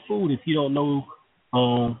medicine be your food if you don't know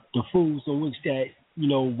the foods in which that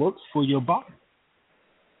works for your body?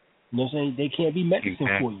 You know what I'm saying? They can't be medicine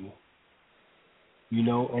for you.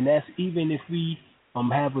 And that's even if we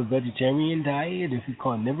have a vegetarian diet, if we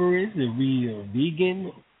carnivorous, if we are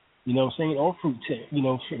vegan, or fruitarian.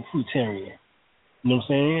 You know what I'm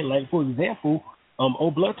saying? Like, for example,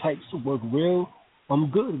 O blood types work real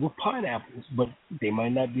good with pineapples, but they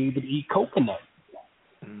might not be able to eat coconut.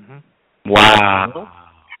 Mm-hmm. Wow.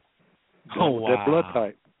 Oh, wow. That blood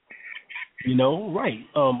type. Right.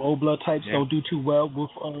 O blood types don't do too well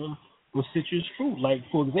with citrus fruit. Like,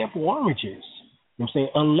 for example, oranges. You know what I'm saying?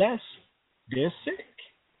 Unless they're sick.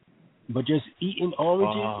 But just eating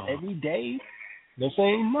oranges every day, you know what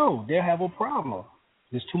I'm saying? No, they'll have a problem.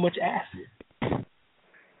 There's too much acid.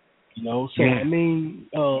 So I mean,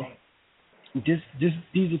 just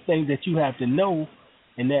these are things that you have to know,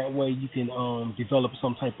 and that way you can develop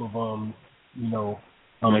some type of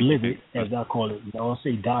live it, as I call it. I don't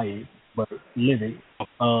say diet, but live it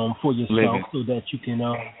for yourself, so that you can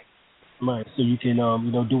so you can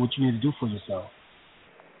do what you need to do for yourself.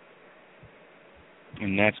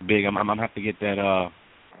 And that's big. I'm gonna have to get that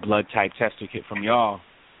blood type tester kit from y'all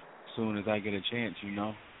as soon as I get a chance,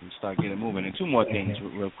 and start getting moving. And two more things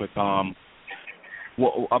real quick. About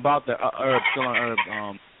the herbs, still on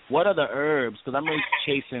herbs. What are the herbs? Because I'm really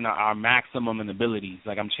chasing our maximum abilities.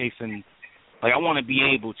 Like, I'm chasing, like, I want to be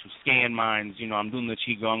able to scan minds. I'm doing the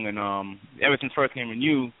qigong, and ever since first hearing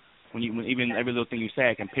you, when even every little thing you say,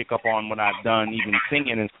 I can pick up on what I've done, even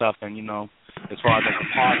singing and stuff. And as far as like the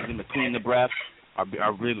pauses in between the breaths,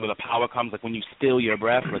 are really where the power comes. Like when you still your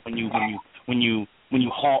breath, like when you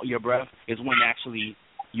halt your breath, is when actually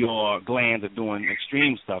your glands are doing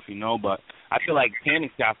extreme stuff, But I feel like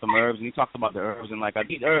Panic's got some herbs, and he talks about the herbs, and like, are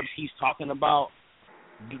these herbs he's talking about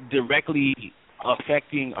directly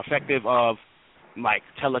effective of like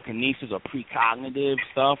telekinesis or precognitive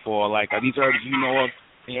stuff, or like, are these herbs you know of?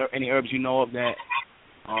 Any herbs you know of that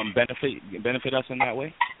benefit us in that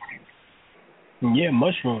way? Yeah,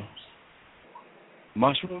 mushrooms.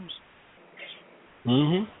 Mushrooms?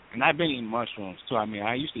 Mhm. And I've been eating mushrooms too. I mean,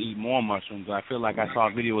 I used to eat more mushrooms. I feel like I saw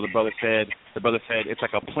a video where the brother said it's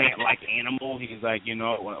like a plant-like animal. He was like,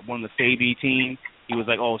 one of the Sabi team. He was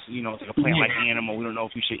like, it's like a plant-like animal. We don't know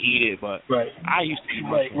if we should eat it, but I used to eat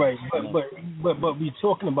mushrooms. Right. But we're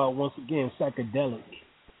talking about, once again, psychedelic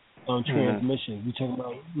transmission. We're talking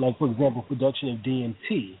about, like, for example, production of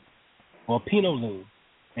DMT or pinolene,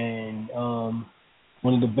 and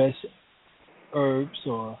one of the best herbs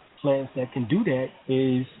or plants that can do that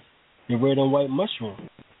is the red and white mushroom,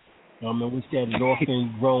 in which that is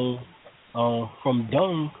often grown from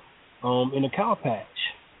dung in a cow patch.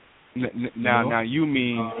 Now you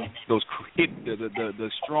mean those the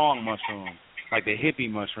strong mushrooms, like the hippie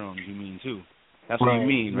mushrooms? You mean too? That's what you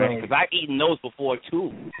mean, right? Because I've eaten those before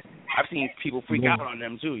too. I've seen people freak out on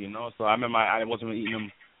them too, So I remember I wasn't eating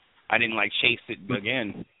them. I didn't like chase it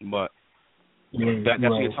again, but that's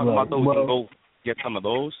what you're talking about. Those, we can go get some of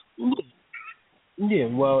those. Yeah,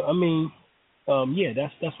 well, I mean,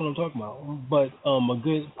 that's what I'm talking about. But a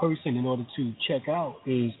good person in order to check out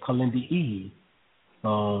is Kalindi Ihi,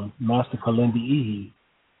 Master Kalindi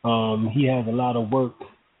Ihi. He has a lot of work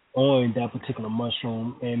on that particular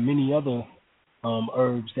mushroom and many other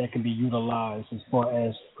herbs that can be utilized as far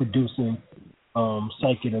as producing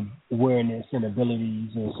psychic awareness and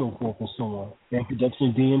abilities and so forth and so on. And production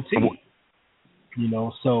of DMT.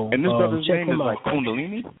 So and this brother's check name him is out. like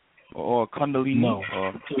Kundalini or Kundalini? No,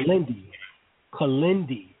 or Kalindi.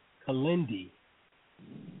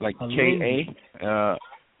 Like Kalindi. K-A?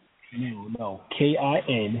 No,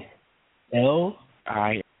 KINLYDI.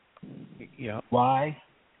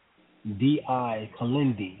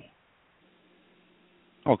 Kalindi.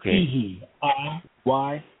 Okay. Ihi.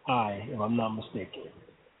 I-Y-I, if I'm not mistaken.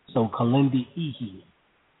 So Kalindi Ihi.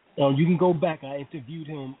 You can go back. I interviewed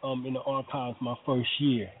him in the archives my first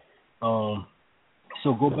year.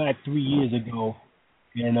 So go back 3 years ago,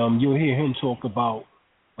 and you'll hear him talk about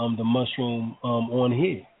the mushroom on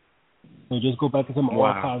here. So just go back to some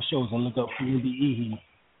archive shows and look up Kalindi Ihi,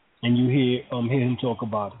 and you hear him talk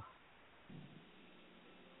about it.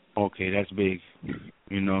 Okay, that's big,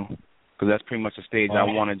 because that's pretty much the stage I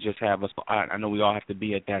want to just have us. I know we all have to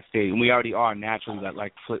be at that stage, and we already are naturally.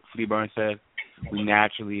 Like Flea Burn said, we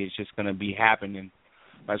naturally, it's just going to be happening.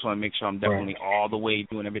 I just want to make sure I'm definitely all the way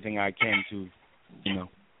doing everything I can to,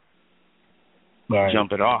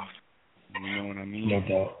 jump it off. You know what I mean? No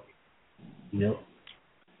doubt. Yep.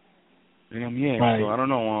 Yeah. Right. So I don't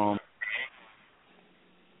know.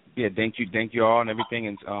 Yeah. Thank you all and everything.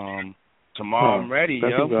 And tomorrow I'm ready.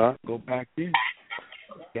 Thank you, God. Go back in.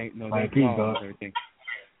 Thank you God. Everything.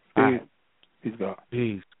 Peace, God.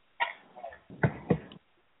 Peace.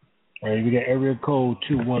 All right, we got area code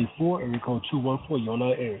 214. Area code 214. You're on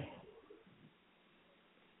our air.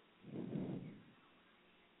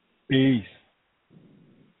 Peace.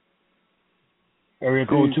 Area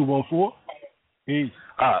code 214. Peace.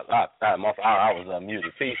 I was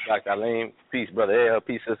muted. Peace, Dr. Alim. Peace, Brother L.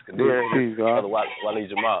 Peace, Sister Kadir. Peace, God. Brother Waleed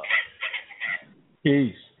Jamal.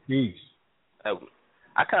 Peace.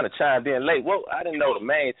 I kind of chimed in late. Well, I didn't know the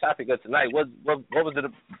main topic of tonight. What was it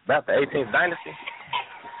about, the 18th dynasty?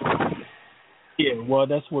 Yeah, well,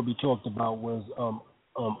 that's what we talked about was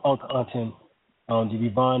Ankhaton, the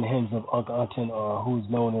divine hymns of Ankhaton, who is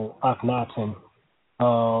known as Ankhaton,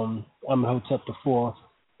 Amenhotep IV,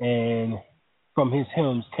 and from his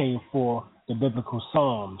hymns came forth the biblical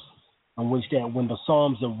psalms, in which that when the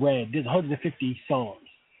psalms are read, there's 150 psalms.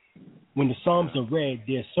 When the psalms are read,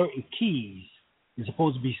 there's certain keys you're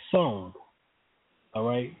supposed to be sung. All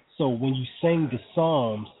right? So when you sing the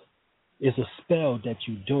psalms, it's a spell that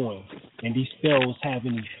you're doing. And these spells have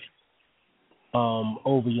any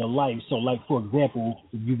over your life. So like, for example,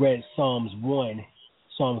 if you read Psalms 1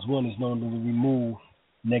 is known to remove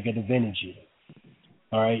negative energy.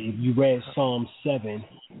 All right? If you read Psalm 7,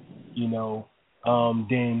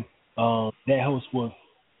 then that helps with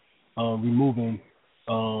removing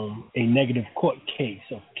a negative court case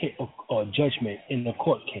or judgment in the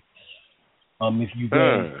court case. If you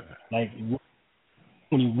read like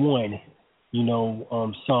 21,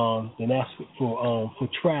 Psalm, then that's for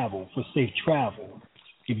travel, for safe travel.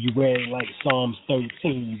 If you read like Psalms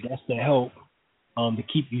 13, that's to help to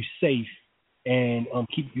keep you safe and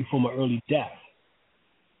keep you from an early death.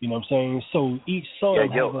 You know what I'm saying? So each psalm has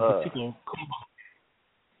a particular.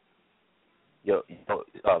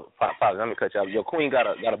 Pop, let me cut you off. Your queen got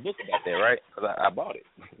a book about that, right? Because I bought it.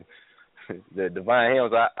 The Divine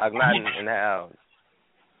Hymns, Ankhaton, and how,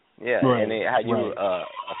 right, and then how you a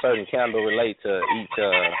certain candle relate to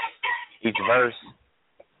each verse.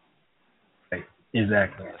 Right.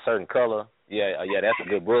 Exactly. A certain color. Yeah, that's a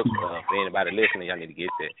good book. For anybody listening, y'all need to get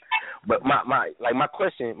that. But my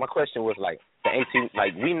question was like the 18,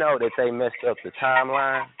 like we know that they messed up the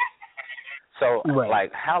timeline. So,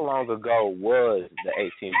 like, how long ago was the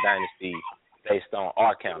 18th dynasty based on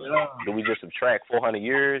our calendar? Do we just subtract 400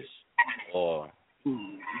 years, or?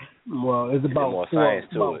 Well, it's about more science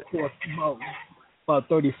to it. About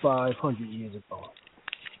 3,500 years ago.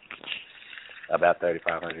 About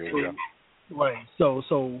 3,500 years ago. Right. So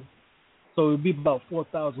it'd be about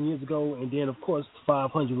 4,000 years ago, and then of course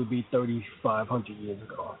 500 would be 3,500 years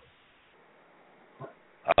ago.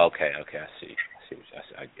 Okay, I see.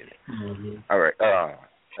 I get it. Mm-hmm. All right.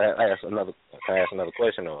 Can I ask another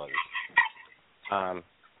question, or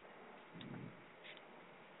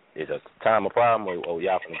is a time a problem, or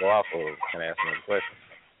y'all gonna go off, or can I ask another question?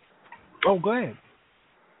 Oh, go ahead.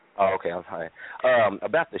 Oh, okay, I'm fine.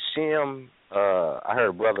 About the Shem, I heard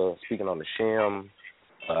a brother speaking on the Shem,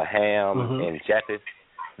 Ham, and Japheth.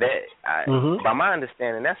 That, by my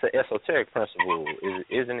understanding, that's an esoteric principle,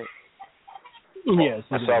 isn't it? Yes.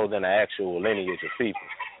 So than the actual lineage of people.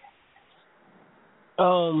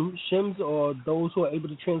 Shems are those who are able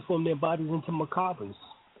to transform their bodies into macabres,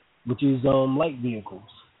 which is light vehicles.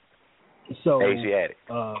 So Asiatic.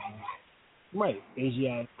 Right,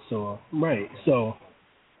 Asiatic. So right. So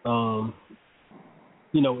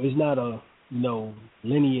it's not a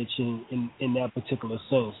lineage in that particular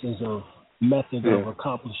sense. It's a method of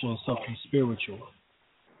accomplishing something spiritual.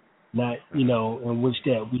 Not in which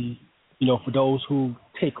that we for those who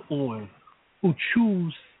take on, who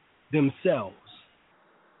choose themselves,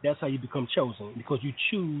 that's how you become chosen, because you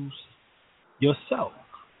choose yourself,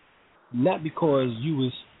 not because you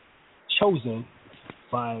was chosen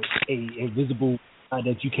by a invisible God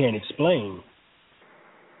that you can't explain.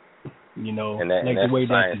 And like that's the way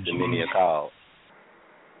science that the many are called.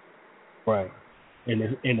 Right, and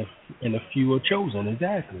a few are chosen,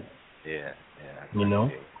 exactly. Yeah.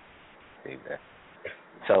 See that.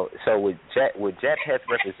 So would Japheth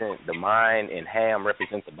represent the mind and Ham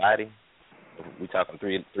represent the body? We talking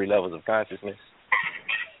three levels of consciousness.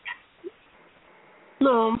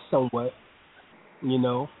 No, somewhat.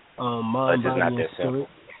 Mind, body, and spirit.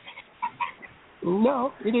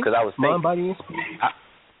 No, it is. Because I was thinking, mind, body, and spirit.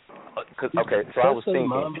 I was thinking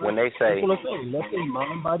when they say. That's what I'm saying. Let's say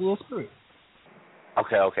mind, body, and spirit.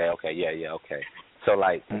 Okay, yeah, okay. So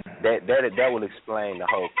like that will explain the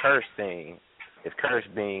whole curse thing Is curse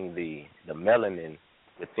being the melanin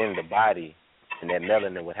within the body, and that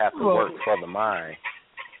melanin would have to work for the mind,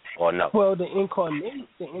 or no? Well, the incarnation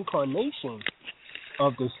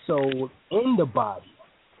of the soul in the body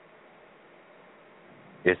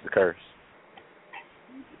is the curse.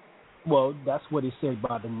 Well, that's what is said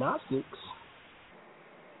by the Gnostics.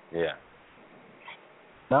 Yeah.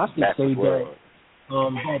 Gnostics say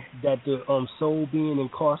that the soul being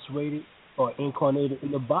incarcerated or incarnated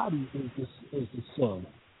in the body is the sin.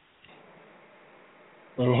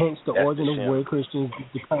 And hence the origin of where Christians get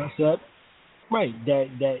the concept, right,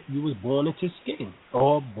 that you was born into skin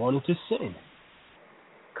or born into sin.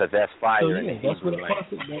 Because that's fire so, in the that's Hebrew where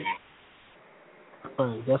language.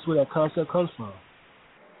 Right, that's where that concept comes from.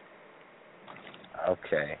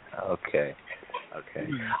 Okay.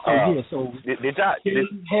 So did y'all?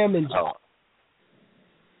 Hammond.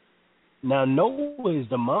 Now Noah is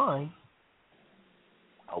the mind.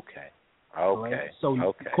 Okay. Right? So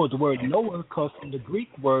of course the word Noah comes from the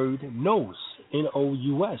Greek word nous,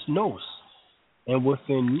 N-O-U-S, nous, and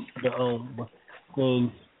within the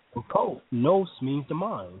code, nous means the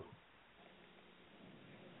mind.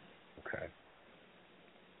 Okay.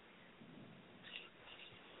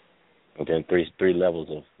 And then three levels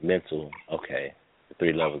of mental. Okay.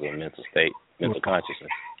 3 levels of mental state, mental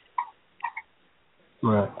consciousness.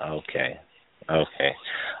 Right. Okay.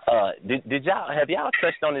 Did y'all have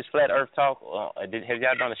touched on this flat Earth talk? Have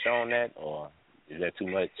y'all done a show on that, or is that too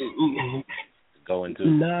much to go into?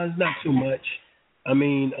 No, it's not too much. I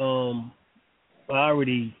mean, I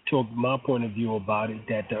already talked my point of view about it,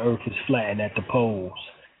 that the Earth is flat and at the poles.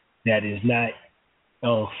 That is not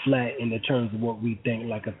flat in the terms of what we think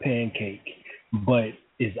like a pancake, but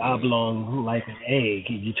it's oblong like an egg.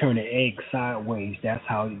 If you turn an egg sideways, that's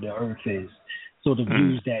how the Earth is. So the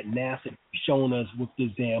views that NASA shown us with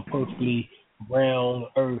this damn perfectly round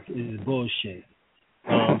Earth is bullshit.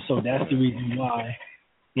 So that's the reason why,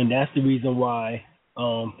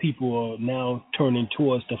 people are now turning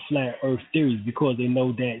towards the flat Earth theories, because they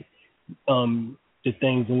know that the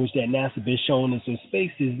things in which that NASA been showing us in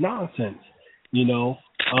space is nonsense.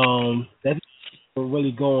 That's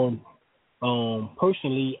really going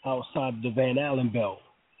personally outside the Van Allen belt.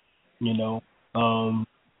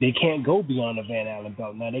 They can't go beyond the Van Allen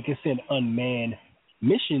belt. Now they can send unmanned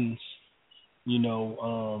missions,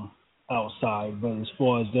 outside, but as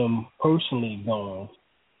far as them personally going,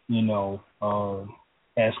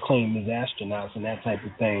 as claimed as astronauts and that type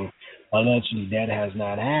of thing, allegedly that has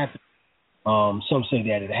not happened. Some say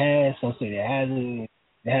that it has, some say that it hasn't.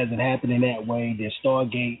 It hasn't happened in that way. There's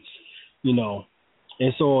stargates,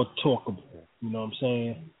 it's all talkable. You know what I'm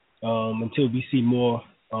saying? Until we see more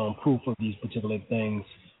proof of these particular things,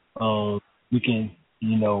 we can,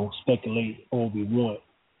 speculate all we want.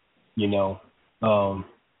 We know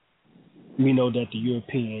that the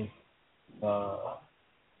European,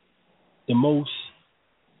 the most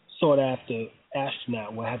sought after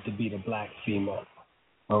astronaut will have to be the black female.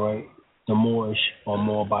 All right, the Moorish or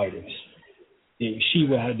Moabites. She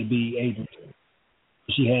will have to be able to.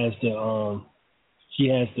 She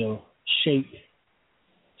has the shape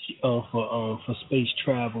for space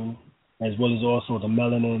travel, as well as also the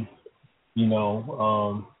melanin,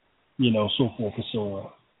 so forth and so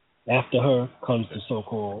on. After her comes the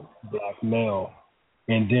so-called black male,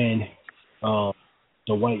 and then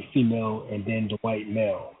the white female, and then the white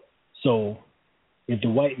male. So if the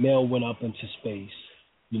white male went up into space,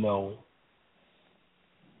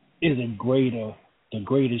 is the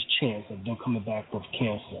greatest chance of them coming back with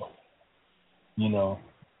cancer.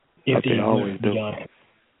 If they went beyond,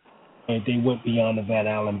 if they went beyond the Van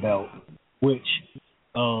Allen belt, which,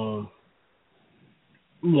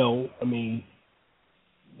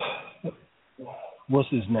 what's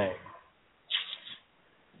his name?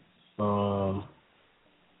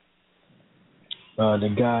 The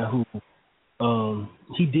guy who,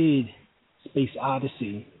 he did Space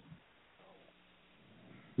Odyssey.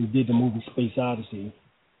 He did the movie Space Odyssey,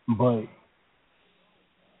 but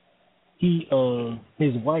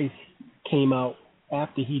his wife came out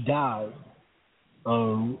after he died.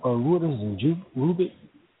 What is it? Rubik?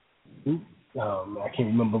 I can't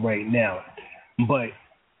remember right now, but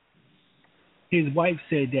his wife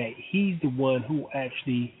said that he's the one who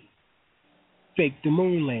actually faked the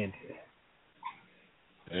moon landing.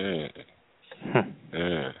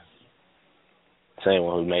 Same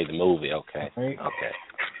one who made the movie. Okay. Right. Okay.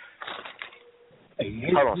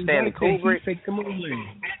 Hold on, Stanley Kubrick. He faked the moon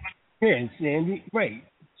landing. Yeah, Stanley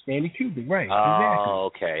Kubrick, right?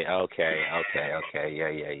 Oh, exactly. Okay.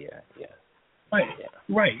 Yeah. Right.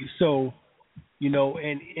 Yeah. Right. So,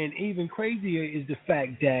 and even crazier is the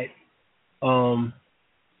fact that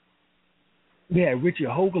we had Richard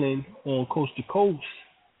Hoagland on Coast to Coast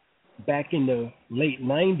back in the late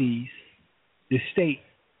 90s. The state,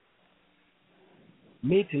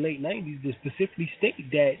 mid to late 90s, they specifically stated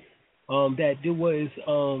that that there was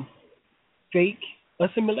fake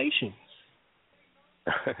assimilations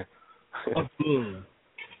of men.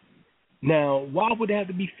 Now, why would there have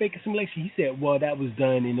to be fake assimilation? He said, well, that was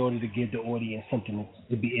done in order to give the audience something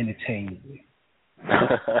to be entertained with.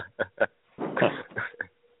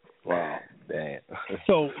 Wow, damn.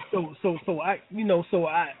 So you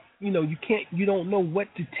don't know what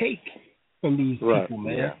to take from these people,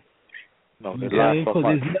 man. Yeah. No, because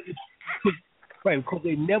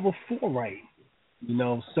they never fought right.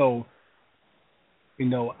 So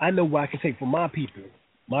I know what I can take from my people.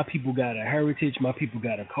 My people got a heritage. My people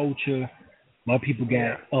got a culture. My people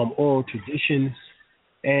got oral traditions.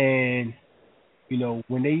 And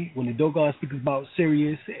when the Dogon speak about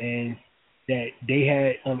Sirius and that they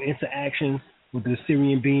had interactions with the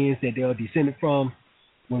Syrian beings that they are descended from,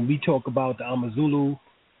 when we talk about the Amazulu,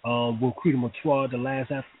 Wilkrita Matwa,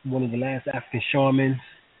 one of the last African shamans,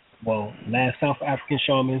 last South African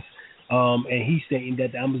shamans, and he's stating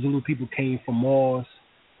that the Amazulu people came from Mars.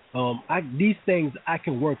 These things I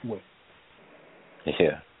can work with.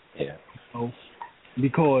 Yeah.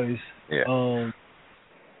 Because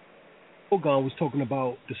Dogon was talking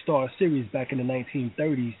about the Star Series back in the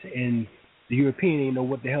 1930s, and the European didn't know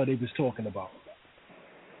what the hell they was talking about.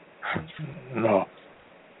 No.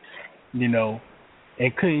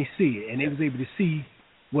 And couldn't see it, and they was able to see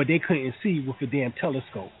what they couldn't see with a damn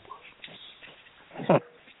telescope.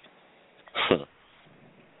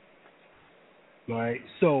 Right.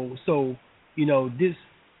 So this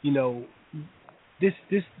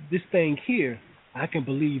thing here, I can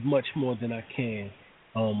believe much more than I can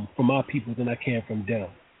from our people than I can from them.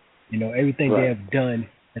 Everything they have done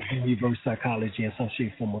has been reverse psychology in some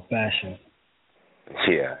shape, form, or fashion.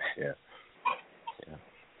 Yeah.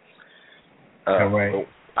 All right.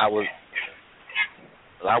 I was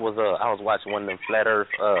watching one of them flat Earth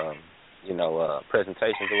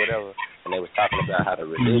presentations or whatever, and they was talking about how the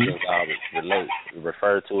religions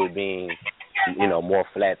refer to it being more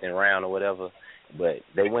flat than round or whatever. But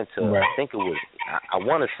they went to I think it was I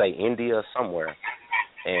want to say India or somewhere,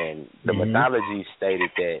 and the mythology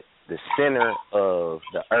stated that the center of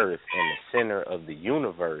the earth and the center of the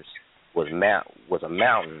universe was a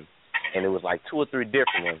mountain, and it was like 2 or 3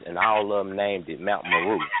 different ones, and all of them named it Mount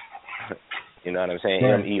Meru. You know what I'm saying?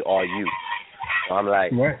 Meru. So I'm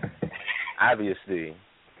like, obviously,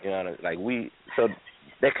 so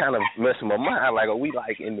that kind of messed with my mind. Like, are we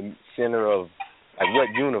like in the center of like what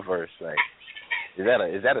universe? Like, is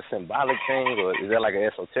that a symbolic thing, or is that like an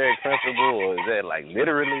esoteric principle, or is that like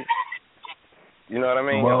literally? You know what I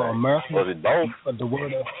mean? Well, America. Was it both? The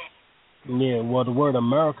word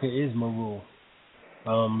America is Meru.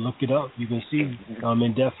 Look it up. You can see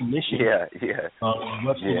in definition.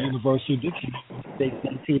 Webster Universal Dictionary states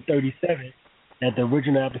 1937 that the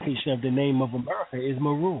original application of the name of America is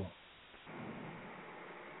Meru.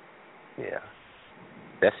 Yeah,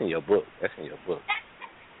 that's in your book.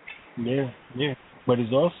 Yeah. But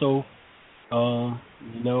it's also, from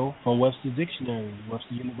Webster Dictionary,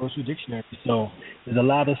 Webster Universal Dictionary. So there's a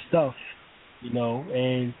lot of stuff,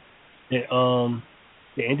 and the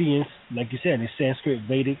Indians, like you said, the Sanskrit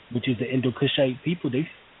Vedic, which is the Indo-Kushite people, the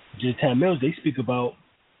Tamils, they speak about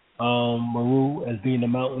Meru as being a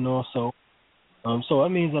mountain also. So that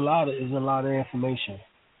means a lot of information,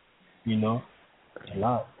 a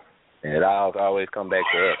lot. And it always come back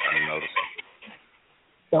to us, I notice.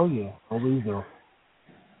 Oh yeah, always do.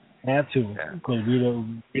 Have to, because we're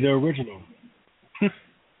the original.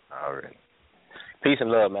 All right. Peace and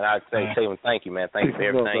love, man. I say thank you, man. Thank you for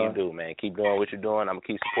everything you do, man. Keep doing what you're doing. I'm gonna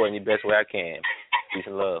keep supporting you best way I can. Peace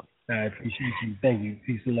and love. I appreciate you. Thank you.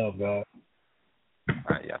 Peace and love, God.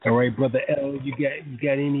 All right, Brother L. You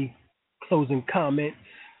got any closing comments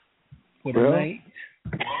for the night?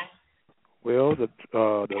 Well, the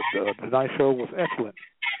night show was excellent.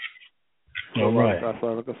 All right. That's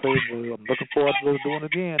all I can say. I'm looking forward to doing it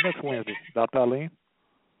again next Wednesday. Dr. Aline.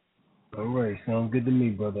 All right. Sounds good to me,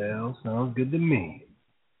 Brother L. Sounds good to me.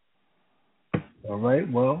 All right.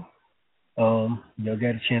 Well, y'all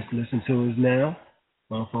got a chance to listen to us now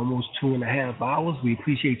for almost 2.5 hours. We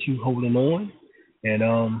appreciate you holding on. And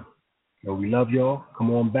we love y'all.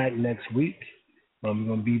 Come on back next week. We're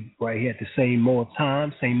going to be right here at the same more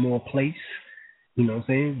time, same more place. You know what I'm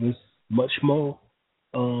saying? There's much more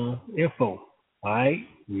info. All right?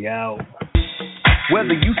 We out.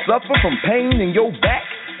 Whether you suffer from pain in your back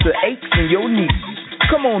to aches in your knees,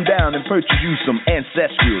 come on down and purchase you some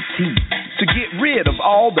ancestral tea to get rid of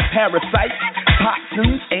all the parasites,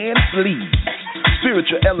 toxins, and fleas.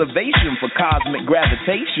 spiritual elevation for cosmic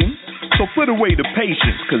gravitation. So put away the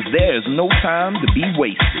patience, cause there's no time to be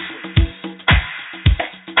wasted.